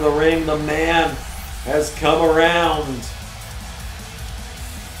down to the ring. The man has come around.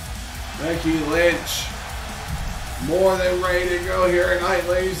 Becky Lynch, more than ready to go here tonight,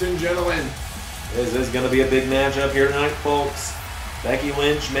 ladies and gentlemen. This is going to be a big matchup here tonight, folks. Becky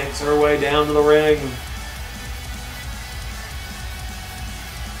Lynch makes her way down to the ring.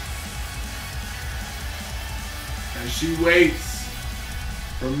 As she waits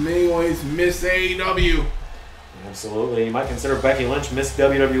for many ways Miss AEW. Absolutely. You might consider Becky Lynch Miss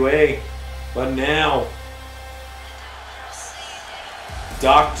WWE. But now,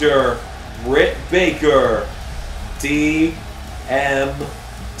 Dr. Britt Baker, D.M.D,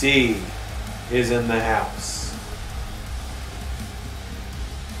 is in the house.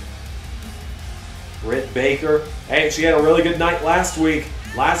 Britt Baker, Hey, she had a really good night last week.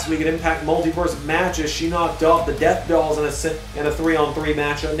 Last week at Impact Multiverse Matches, she knocked off the Death Dolls in a 3-on-3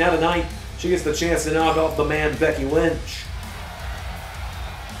 matchup. Now tonight, she gets the chance to knock off the man Becky Lynch.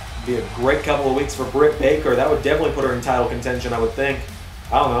 Be a great couple of weeks for Britt Baker. That would definitely put her in title contention, I would think.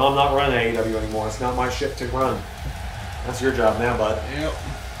 I don't know. I'm not running AEW anymore. It's not my ship to run. That's your job now, bud. Yep.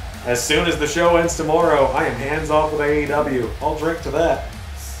 As soon as the show ends tomorrow, I am hands off with AEW. I'll drink to that.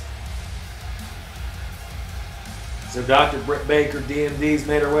 So Dr. Britt Baker, D.M.D's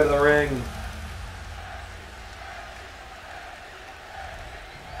made her way to the ring.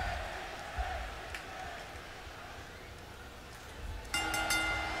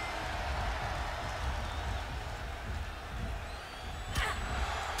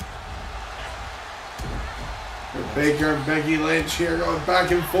 Baker and Becky Lynch here going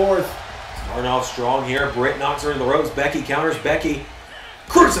back and forth. Starting off strong here. Britt knocks her into the ropes. Becky counters. Becky.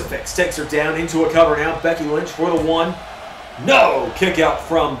 Crucifix takes her down into a cover now. Becky Lynch for the one. No! Kick out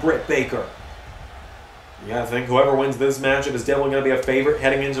from Britt Baker. You gotta think whoever wins this matchup is definitely going to be a favorite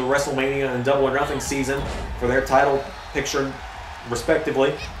heading into WrestleMania and Double or Nothing season for their title picture,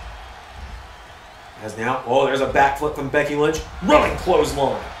 respectively. As now, oh, there's a backflip from Becky Lynch. Running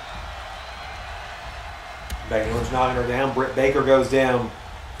clothesline. Becky Lynch knocking her down. Britt Baker goes down.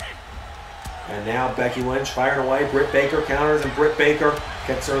 And now Becky Lynch firing away. Britt Baker counters, and Britt Baker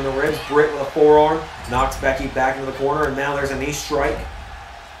kicks her in the ribs. Britt with a forearm knocks Becky back into the corner, and now there's a knee strike.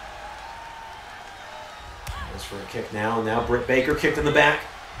 Goes for a kick now, and now Britt Baker kicked in the back.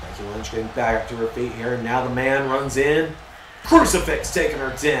 Becky Lynch getting back up to her feet here, and now the man runs in. Crucifix taking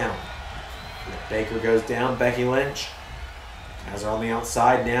her down. Britt Baker goes down. Becky Lynch has her on the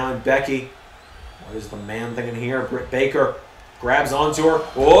outside now, and Becky. What is the man thinking here? Britt Baker grabs onto her.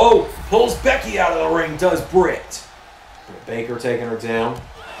 Whoa! Pulls Becky out of the ring, does Britt. Britt Baker taking her down.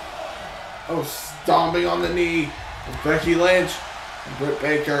 Oh, stomping on the knee of Becky Lynch and Britt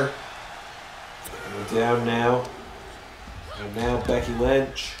Baker. Taking her down now. And now Becky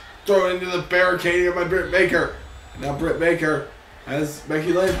Lynch. Thrown into the barricade here by Britt Baker. And now Britt Baker, as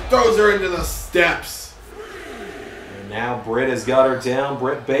Becky Lynch throws her into the steps. And now Britt has got her down.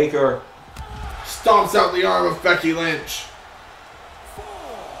 Britt Baker stomps out the arm of Becky Lynch.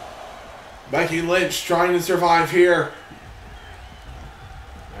 Becky Lynch trying to survive here.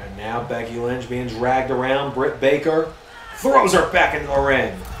 And now Becky Lynch being dragged around. Britt Baker throws her back into the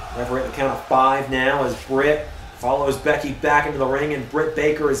ring. Referee at the count of 5 now as Britt follows Becky back into the ring, and Britt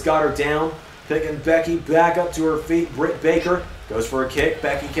Baker has got her down. Picking Becky back up to her feet. Britt Baker goes for a kick.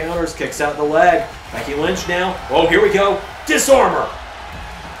 Becky counters, kicks out the leg. Becky Lynch now. Oh, here we go. Disarmer.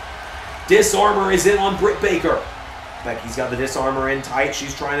 Disarmer is in on Britt Baker. Becky's got the disarmer in tight.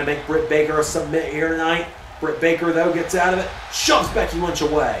 She's trying to make Britt Baker submit here tonight. Britt Baker, though, gets out of it. Shoves Becky Lynch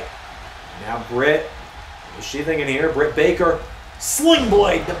away. Now Britt, what is she thinking here? Britt Baker, sling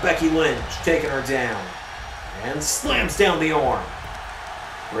blade to Becky Lynch, taking her down. And slams down the arm.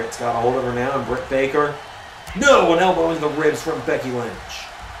 Britt's got a hold of her now, and Britt Baker. No, an elbow into the ribs from Becky Lynch.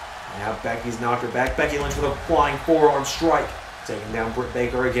 Now Becky's knocked her back. Becky Lynch with a flying forearm strike. Taking down Britt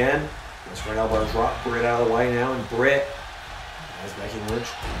Baker again. Goes for an elbow drop. Britt out of the way now, and Britt, as Becky Lynch,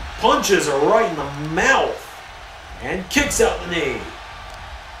 punches her right in the mouth. And kicks out the knee.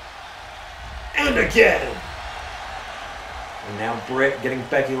 And again. And now Britt getting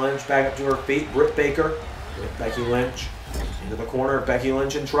Becky Lynch back up to her feet. Britt Baker with Becky Lynch into the corner. Becky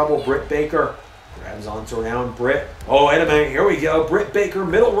Lynch in trouble. Britt Baker grabs onto her now, and Britt. Oh, wait a minute. Here we go. Britt Baker,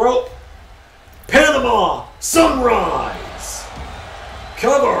 middle rope. Panama Sunrise.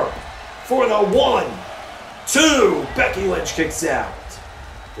 Cover for the 1, 2. Becky Lynch kicks out.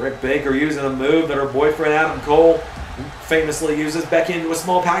 Britt Baker using a move that her boyfriend Adam Cole famously uses. Becky into a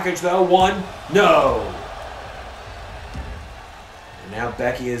small package though. 1, no. And now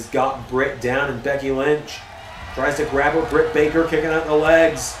Becky has got Britt down, and Becky Lynch tries to grab her. Britt Baker kicking out the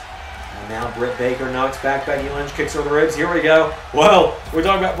legs. And now Britt Baker knocks back Becky Lynch, kicks her in the ribs. Here we go. Well, we're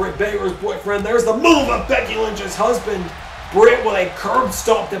talking about Britt Baker's boyfriend. There's the move of Becky Lynch's husband. Britt with a curb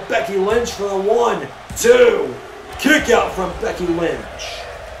stomp to Becky Lynch for the 1, 2. Kick out from Becky Lynch.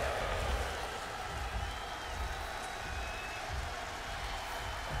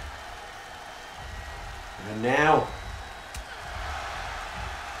 And now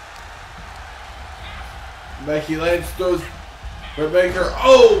Becky Lynch throws Britt Baker.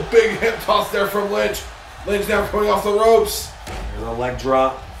 Oh, big hip toss there from Lynch. Lynch now coming off the ropes. There's a leg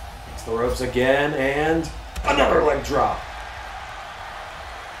drop. It's the ropes again, and another leg drop.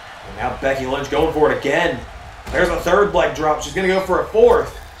 And now Becky Lynch going for it again. There's a 3rd leg drop. She's going to go for a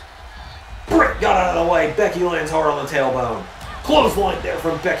 4th. Britt got out of the way. Becky lands hard on the tailbone. Clothesline there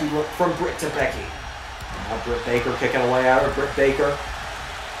from Britt to Becky. Now Britt Baker kicking away at her. Britt Baker.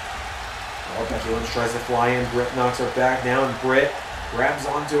 Oh, Becky Lynch tries to fly in. Britt knocks her back down. Britt grabs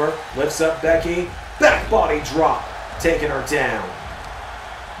onto her. Lifts up Becky. Back body drop. Taking her down.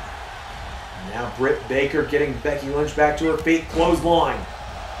 Now Britt Baker getting Becky Lynch back to her feet. Clothesline.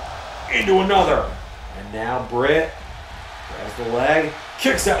 Into another. And now Britt grabs the leg.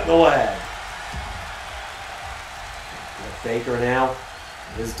 Kicks out the leg. Britt Baker now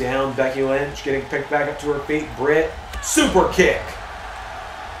is down. Becky Lynch getting picked back up to her feet. Britt. Super kick.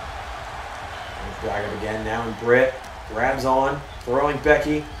 Back up again now, and Britt grabs on, throwing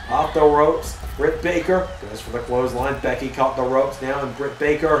Becky off the ropes. Britt Baker goes for the clothesline. Becky caught the ropes now, and Britt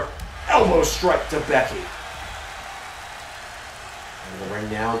Baker elbow strike to Becky. In the ring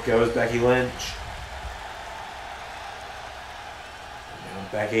now goes Becky Lynch. And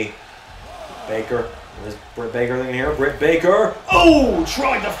now Becky Baker. What is Britt Baker thinking here? Britt Baker. Oh,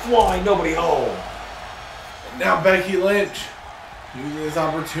 tried to fly, nobody home. And now Becky Lynch using this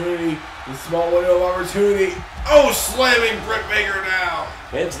opportunity, the small window of opportunity. Oh, slamming Britt Baker down.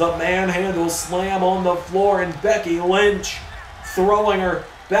 It's the manhandle slam on the floor, and Becky Lynch throwing her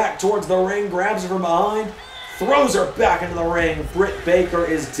back towards the ring, grabs her from behind, throws her back into the ring. Britt Baker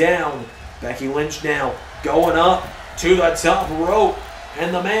is down. Becky Lynch now going up to the top rope,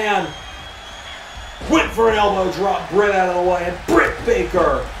 and the man went for an elbow drop. Britt out of the way, and Britt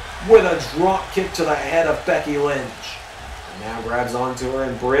Baker with a drop kick to the head of Becky Lynch. Now grabs onto her,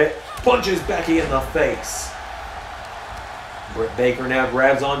 and Britt punches Becky in the face. Britt Baker now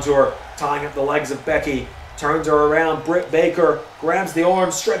grabs onto her, tying up the legs of Becky, turns her around. Britt Baker grabs the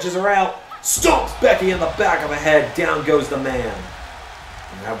arm, stretches her out, stomps Becky in the back of the head. Down goes the man.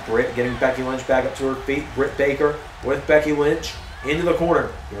 And now Britt getting Becky Lynch back up to her feet. Britt Baker with Becky Lynch into the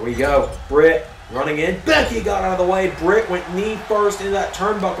corner. Here we go. Britt running in. Becky got out of the way. Britt went knee first into that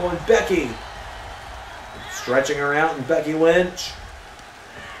turnbuckle, and Becky stretching her out, and Becky Lynch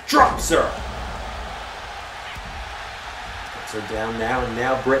drops her. Puts her down now, and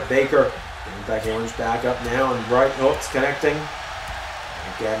now Britt Baker getting Becky Lynch back up now, and right hooks connecting.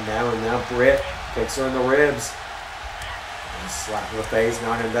 Again now, and now Britt kicks her in the ribs. And slap in the face,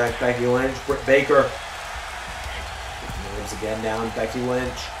 knocking back Becky Lynch. Britt Baker kicking the ribs again now, and Becky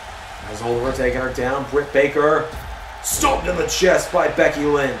Lynch has hold of her, taking her down. Britt Baker stomped in the chest by Becky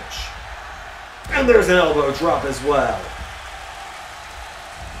Lynch. And there's an elbow drop as well.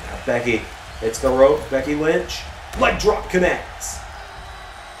 Now Becky hits the rope. Becky Lynch. Leg drop connects.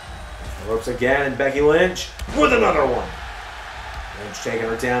 The ropes again, and Becky Lynch with another one. Lynch taking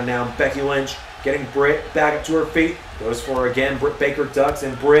her down now. Becky Lynch getting Britt back up to her feet. Goes for her again. Britt Baker ducks,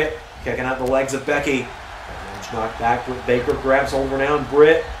 and Britt kicking out the legs of Becky. Lynch knocked back. Britt Baker grabs hold of her now, and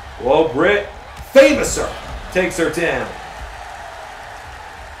Britt. Whoa, Britt. Famouser takes her down.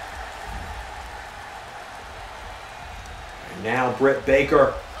 Now Britt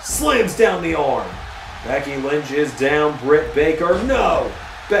Baker slams down the arm. Becky Lynch is down. Britt Baker, no!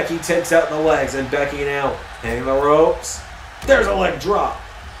 Becky takes out the legs, and Becky now hanging the ropes. There's a leg drop.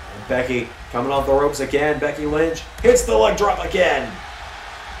 And Becky coming off the ropes again. Becky Lynch hits the leg drop again.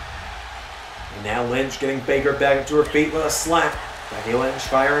 And now Lynch getting Baker back up to her feet with a slap. Becky Lynch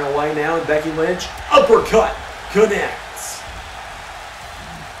firing away now, and Becky Lynch uppercut connects.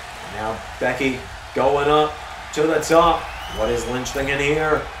 And now Becky going up to the top. What is Lynch thinking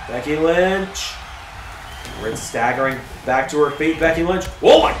here? Becky Lynch. Britt staggering back to her feet. Becky Lynch.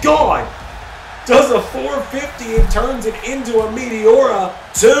 Oh my God! Does a 450 and turns it into a Meteora.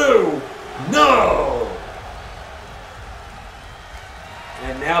 2. No!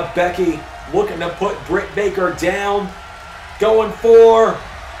 And now Becky looking to put Britt Baker down. Going for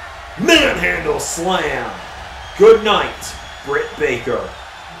manhandle slam. Good night, Britt Baker.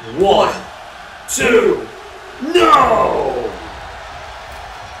 1, 2. No!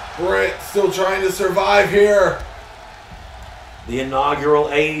 Britt still trying to survive here. The inaugural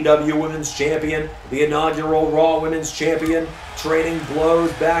AEW Women's Champion, the inaugural Raw Women's Champion, trading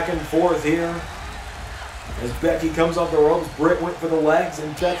blows back and forth here. As Becky comes off the ropes, Britt went for the legs,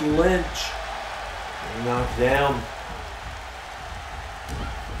 and Becky Lynch knocked down.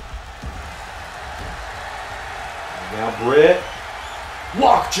 And now Britt,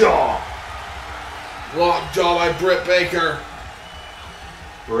 lockjaw. Lockjaw by Britt Baker.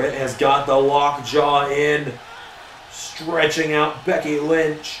 Britt has got the lockjaw in, stretching out Becky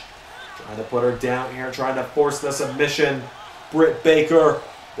Lynch. Trying to put her down here, trying to force the submission. Britt Baker,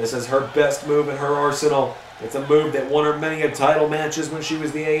 this is her best move in her arsenal. It's a move that won her many a title matches when she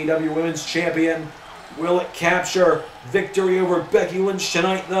was the AEW Women's Champion. Will it capture victory over Becky Lynch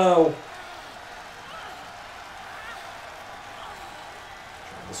tonight, though?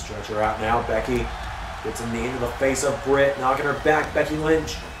 Trying to stretch her out now. Becky Gets a knee into the face of Britt, knocking her back. Becky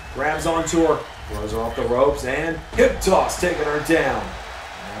Lynch grabs onto her, throws her off the ropes, and hip toss, taking her down.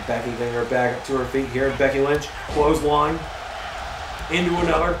 Now Becky getting her back up to her feet here. Becky Lynch, clothesline, into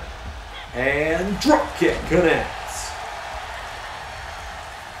another, and drop kick connects.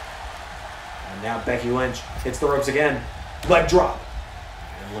 And now Becky Lynch hits the ropes again. Leg drop.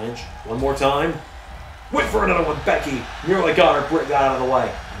 And Lynch, one more time. Went for another one. Becky nearly got her. Britt got out of the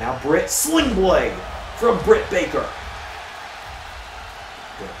way. Now Britt, sling blade from Britt Baker.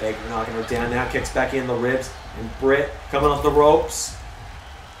 Britt Baker knocking her down now, kicks Becky in the ribs. And Britt coming off the ropes.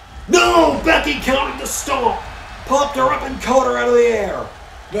 No! Becky countered the stomp. Popped her up and caught her out of the air.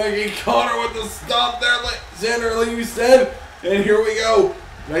 Becky caught her with the stomp there, Xander, like you said. And here we go.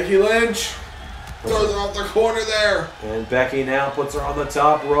 Becky Lynch throws it off the corner there. And Becky now puts her on the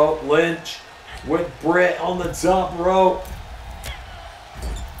top rope. Lynch with Britt on the top rope.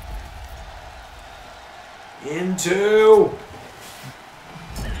 Into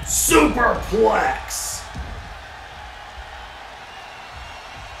superplex.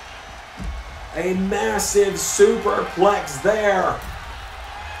 A massive superplex there.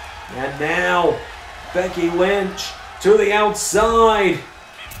 And now Becky Lynch to the outside,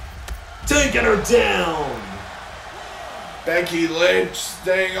 taking her down. Becky Lynch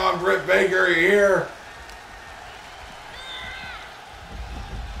staying on Britt Baker here.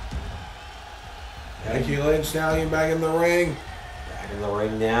 Becky Lynch now getting back in the ring. Back in the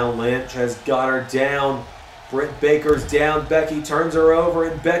ring now. Lynch has got her down. Britt Baker's down. Becky turns her over,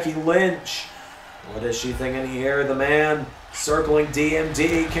 and Becky Lynch. What is she thinking here? The man circling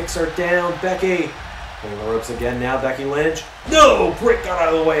D.M.D. kicks her down. Becky pulling the ropes again now. Becky Lynch. No! Britt got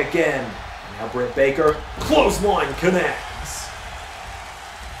out of the way again. Now Britt Baker. Clothesline connects.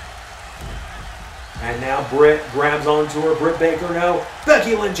 And now Britt grabs onto her. Britt Baker, no.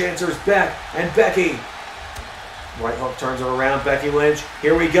 Becky Lynch answers back. And Becky. Right hook turns her around. Becky Lynch.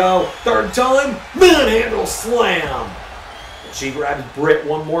 Here we go. Third time. Manhandle slam. And she grabs Britt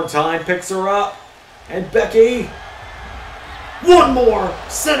one more time. Picks her up. And Becky. One more.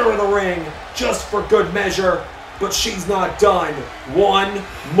 Center of the ring. Just for good measure. But she's not done. One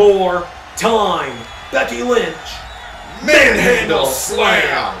more time. Becky Lynch. Manhandle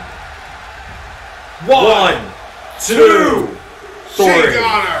slam. 1, 2, 3. She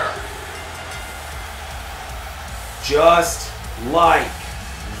got her. Just like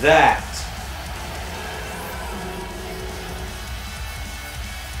that.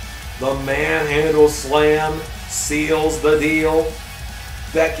 The manhandle slam seals the deal.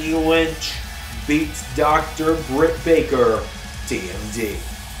 Becky Lynch beats Dr. Britt Baker, D.M.D.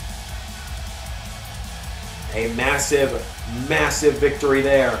 A massive, massive victory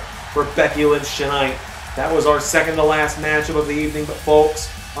there for Becky Lynch tonight. That was our second to last matchup of the evening, but folks,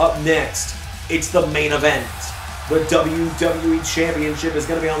 up next, it's the main event. The WWE Championship is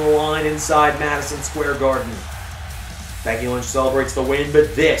going to be on the line inside Madison Square Garden. Becky Lynch celebrates the win,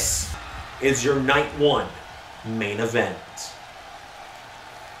 but this is your night one main event.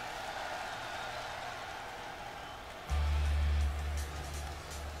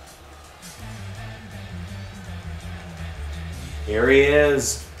 Here he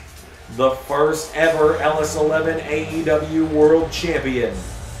is, the first ever LS11 AEW World Champion,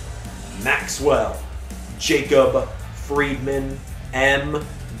 Maxwell Jacob Friedman,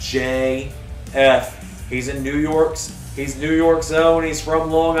 MJF. He's in New York's own. He's from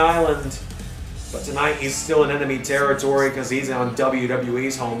Long Island. But tonight he's still in enemy territory because he's on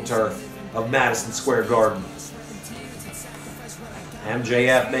WWE's home turf of Madison Square Garden.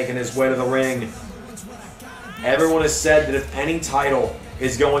 MJF making his way to the ring. Everyone has said that if any title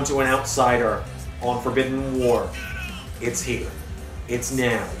is going to an outsider on Forbidden War, it's here. It's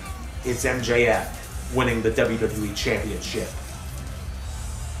now. It's MJF winning the WWE Championship.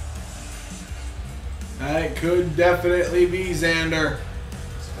 That could definitely be Xander.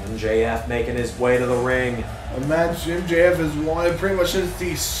 MJF making his way to the ring. A match MJF has wanted pretty much since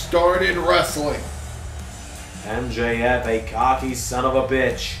he started wrestling. MJF, a cocky son of a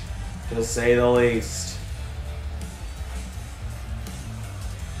bitch, to say the least.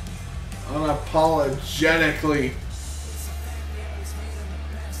 Unapologetically.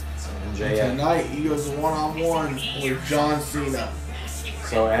 MJF. Tonight he goes one-on-one with John Cena.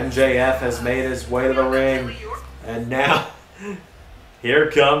 So MJF has made his way to the ring, and now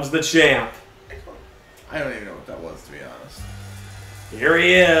here comes the champ. I don't even know what that was, to be honest. Here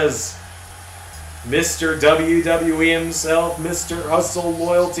he is, Mr. WWE himself, Mr. Hustle,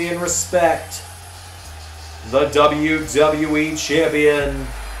 Loyalty, and Respect, the WWE Champion,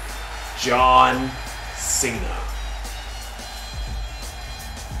 John Cena.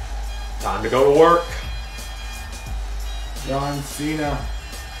 Time to go to work. John Cena.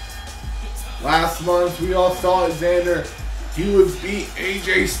 Last month, we all saw Xander. He would beat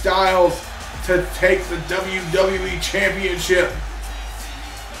AJ Styles to take the WWE Championship.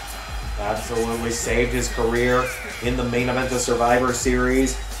 Absolutely saved his career in the main event of Survivor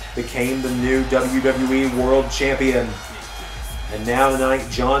Series. Became the new WWE World Champion. And now tonight,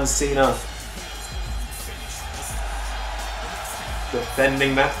 John Cena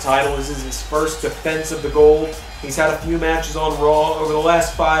defending that title. This is his first defense of the gold. He's had a few matches on Raw over the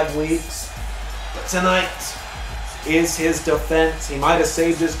last 5 weeks. But tonight is his defense. He might have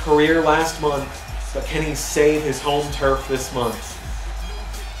saved his career last month, but can he save his home turf this month?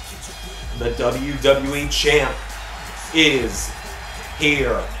 The WWE Champ is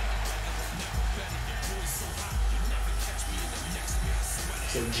here.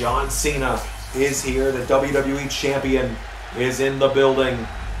 So John Cena is here. The WWE Champion is in the building.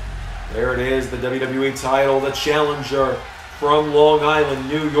 There it is, the WWE title, the challenger from Long Island,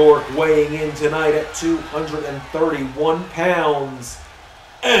 New York, weighing in tonight at 231 pounds,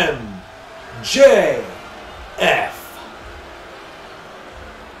 MJF.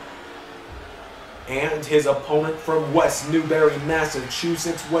 And his opponent from West Newbury,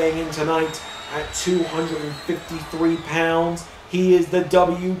 Massachusetts, weighing in tonight at 253 pounds. He is the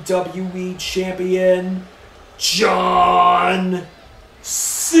WWE Champion, John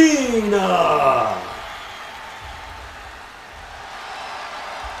Cena.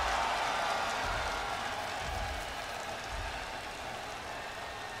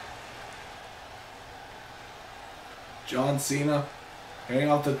 John Cena hanging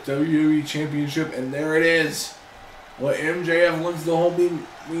off the WWE Championship, and there it is. What MJF wants the whole being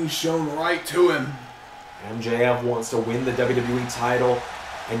shown right to him. MJF wants to win the WWE title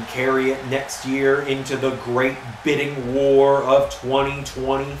and carry it next year into the great bidding war of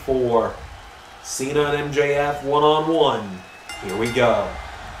 2024. Cena and MJF one-on-one. Here we go.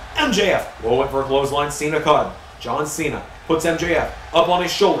 MJF went for a clothesline. Cena caught him. John Cena puts MJF up on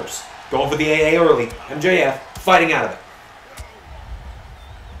his shoulders. Going for the AA early. MJF fighting out of it.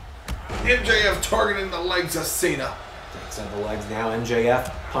 MJF targeting the legs of Cena. Takes out the legs now.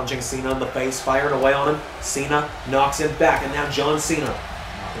 MJF punching Cena in the face, firing away on him. Cena knocks him back, and now John Cena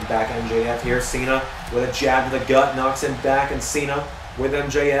knocking back MJF here. Cena with a jab to the gut, knocks him back, and Cena with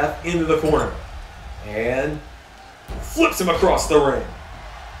MJF into the corner. And flips him across the ring.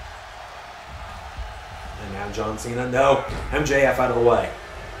 And now John Cena, no, MJF out of the way.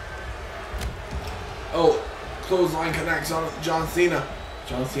 Oh, clothesline connects on John Cena.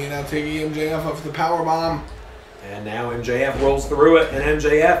 John Cena taking MJF up for the powerbomb. And now MJF rolls through it, and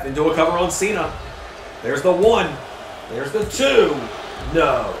MJF into a cover on Cena. There's the 1. There's the 2.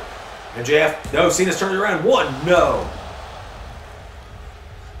 No. MJF, no, Cena's turning around. 1, no.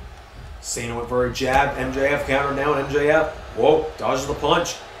 Cena went for a jab. MJF countered now, and MJF, whoa, dodges the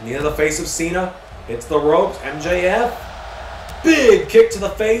punch. Knee to the face of Cena. Hits the ropes. MJF, big kick to the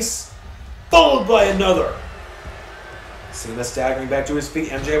face, followed by another. Cena staggering back to his feet.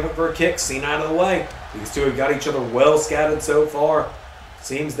 MJF went for a kick. Cena out of the way. These two have got each other well scattered so far.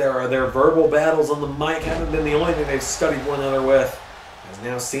 Seems their verbal battles on the mic haven't been the only thing they've studied one another with. As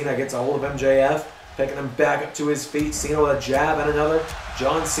now Cena gets a hold of MJF, picking him back up to his feet. Cena with a jab and another.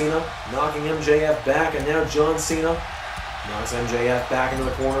 John Cena knocking MJF back, and now John Cena knocks MJF back into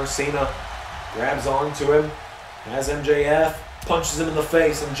the corner. Cena grabs onto him as MJF punches him in the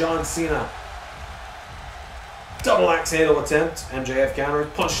face, and John Cena double axe handle attempt. MJF counters,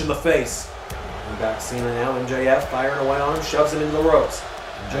 punched in the face. And back Cena now. MJF firing away on him, shoves him into the ropes.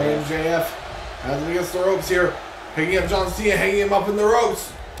 MJF has him against the ropes here. Picking up John Cena, hanging him up in the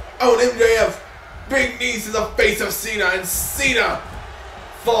ropes. Oh, and MJF, big knees to the face of Cena, and Cena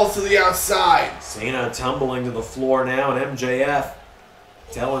falls to the outside. Cena tumbling to the floor now, and MJF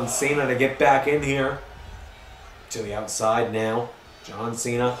telling Cena to get back in here. To the outside now. John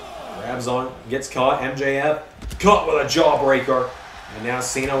Cena grabs on, gets caught. MJF caught with a jawbreaker. And now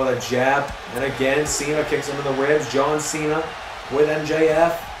Cena with a jab. And again, Cena kicks him in the ribs. John Cena with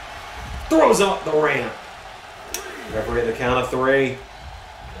MJF throws him up the ramp. Referee at the count of 3.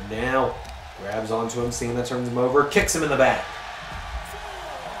 And now grabs onto him. Cena turns him over, kicks him in the back.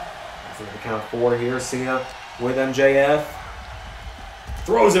 Referee at the count of 4 here. Cena with MJF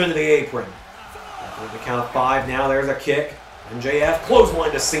throws him into the apron. Referee at the count of 5 now. There's a kick. MJF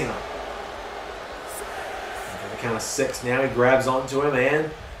clothesline to Cena. Count of 6 now. He grabs onto him and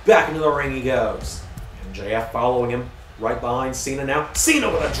back into the ring he goes. MJF following him right behind Cena now. Cena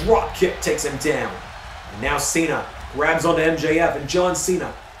with a drop kick takes him down. And now Cena grabs onto MJF, and John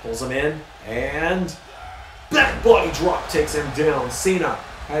Cena pulls him in and back body drop takes him down. Cena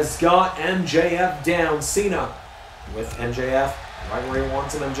has got MJF down. Cena with MJF. Right where he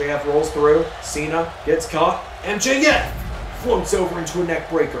wants him, MJF rolls through. Cena gets caught. MJF floats over into a neck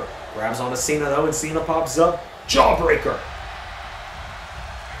breaker. Grabs onto Cena though, and Cena pops up. Jawbreaker.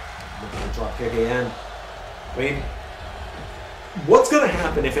 Drop kick again. I mean, what's going to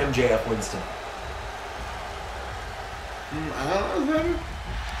happen if MJF wins tonight? I don't know.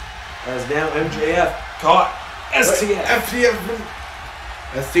 As now MJF caught STF.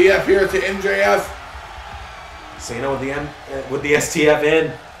 STF here to MJF. Cena with the STF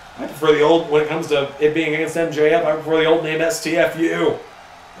in. I prefer the old, when it comes to it being against MJF, I prefer the old name STFU.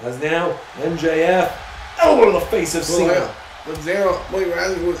 As now MJF elbow to the face of Cena.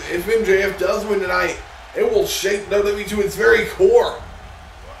 If MJF does win tonight, it will shake WWE to its very core.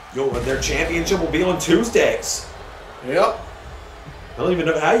 Their championship will be on Tuesdays. Yep. I don't even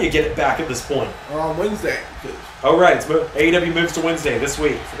know how you get it back at this point. Or on Wednesday. Oh, right. AEW moves to Wednesday this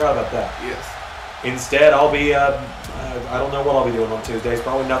week. Forgot about that. Yes. Instead, I'll be, I don't know what I'll be doing on Tuesdays.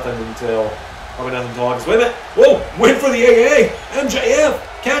 Probably nothing until August. Wait a minute. Whoa, win for the AA. MJF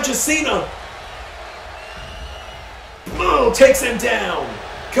catches Cena. Oh, takes him down.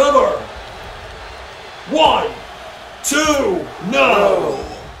 Cover. 1, 2, no.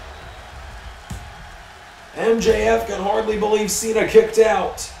 MJF can hardly believe Cena kicked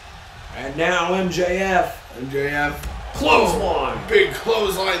out. And now MJF. Clothesline. Big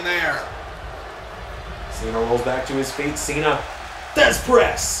clothesline there. Cena rolls back to his feet. Cena. Death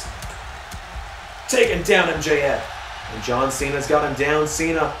press. Taking down MJF. And John Cena's got him down.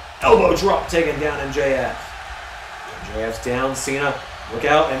 Cena. Elbow drop. Taking down MJF. MJF's down. Cena. Look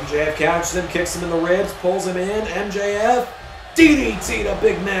out. MJF catches him. Kicks him in the ribs. Pulls him in. MJF. DDT to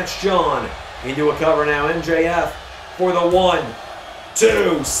Big Match John. Into a cover now. MJF for the 1,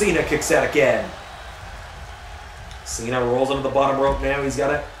 2. Cena kicks out again. Cena rolls into the bottom rope now. He's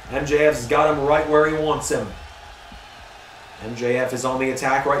got it. MJF's got him right where he wants him. MJF is on the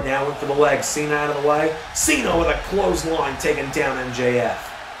attack right now. Went for the leg. Cena out of the way. Cena with a clothesline taking down MJF.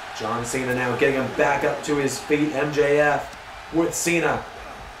 John Cena now getting him back up to his feet. MJF with Cena.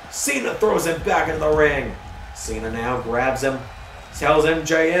 Cena throws him back into the ring. Cena now grabs him. Tells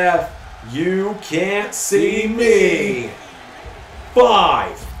MJF, "You can't see me."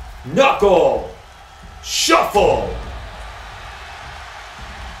 5. Knuckle. Shuffle.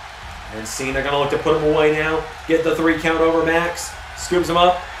 And Cena gonna look to put him away now. Get the 3 count over Max. Scoops him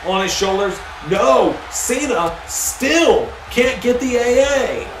up on his shoulders. No! Cena still can't get the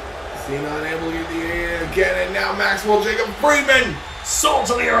AA. Cena unable to get the AA again, and now Maxwell Jacob Friedman. Salt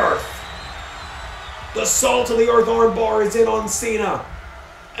to the earth. The salt to the earth armbar is in on Cena.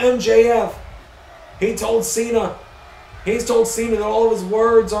 MJF. He's told Cena that all of his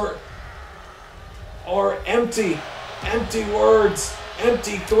words are empty. Empty words.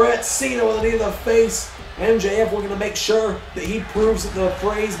 Empty threats. Cena with a knee to the face. MJF looking to make sure that he proves that the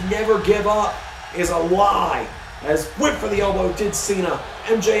phrase "never give up" is a lie. As whip for the elbow did Cena.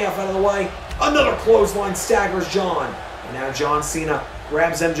 MJF out of the way. Another clothesline staggers John. And now John Cena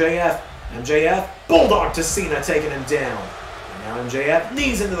grabs MJF. MJF bulldog to Cena, taking him down. And now MJF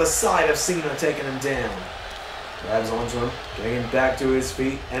knees into the side of Cena, taking him down. Grabs onto him, getting him back to his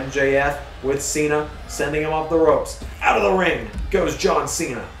feet. MJF with Cena, sending him off the ropes. Out of the ring goes John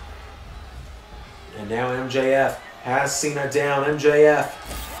Cena. And now MJF has Cena down. MJF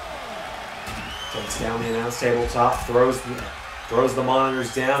takes down the announce table top, throws the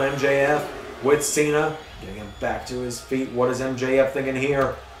monitors down. MJF with Cena, getting him back to his feet. What is MJF thinking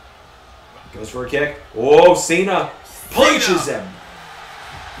here? Goes for a kick. Oh, Cena punches him.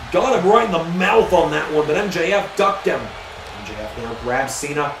 Got him right in the mouth on that one, but MJF ducked him. MJF now grabs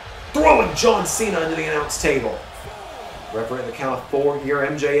Cena, throwing John Cena into the announce table. Referee at the count of 4 here.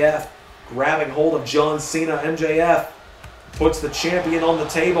 MJF grabbing hold of John Cena. MJF puts the champion on the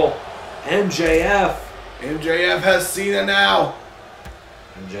table. MJF has Cena now.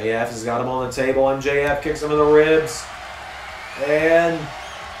 MJF has got him on the table. MJF kicks him in the ribs. And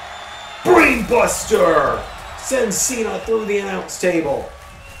Brainbuster sends Cena through the announce table.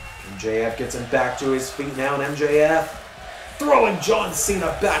 MJF gets him back to his feet now, and MJF throwing John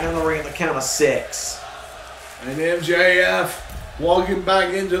Cena back in the ring at the count of 6. And MJF walking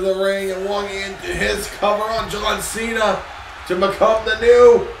back into the ring and walking into his cover on John Cena to become the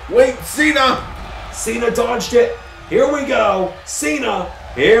new Cena. Cena dodged it. Here we go. Cena.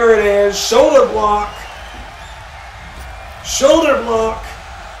 Here it is. Shoulder block. Shoulder block.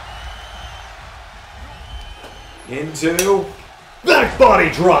 Into back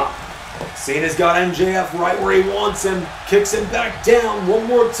body drop. Cena's got MJF right where he wants him. Kicks him back down one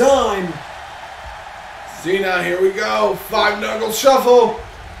more time. Cena, here we go. 5 knuckle shuffle.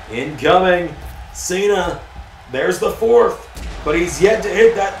 Incoming. Cena There's the fourth, but he's yet to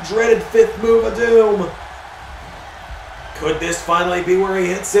hit that dreaded fifth move of doom. Could this finally be where he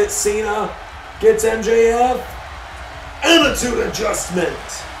hits it? Cena gets MJF. Attitude adjustment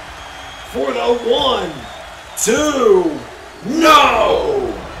for the 1, 2,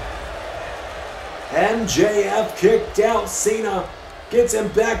 no! MJF kicked out. Cena gets him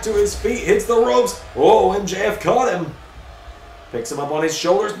back to his feet, hits the ropes. Oh, MJF caught him. Picks him up on his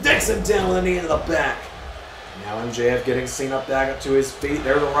shoulders, dicks him down with a knee to the back. Now MJF getting Cena back up to his feet.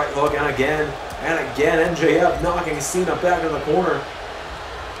 There's the right hook, and again, MJF knocking Cena back in the corner.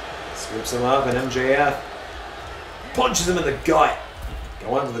 Scoops him up, and MJF punches him in the gut.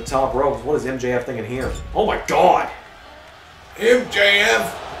 Going to the top ropes. What is MJF thinking here? Oh my God!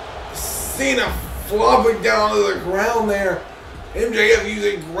 MJF, Cena flopping down to the ground there. MJF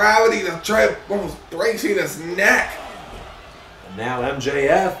using gravity to try to almost break Cena's neck. And now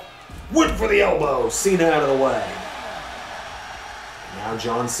MJF went for the elbow. Cena out of the way. Now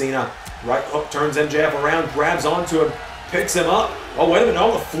John Cena, right hook, turns MJF around, grabs onto him, picks him up. Oh, wait a minute,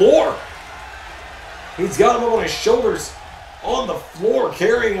 on the floor. He's got him up on his shoulders, on the floor,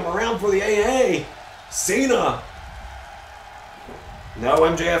 carrying him around for the AA. Cena. No,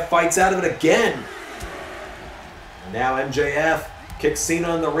 MJF fights out of it again. And now MJF kicks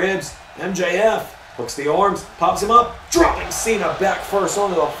Cena in the ribs. MJF hooks the arms, pops him up, dropping Cena back first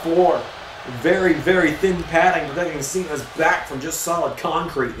onto the floor. Very, very thin padding, protecting Cena's back from just solid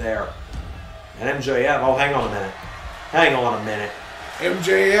concrete there. And MJF, oh, hang on a minute. Hang on a minute.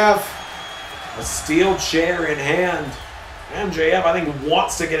 MJF. A steel chair in hand. MJF, I think,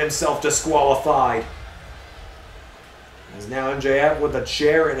 wants to get himself disqualified. As now MJF with the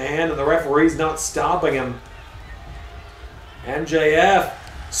chair in hand, and the referee's not stopping him. MJF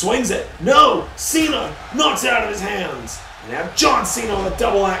swings it. No! Cena knocks it out of his hands. And now John Cena with a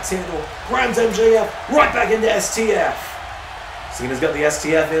double axe handle grabs MJF right back into STF. Cena's got the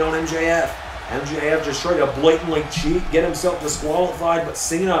STF in on MJF. MJF just tried to blatantly cheat, get himself disqualified, but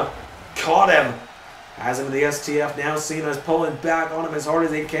Cena caught him. Has him in the STF now. Cena's pulling back on him as hard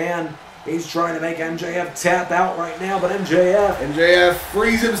as he can. He's trying to make MJF tap out right now, but MJF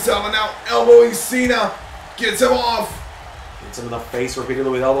frees himself and now elbowing Cena. Gets him off. Hits him in the face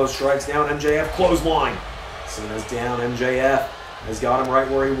repeatedly with elbow strikes. Down MJF, clothesline. Cena's down. MJF has got him right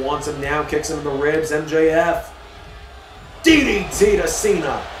where he wants him now. Kicks him in the ribs. MJF. DDT to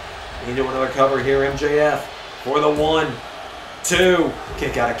Cena. Into another cover here. MJF for the 1, 2.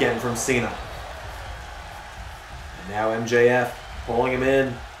 Kick out again from Cena. And now MJF pulling him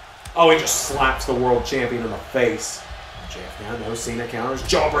in. Oh, he just slaps the world champion in the face. MJF now, no Cena counters.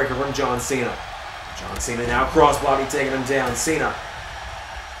 Jawbreaker from John Cena. John Cena now crossbody taking him down. Cena.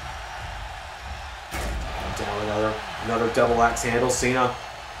 Down with another double axe handle. Cena.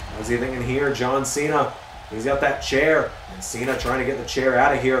 What's he thinking here? John Cena. He's got that chair. And Cena trying to get the chair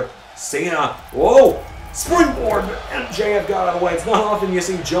out of here. Cena. Whoa! Springboard! MJF got out of the way. It's not often you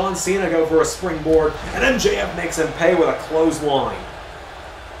see John Cena go for a springboard. And MJF makes him pay with a clothesline.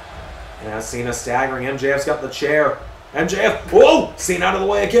 And now Cena staggering. MJF's got the chair. MJF. Whoa! Cena out of the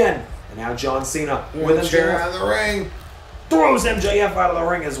way again. And now John Cena with the chair out of the ring. Throws MJF out of the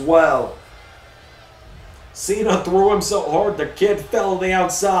ring as well. Cena threw him so hard the kid fell to the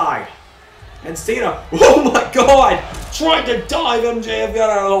outside. And Cena, oh my God, tried to dive. MJF got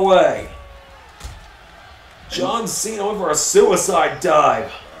out of the way. John Cena went for a suicide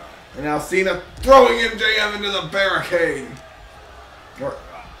dive. And now Cena throwing MJF into the barricade.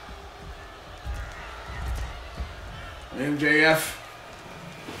 MJF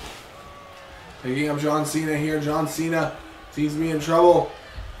picking up John Cena here. John Cena seems to be in trouble.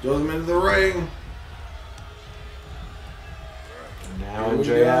 Throws him into the ring. And now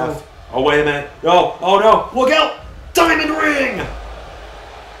MJF. Oh, wait a minute. No. Oh, no. Look out. Diamond ring.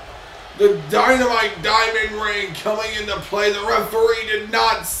 The Dynamite Diamond Ring coming into play. The referee did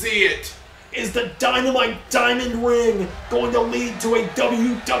not see it. Is the Dynamite Diamond Ring going to lead to a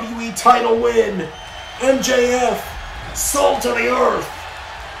WWE title win? MJF. Salt of the earth.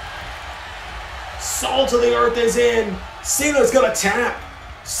 Salt of the earth is in. Cena's gonna tap.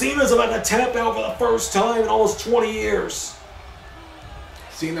 Cena's about to tap out for the first time in almost 20 years.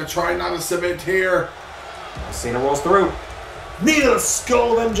 Cena trying not to submit here. Cena rolls through. Knee to the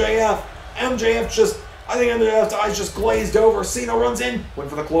skull of MJF. MJF just, I think MJF's eyes just glazed over. Cena runs in, went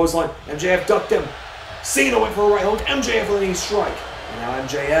for the clothesline. MJF ducked him. Cena went for a right hook. MJF with a knee strike. And now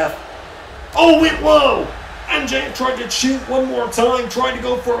MJF. Oh, went low. MJF tried to cheat one more time, tried to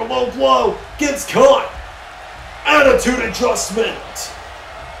go for a low blow, gets caught. Attitude adjustment.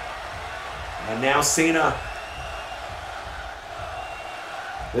 And now Cena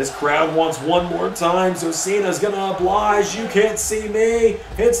This crowd wants one more time, so Cena's gonna oblige. You can't see me.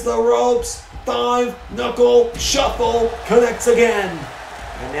 Hits the ropes. 5 knuckle shuffle. Connects again.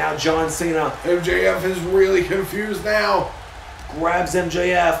 And now John Cena. MJF is really confused now. Grabs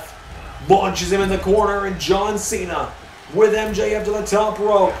MJF. Launches him in the corner, and John Cena with MJF to the top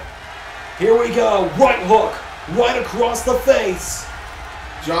rope. Here we go. Right hook. Right across the face.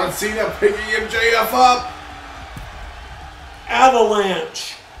 John Cena picking MJF up.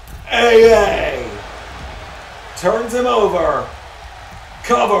 Avalanche. AA. Turns him over.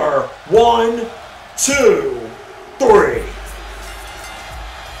 Cover. 1, 2, 3.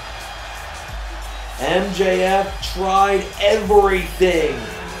 MJF tried everything.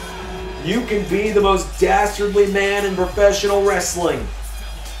 You can be the most dastardly man in professional wrestling.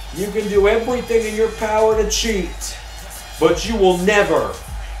 You can do everything in your power to cheat. But you will never,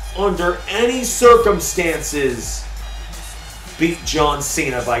 under any circumstances, beat John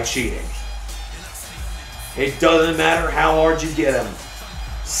Cena by cheating. It doesn't matter how hard you get him.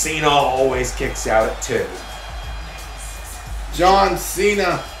 Cena always kicks out at 2. John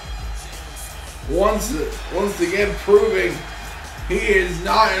Cena once again proving he is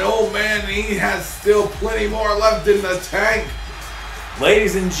not an old man and he has still plenty more left in the tank.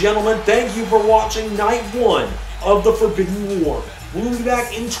 Ladies and gentlemen, thank you for watching Night 1 of the Forbidden War. We'll be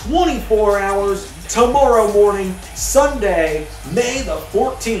back in 24 hours tomorrow morning, Sunday, May the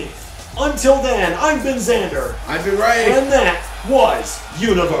 14th. Until then, I've been Xander. I've been Ray. And that was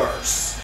Universe.